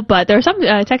general, but there are some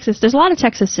Texas. There's a lot of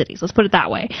Texas cities. Let's put it that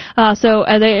way. So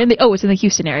they're in the it's in the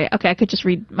Houston area. Okay, I could just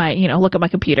read my look at my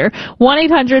computer.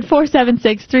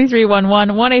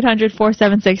 1-800-476-3311.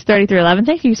 1-800-476-3311.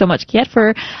 Thank you so much, Kiet,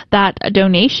 for that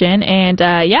donation. And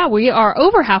we are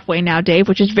over halfway now, Dave,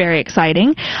 which is very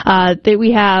exciting.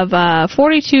 We have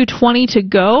 42:20 to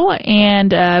go, and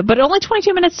but only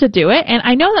 22 minutes to do it. And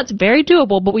I know that's very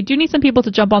doable, but we do need some people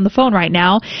to jump on the phone right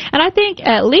now. And I think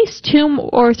at least 2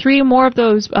 or 3 more of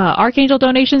those Archangel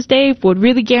donations, Dave, would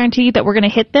really guarantee that we're going to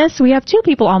hit this. We have 2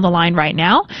 people on the line right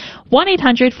now.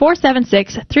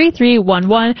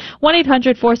 1-800-476-3311.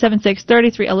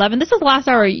 1-800-476-3311. This is the last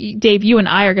hour, Dave, you and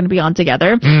I are going to be on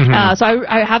together. Mm-hmm. So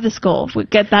I have this goal. We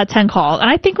get that 10 call. And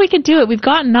I think we can do it. We've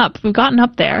gotten up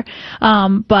there.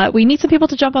 But we need some people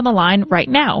to jump on the line right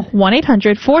now.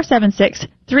 1-800-476-3311.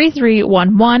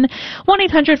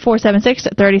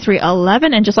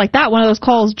 1-800-476-3311. And just like that, one of those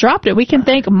calls dropped it. We can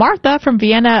thank Martha from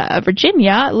Vienna,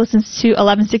 Virginia, listens to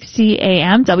 1160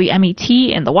 AM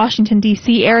WMET in the Washington,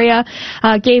 D.C. area.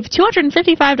 Gave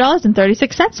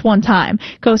 $255.36 one time.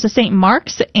 Goes to St.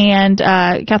 Mark's, and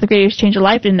Catholic Radio has changed your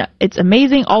life, and it's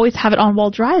amazing. Always have it on while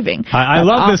driving. I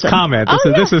love awesome. This comment.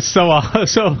 This is so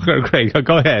great.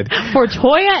 Go ahead. For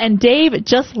Toya and Dave,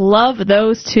 just love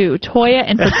those 2. Toya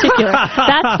in particular.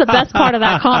 That's the best part of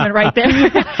that comment right there.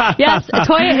 Yes,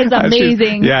 Toya is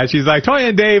amazing. She's like, Toya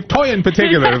and Dave, Toya in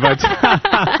particular. But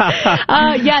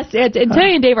yes, and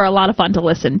Toya and Dave are a lot of fun to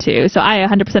listen to. So I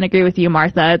 100% agree with you,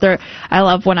 Martha. I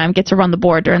love when I get to run the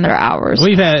board during their hours.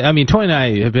 Toya and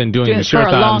I have been doing the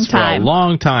Share-a-thons for a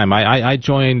long time. I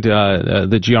joined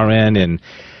the GRN in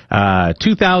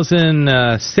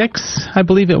 2006, I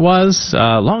believe it was,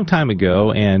 a long time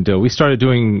ago, and we started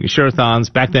doing Share-a-thons.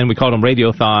 Back then we called them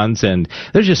Radiothons, and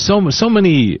there's just so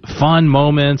many fun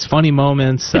moments, funny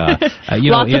moments. Lots of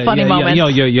funny moments.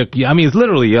 It's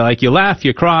literally like you laugh,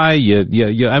 you cry,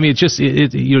 it's just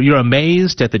you're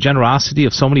amazed at the generosity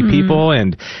of so many people,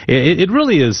 and it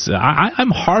really is.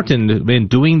 I'm heartened in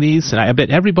doing these, and I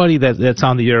bet everybody that's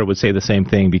on the air would say the same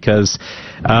thing, because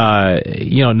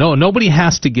nobody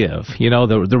has to give.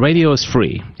 The radio is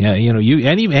free.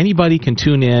 Anybody can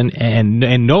tune in,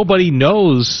 and nobody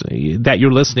knows that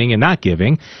you're listening and not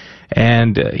giving.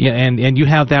 And you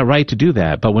have that right to do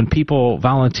that. But when people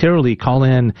voluntarily call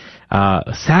in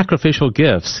sacrificial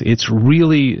gifts, it's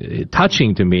really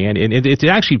touching to me, and it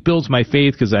actually builds my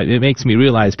faith, because it makes me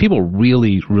realize people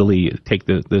really, really take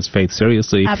this faith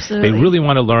seriously. Absolutely. They really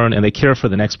want to learn, and they care for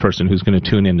the next person who's going to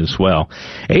tune in as well.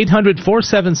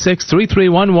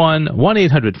 800-476-3311,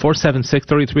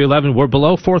 1-800-476-3311. We're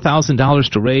below $4,000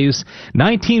 to raise.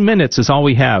 19 minutes is all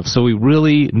we have, so we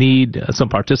really need some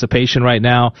participation right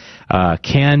now.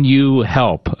 Can you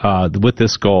help with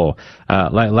this goal?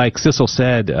 Like Sissel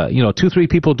said, 2-3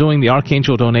 people doing the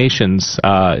Archangel donations,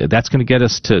 that's going to get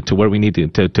us to where we need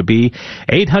to be.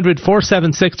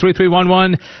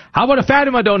 800-476-3311. How about a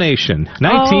Fatima donation?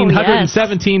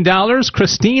 $1,917. Yes.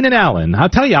 Christine and Allen. I'll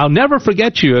tell you, I'll never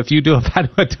forget you if you do a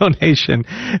Fatima donation.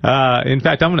 In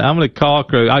fact, I'm going to call.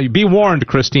 Be warned,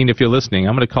 Christine, if you're listening.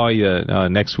 I'm going to call you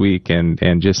next week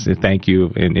and just thank you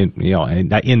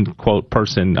in quote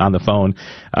person on the phone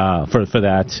for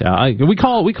that.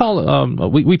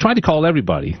 We try to call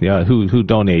everybody who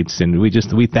donates, and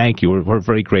we thank you. We're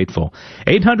very grateful.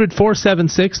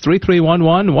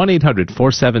 800-476-3311,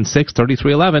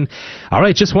 1-800-476-3311. All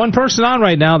right, just one person on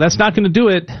right now. That's not going to do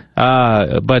it.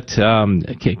 But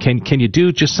can you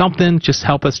do just something? Just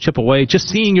help us chip away. Just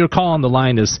seeing your call on the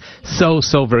line is so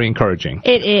very encouraging.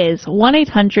 It is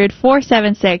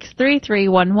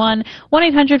 1-800-476-3311,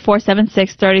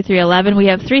 1-800-476-3311. We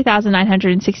have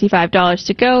 $3,965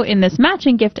 to go in this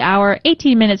matching gift hour.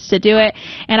 18 minutes to do it,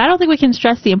 and I don't think we can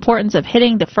stress the importance of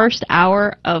hitting the first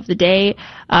hour of the day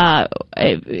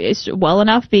well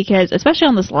enough, because especially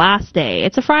on this last day,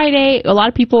 it's a Friday. A lot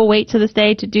of people wait to this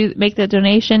day to make the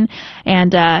donation,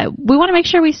 and we want to make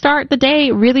sure we start the day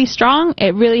really strong.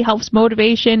 It really helps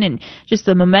motivation and just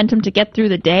the momentum to get through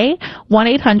the day.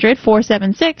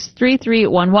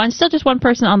 1-800-476-3311. Still just one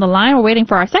person on the line. We're waiting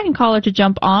for our second caller to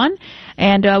jump on,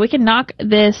 and we can knock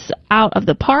this out of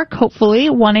the park, hopefully.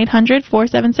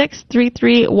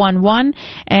 1-800-476-3311.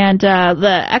 And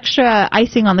the extra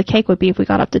icing on the cake would be if we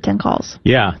got up to 10 calls.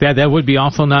 Yeah, that would be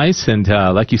awful nice. And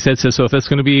like you said, so if it's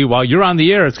going to be while you're on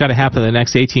the air, it's got to happen in the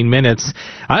next 18 minutes.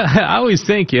 I always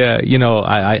think,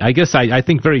 I guess I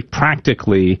think very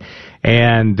practically.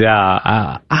 And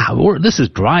this is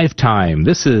drive time.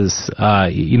 This is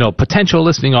potential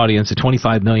listening audience of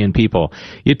 25 million people.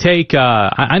 You take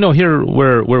I know here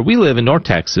where we live in North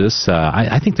Texas,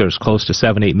 I think there's close to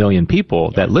 7-8 million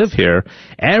people that live here.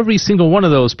 Every single one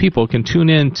of those people can tune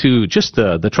in to just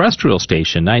the terrestrial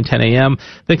station, 9:10 a.m.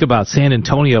 Think about San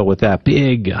Antonio with that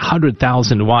big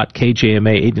 100,000 watt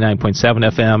KJMA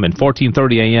 89.7 FM and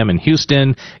 14:30 a.m. in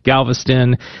Houston,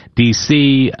 Galveston,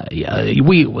 D.C.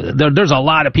 There's a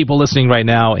lot of people listening right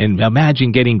now, and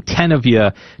imagine getting 10 of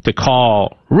you to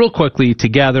call real quickly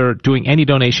together, doing any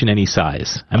donation, any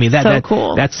size. I mean,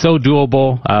 cool. That's so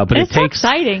doable, but it's it takes... so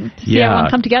exciting to see everyone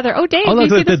come together. Oh, Dave, look,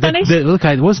 do you see this donation? Look,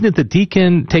 wasn't it the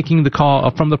deacon taking the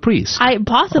call from the priest?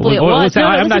 Possibly it was.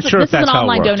 I'm not sure if that's how it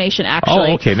works. This is an online donation,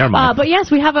 actually. Oh, okay, never mind. But yes,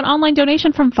 we have an online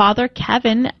donation from Father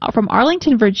Kevin from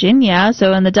Arlington, Virginia,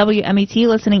 so in the WMET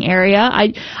listening area.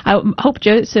 I hope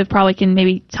Joseph probably can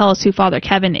maybe tell us who Father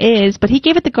Kevin is, but he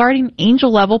gave it the guardian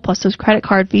angel level plus those credit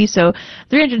card fees, so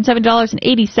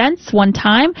 $307.80 one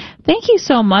time. Thank you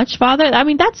so much, Father. I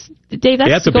mean, Dave,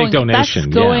 that's a big donation.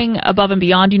 That's going above and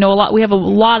beyond. We have a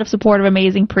lot of supportive,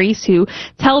 amazing priests who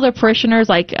tell their parishioners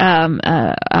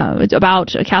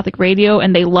about Catholic radio,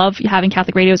 and they love having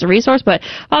Catholic radio as a resource. But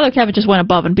Father Kevin just went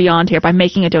above and beyond here by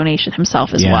making a donation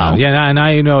himself as well. Yeah, and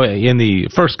I in the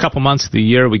first couple months of the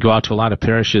year, we go out to a lot of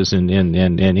parishes and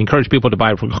encourage people to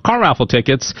buy car raffle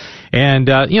tickets.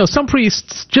 And some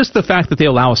priests, just the fact that they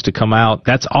allow us to come out,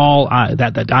 that's all.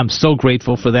 That I'm so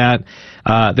grateful for that.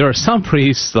 There are some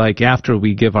priests, like after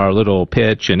we give our little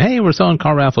pitch and, hey, we're selling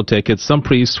car raffle tickets, some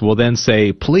priests will then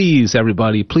say, please,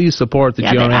 everybody, please support the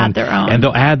GRN. They add their own. And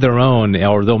they'll add their own,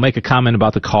 or they'll make a comment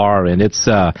about the car, and it's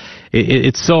so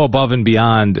above and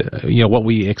beyond what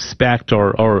we expect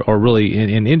or really,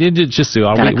 and it's just we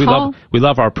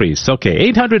love our priests.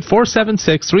 Okay,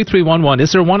 800-476-3311.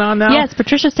 Is there one on now? Yes,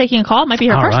 Patricia's taking a call. It might be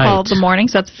her first call of the morning,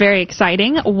 so that's very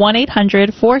exciting.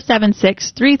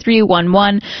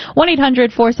 1-800-476-3311.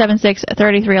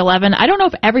 1-800-476-3311. I don't know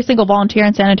if every single volunteer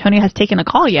in San Antonio has taken a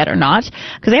call yet or not,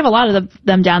 because they have a lot of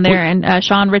them down there, and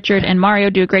Sean, Richard, and Mario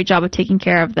do a great job of taking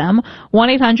care of them.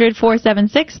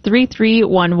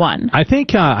 1-800-476-3311. I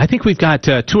think we've got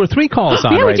 2 or 3 calls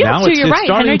on right now. You're right.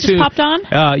 Henry just popped on.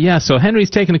 So Henry's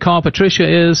taking a call. Patricia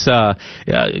is.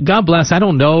 God bless. I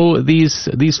don't know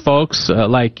these folks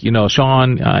like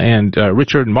Sean and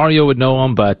Richard and Mario would know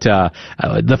them, but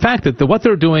the fact that what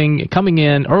they're doing, coming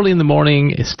in early in the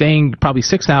morning, staying probably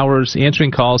 6 hours,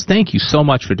 answering calls. Thank you so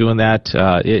much for doing that.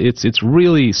 It's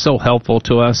really so helpful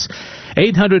to us.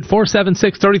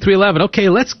 800-476-3311. Okay,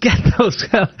 let's get those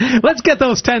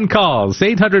 10 calls.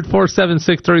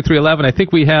 800-476-3311. I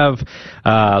think we have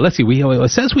let's see,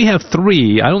 it says we have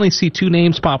 3. I only see 2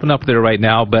 names popping up there right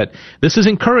now, but this is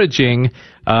encouraging.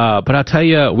 But I'll tell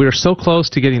you, we're so close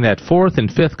to getting that 4th and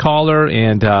 5th caller,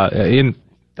 and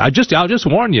I'll just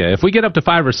warn you, if we get up to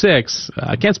 5 or 6,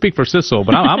 I can't speak for Sissel,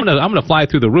 but I'm gonna fly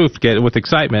through the roof with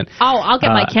excitement. I'll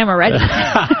get my camera ready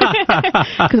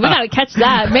because we gotta catch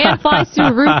that. Man flies through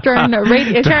the roof during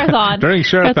Share-a-thon. During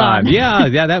Share-a-thon,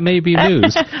 yeah, that may be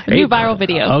news. New viral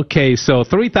video. Okay, so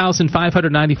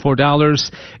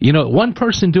 $3,594. One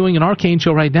person doing an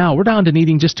Archangel right now, we're down to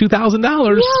needing just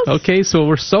 $2,000. Yes. Okay, so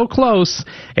we're so close.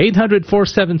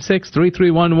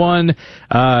 800-476-3311.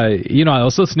 I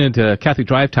was listening to Catholic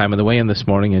Drive Time on the way in this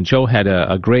morning, and Joe had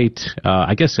a great,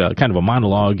 kind of a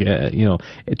monologue,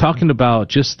 talking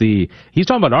about he's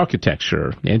talking about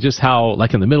architecture and just how,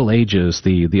 like in the Middle Ages,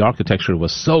 the architecture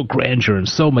was so grandeur and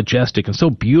so majestic and so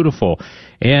beautiful,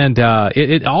 and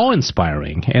it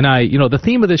awe-inspiring. And the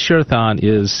theme of this Share-a-thon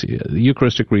is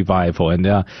Eucharistic revival, and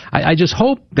I just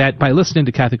hope that by listening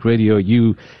to Catholic Radio,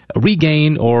 you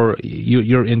regain or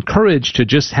you're encouraged to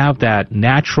just have that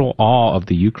natural awe of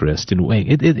the Eucharist. And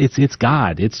it's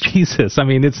God. It's Jesus. I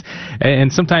mean,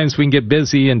 and sometimes we can get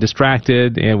busy and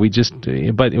distracted, and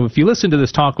but if you listen to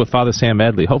this talk with Father Sam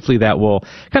Medley, hopefully that will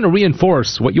kind of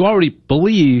reinforce what you already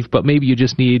believe, but maybe you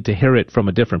just need to hear it from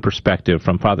a different perspective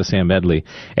from Father Sam Medley.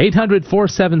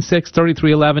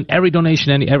 800-476-3311. Every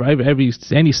donation,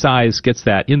 any size gets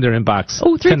that in their inbox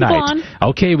tonight.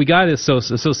 Okay, we got it. So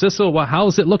Sissel,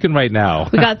 how's it looking right now?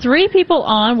 We got 3 people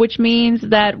on, which means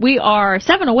that we are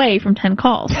 7 away from 10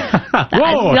 calls.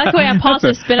 Whoa! That's the way I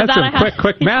positive spin of that. That's some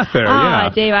quick math there. Yeah,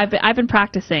 Dave, I've been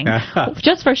practicing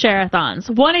just for Share-a-thons.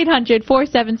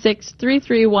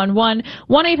 1-800-476-3311.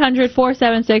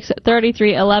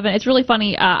 1-800-476-3311. It's really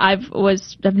funny. I've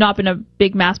not been a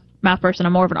big math person.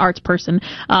 I'm more of an arts person.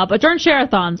 But during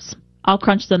Share-a-thons, I'll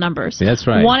crunch the numbers. That's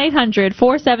right.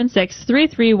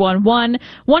 1-800-476-3311.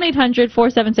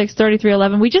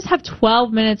 1-800-476-3311. We just have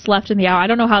 12 minutes left in the hour. I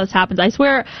don't know how this happens. I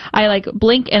swear I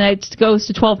blink and it goes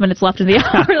to 12 minutes left in the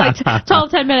hour,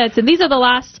 10 minutes. And these are the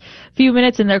last few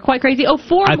minutes, and they're quite crazy. Oh,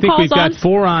 4 I think we've got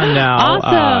 4 on now.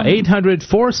 Awesome.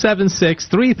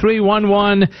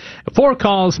 800-476-3311. 4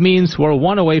 calls means we're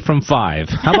 1 away from 5.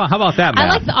 How about that,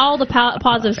 Matt? I like all the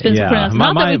positive spins for us.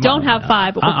 Not that we don't have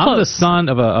 5, but we're I'm close. the son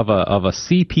of a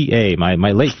CPA.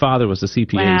 My late father was a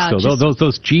CPA. Wow, so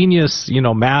those genius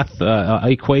math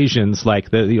equations like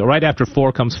right after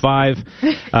 4 comes 5.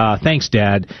 Thanks,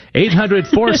 Dad.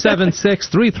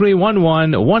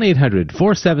 800-476-3311.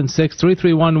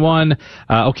 1-800-476-3311.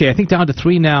 Okay, I think down to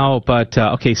 3 now, but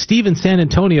okay, Steve in San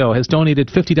Antonio has donated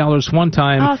 $50 one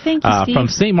time. Oh, thank you, Steve. From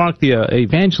St. Mark the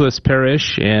Evangelist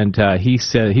Parish, and he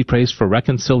said he prays for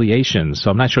reconciliation.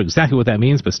 So I'm not sure exactly what that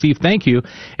means, but Steve, thank you.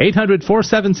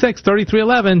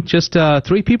 800-476-3311. Just 3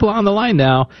 people on the line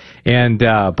now, and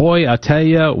boy, I'll tell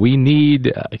you, we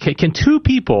need. Can 2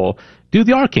 people do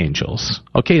the archangels?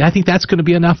 Okay, I think that's going to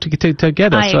be enough to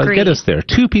get us there.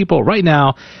 2 people right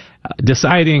now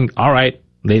deciding. All right.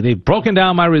 They've broken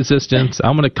down my resistance.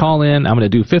 I'm going to call in. I'm going to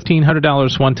do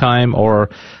 $1,500 one time or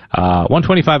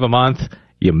 $125 a month.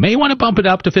 You may want to bump it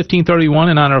up to $1,531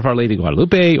 in honor of Our Lady of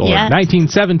Guadalupe or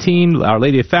 $1917, Our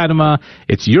Lady of Fatima.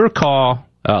 It's your call,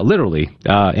 literally.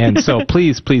 And so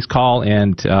please call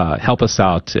and help us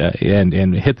out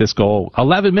and hit this goal.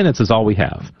 11 minutes is all we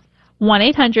have.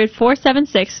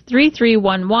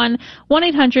 1-800-476-3311,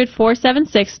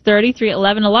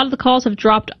 1-800-476-3311. A lot of the calls have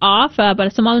dropped off,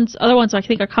 but some other ones I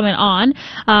think are coming on.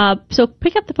 So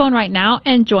pick up the phone right now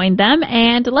and join them.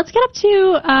 And let's get up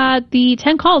to the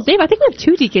 10 calls. Dave, I think we have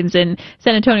 2 deacons in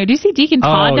San Antonio. Do you see Deacon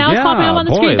Todd now popping up on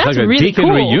the screen? That's like really deacon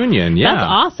cool. Reunion, yeah. That's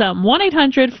awesome.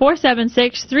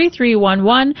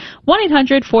 1-800-476-3311,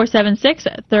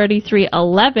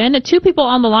 1-800-476-3311. 2 people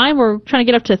on the line. We're trying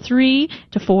to get up to 3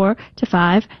 to 4 to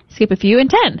 5, skip a few, and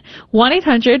 10.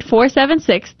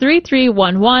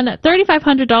 1-800-476-3311.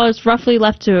 $3,500 roughly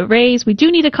left to raise. We do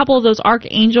need a couple of those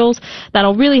archangels.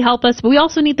 That'll really help us. But we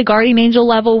also need the guardian angel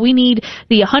level. We need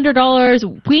the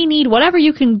 $100. We need whatever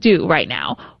you can do right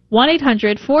now.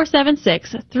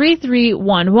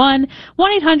 1-800-476-3311.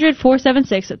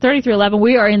 1-800-476-3311.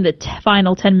 We are in the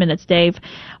final 10 minutes, Dave.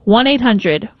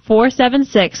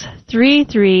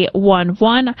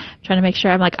 1-800-476-3311. Trying to make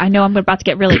sure I know I'm about to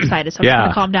get really excited, so I'm just going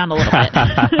to calm down a little bit.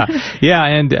 Yeah,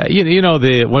 and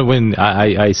when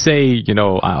I say,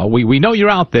 we know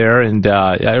you're out there, and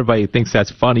everybody thinks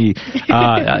that's funny.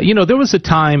 There was a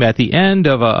time at the end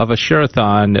of a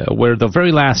share-a-thon where the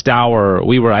very last hour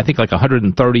we were, I think, like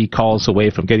 130 calls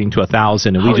away from getting to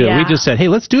 1,000, and we just said, hey,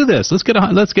 let's do this. Let's get to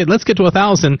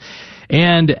 1,000.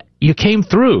 And you came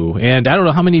through, and I don't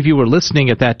know how many of you were listening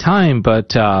at that time,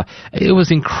 but it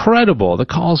was incredible. The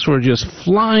calls were just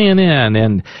flying in,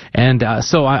 and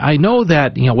so I know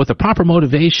that with the proper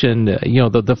motivation,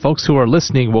 the folks who are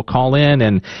listening will call in,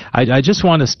 and I just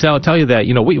want to tell you that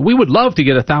we would love to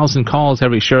get 1,000 calls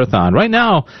every share-a-thon. Right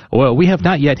now, we have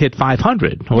not yet hit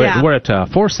 500. We're at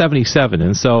 477,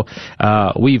 and so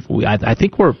I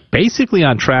think we're basically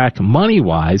on track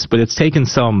money-wise, but it's taken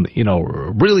some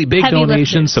really big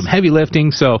donations, some heavy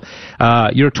lifting. So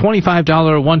your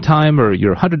 $25 one time or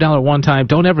your $100 one time,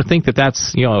 don't ever think that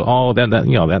that's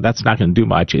that's not going to do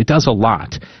much. It does a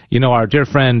lot. Our dear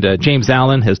friend James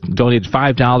Allen has donated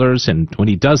 $5, and when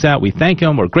he does that, we thank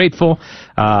him. We're grateful.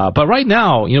 But right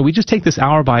now, we just take this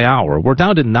hour by hour. We're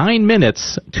down to 9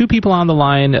 minutes. 2 people on the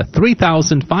line.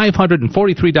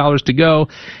 $3,543 to go,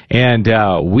 and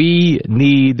we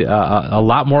need a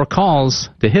lot more calls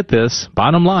to hit this.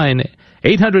 Bottom line.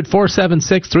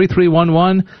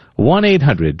 800-476-3311,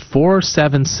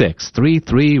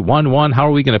 1-800-476-3311. How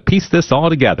are we going to piece this all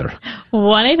together?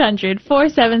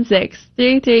 1-800-476-3311,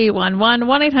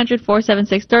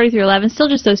 1-800-476-3311. Still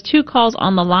just those 2 calls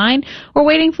on the line. We're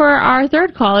waiting for our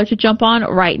 3rd caller to jump on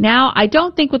right now. I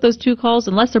don't think with those 2 calls,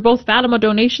 unless they're both Fatima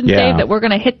donations, Dave, that we're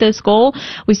going to hit this goal.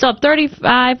 We still have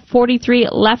 $35.43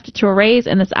 left to raise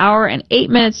in this hour and 8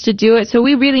 minutes to do it. So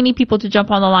we really need people to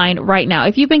jump on the line right now.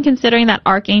 If you've been considering that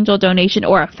Archangel donation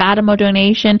or a Fatima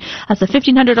donation, that's a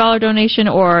 $1,500 donation,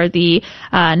 or the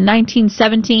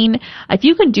 1917. If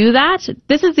you can do that,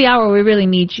 this is the hour we really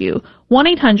need you.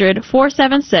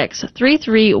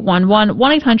 1-800-476-3311,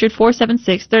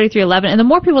 1-800-476-3311. And the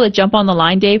more people that jump on the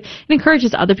line, Dave, it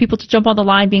encourages other people to jump on the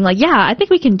line being like, yeah, I think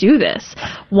we can do this.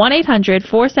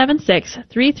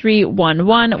 1-800-476-3311,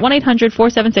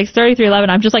 1-800-476-3311.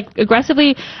 I'm just like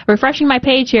aggressively refreshing my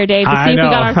page here, Dave, to see if we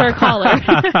got our third caller.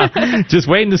 Just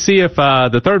waiting to see if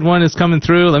the third one is coming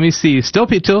through. Let me see. Still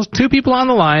two people on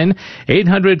the line.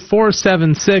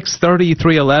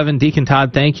 800-476-3311. Deacon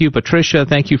Todd, thank you. Patricia,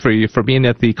 thank you for being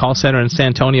at the call center in San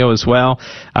Antonio as well.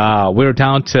 We're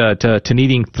down to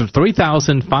needing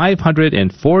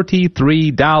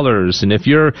 $3,543. And if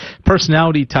your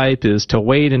personality type is to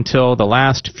wait until the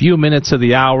last few minutes of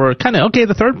the hour,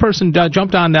 the third person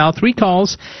jumped on now. 3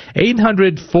 calls,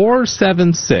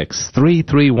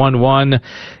 800-476-3311.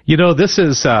 This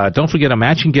is, don't forget, a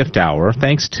matching gift hour,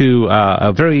 thanks to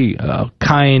a very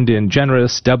kind and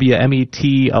generous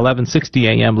WMET 1160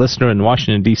 AM listener in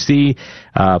Washington, D.C.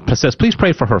 Says, please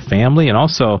pray for her family. And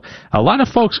also, a lot of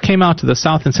folks came out to the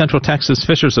South and Central Texas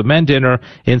Fishers of Men dinner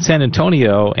in San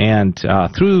Antonio, and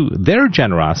through their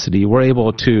generosity, we're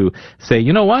able to say,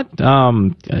 you know what,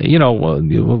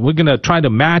 we're going to try to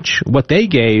match what they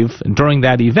gave during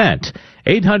that event.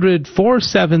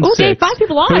 800-476. Oh, Dave, 5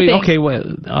 people on, I think. Okay,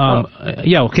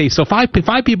 okay, so five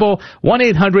people,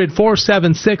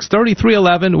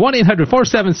 1-800-476-3311,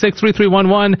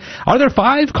 1-800-476-3311. Are there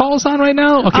 5 calls on right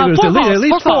now? Okay, there's at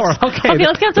least 4. Okay,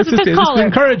 let's get to the fifth caller.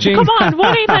 Encouraging. Come on,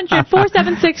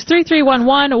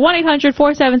 1-800-476-3311,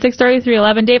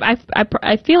 1-800-476-3311. Dave, I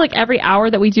feel like every hour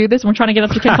that we do this, and we're trying to get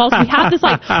up to 10 calls, we have this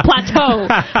plateau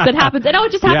that happens. And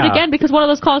it just happened again because one of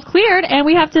those calls cleared, and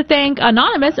we have to thank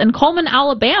Anonymous and Coleman,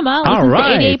 Alabama,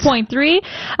 listens to 88.3,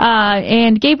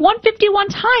 and gave 151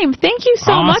 time. Thank you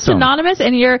so much, Anonymous.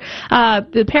 And your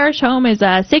the parish home is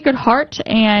Sacred Heart,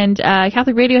 and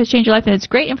Catholic Radio has changed your life, and it's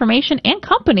great information and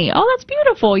company. Oh, that's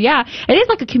beautiful. Yeah, it is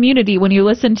like a community when you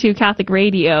listen to Catholic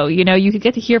Radio. You could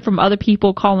get to hear from other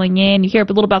people calling in. You hear a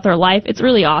little about their life. It's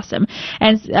really awesome.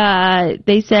 And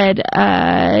they said,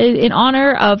 in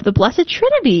honor of the Blessed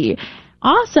Trinity.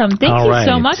 Awesome. Thank you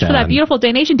so much for that beautiful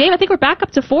donation. Dave, I think we're back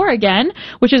up to 4 again,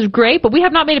 which is great, but we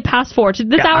have not made it past 4.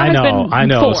 This hour has been 4. I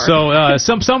know. So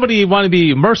somebody want to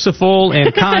be merciful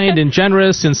and kind and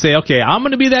generous and say, okay, I'm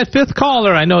going to be that 5th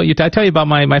caller. I know. I tell you about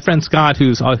my friend Scott,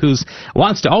 who's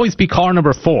wants to always be caller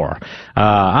number 4.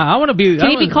 I want to be.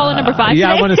 Can you be caller number 5?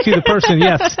 Yeah, I want to see the person.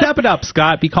 Yes, step it up,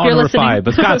 Scott. Be caller number 5.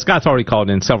 But Scott's already called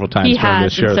in several times. He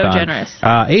has. This So generous.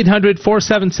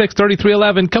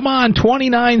 800-476-3311. Come on,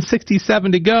 2967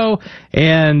 to go,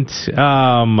 and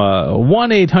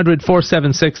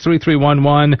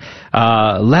 1-800-476-3311.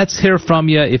 Let's hear from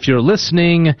you if you're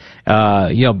listening.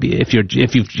 If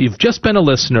you've just been a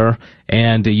listener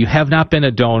and you have not been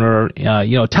a donor,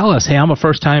 tell us, hey, I'm a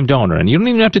first-time donor. And you don't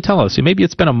even have to tell us. Maybe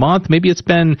it's been a month. Maybe it's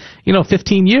been,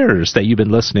 15 years that you've been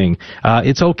listening.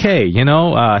 It's okay.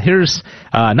 Here's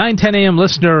 9:10 a.m.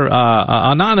 listener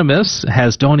Anonymous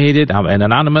has donated an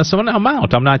anonymous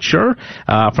amount, I'm not sure,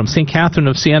 from St. Catherine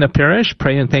of Siena Parish,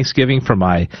 praying Thanksgiving for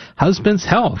my husband's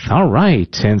health. All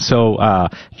right. And so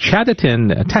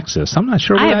Chatterton, Texas. I'm not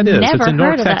sure where that is. It's in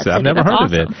North Texas. I've never heard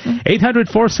of it.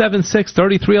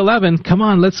 800-476-3311. Come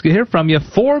on, let's hear from you.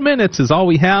 4 minutes is all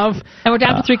we have. And we're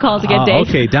down to 3 calls again, Dave.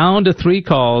 Okay, down to 3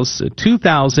 calls.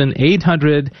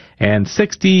 $2,865.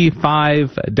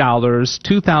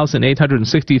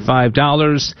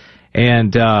 $2,865.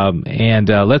 And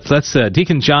let's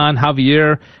Deacon John,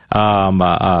 Javier,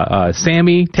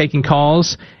 Sammy taking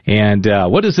calls. And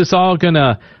what is this all going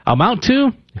to amount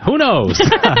to? Who knows?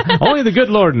 Only the good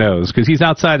Lord knows, because he's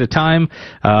outside of time.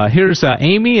 Here's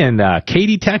Amy in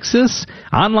Katy, Texas.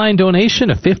 Online donation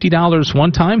of $50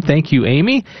 one time. Thank you,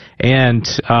 Amy. And,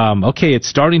 it's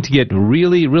starting to get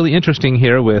really, really interesting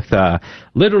here with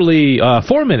literally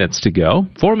 4 minutes to go.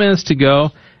 4 minutes to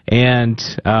go. And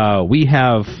we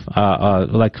have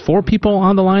 4 people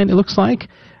on the line, it looks like.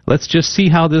 Let's just see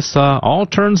how this all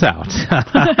turns out.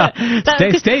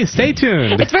 Stay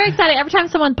tuned. It's very exciting. Every time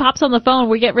someone pops on the phone,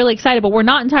 we get really excited, but we're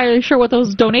not entirely sure what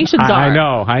those donations are.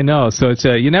 I know. So it's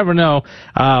you never know.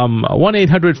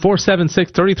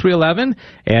 1-800-476-3311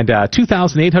 and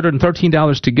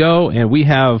 $2,813 to go, and we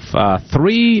have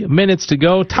 3 minutes to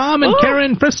go. Tom and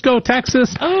Karen, Frisco,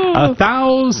 Texas,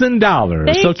 $1,000.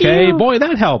 Thank you. Boy,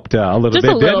 that helped a little bit.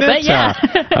 Just a little bit, yeah.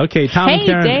 Okay, Tom and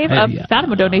Karen. Hey, Dave, a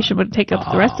Fatima donation would take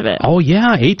up the rest of it. Oh,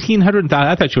 yeah, 1,800.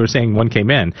 I thought you were saying one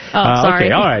came in. Oh, sorry.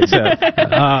 Okay, all right. So,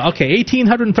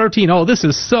 1,813. Oh, this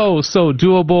is so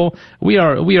doable. We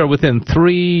are within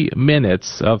 3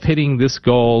 minutes of hitting this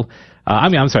goal.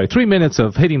 3 minutes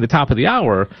of hitting the top of the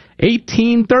hour.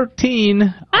 1813. Do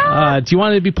you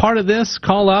want to be part of this?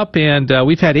 Call up, and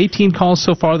we've had 18 calls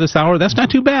so far this hour. That's not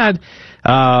too bad.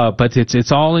 But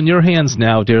it's all in your hands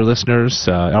now, dear listeners.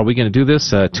 Are we going to do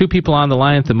this? 2 people on the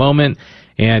line at the moment,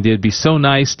 and it'd be so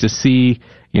nice to see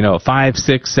 5,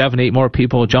 6, 7, 8 more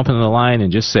people jumping on the line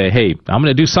and just say, hey, I'm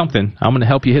going to do something. I'm going to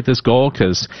help you hit this goal,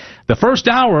 because the first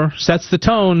hour sets the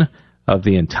tone of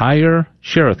the entire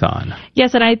Share-a-thon.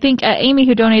 Yes, and I think Amy,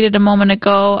 who donated a moment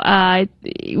ago,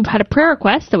 had a prayer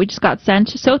request that we just got sent.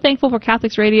 So thankful for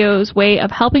Catholics Radio's way of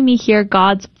helping me hear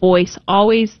God's voice,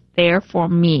 always there for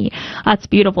me. That's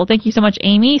beautiful. Thank you so much,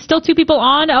 Amy. Still 2 people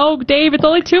on. Oh, Dave, it's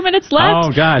only 2 minutes left.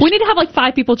 Oh, gosh. We need to have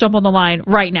 5 people jump on the line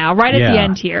right now, right at the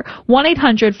end here.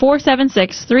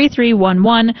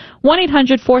 1-800-476-3311.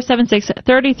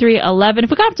 1-800-476-3311. If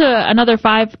we got up to another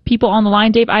 5 people on the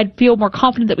line, Dave, I'd feel more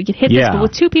confident that we could hit this. But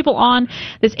with 2 people on,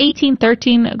 this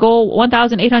 1813 goal,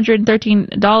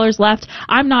 $1,813 left,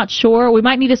 I'm not sure. We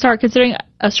might need to start considering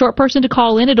a short person to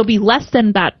call in. It'll be less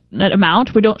than that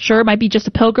amount. We're not sure. It might be just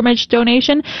a pilgrimage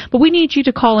donation. But we need you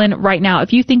to call in right now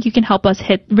if you think you can help us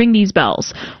ring these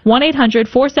bells.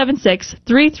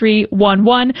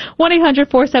 1-800-476-3311.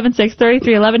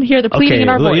 1-800-476-3311. Hear the pleading in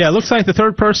our voice. Yeah, it looks like the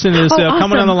third person is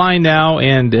coming on the line now,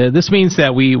 and this means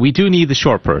that we do need the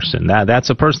short person. That's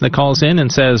a person that calls in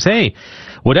and says, hey,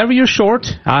 whatever you're short,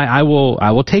 I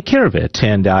will take care of it.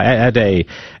 And at a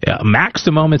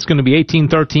maximum, it's going to be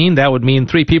 1813. That would mean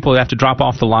 3 people have to drop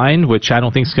off the line, which I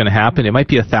don't think is going to happen. It might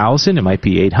be 1,000, it might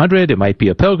be 800, it might be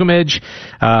a pilgrimage.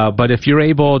 But if you're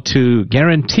able to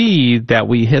guarantee that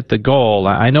we hit the goal,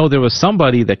 I know there was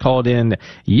somebody that called in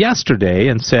yesterday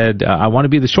and said, I want to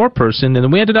be the short person, and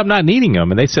then we ended up not needing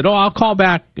them. And they said, I'll call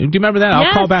back. Do you remember that?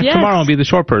 I'll call back tomorrow and be the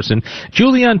short person.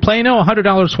 Julia in Plano,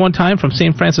 $100 one time from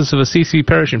St. Francis of Assisi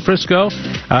Parish in Frisco,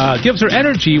 gives her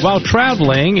energy while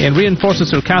traveling and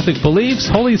reinforces her Catholic beliefs.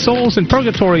 Holy souls in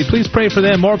purgatory, please pray for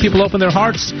them. More people open their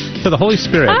hearts to the Holy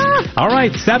Spirit. All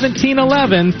right,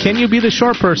 1711. Can you be the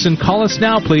short person? Call us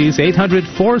now, please.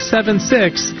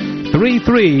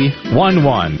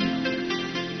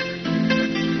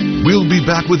 800-476-3311. We'll be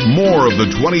back with more of the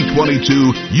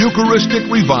 2022 Eucharistic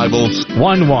Revivals.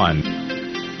 11.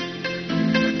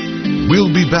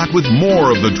 We'll be back with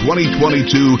more of the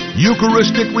 2022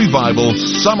 Eucharistic Revival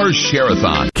Summer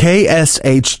Share-a-thon.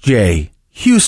 KSHJ, Houston.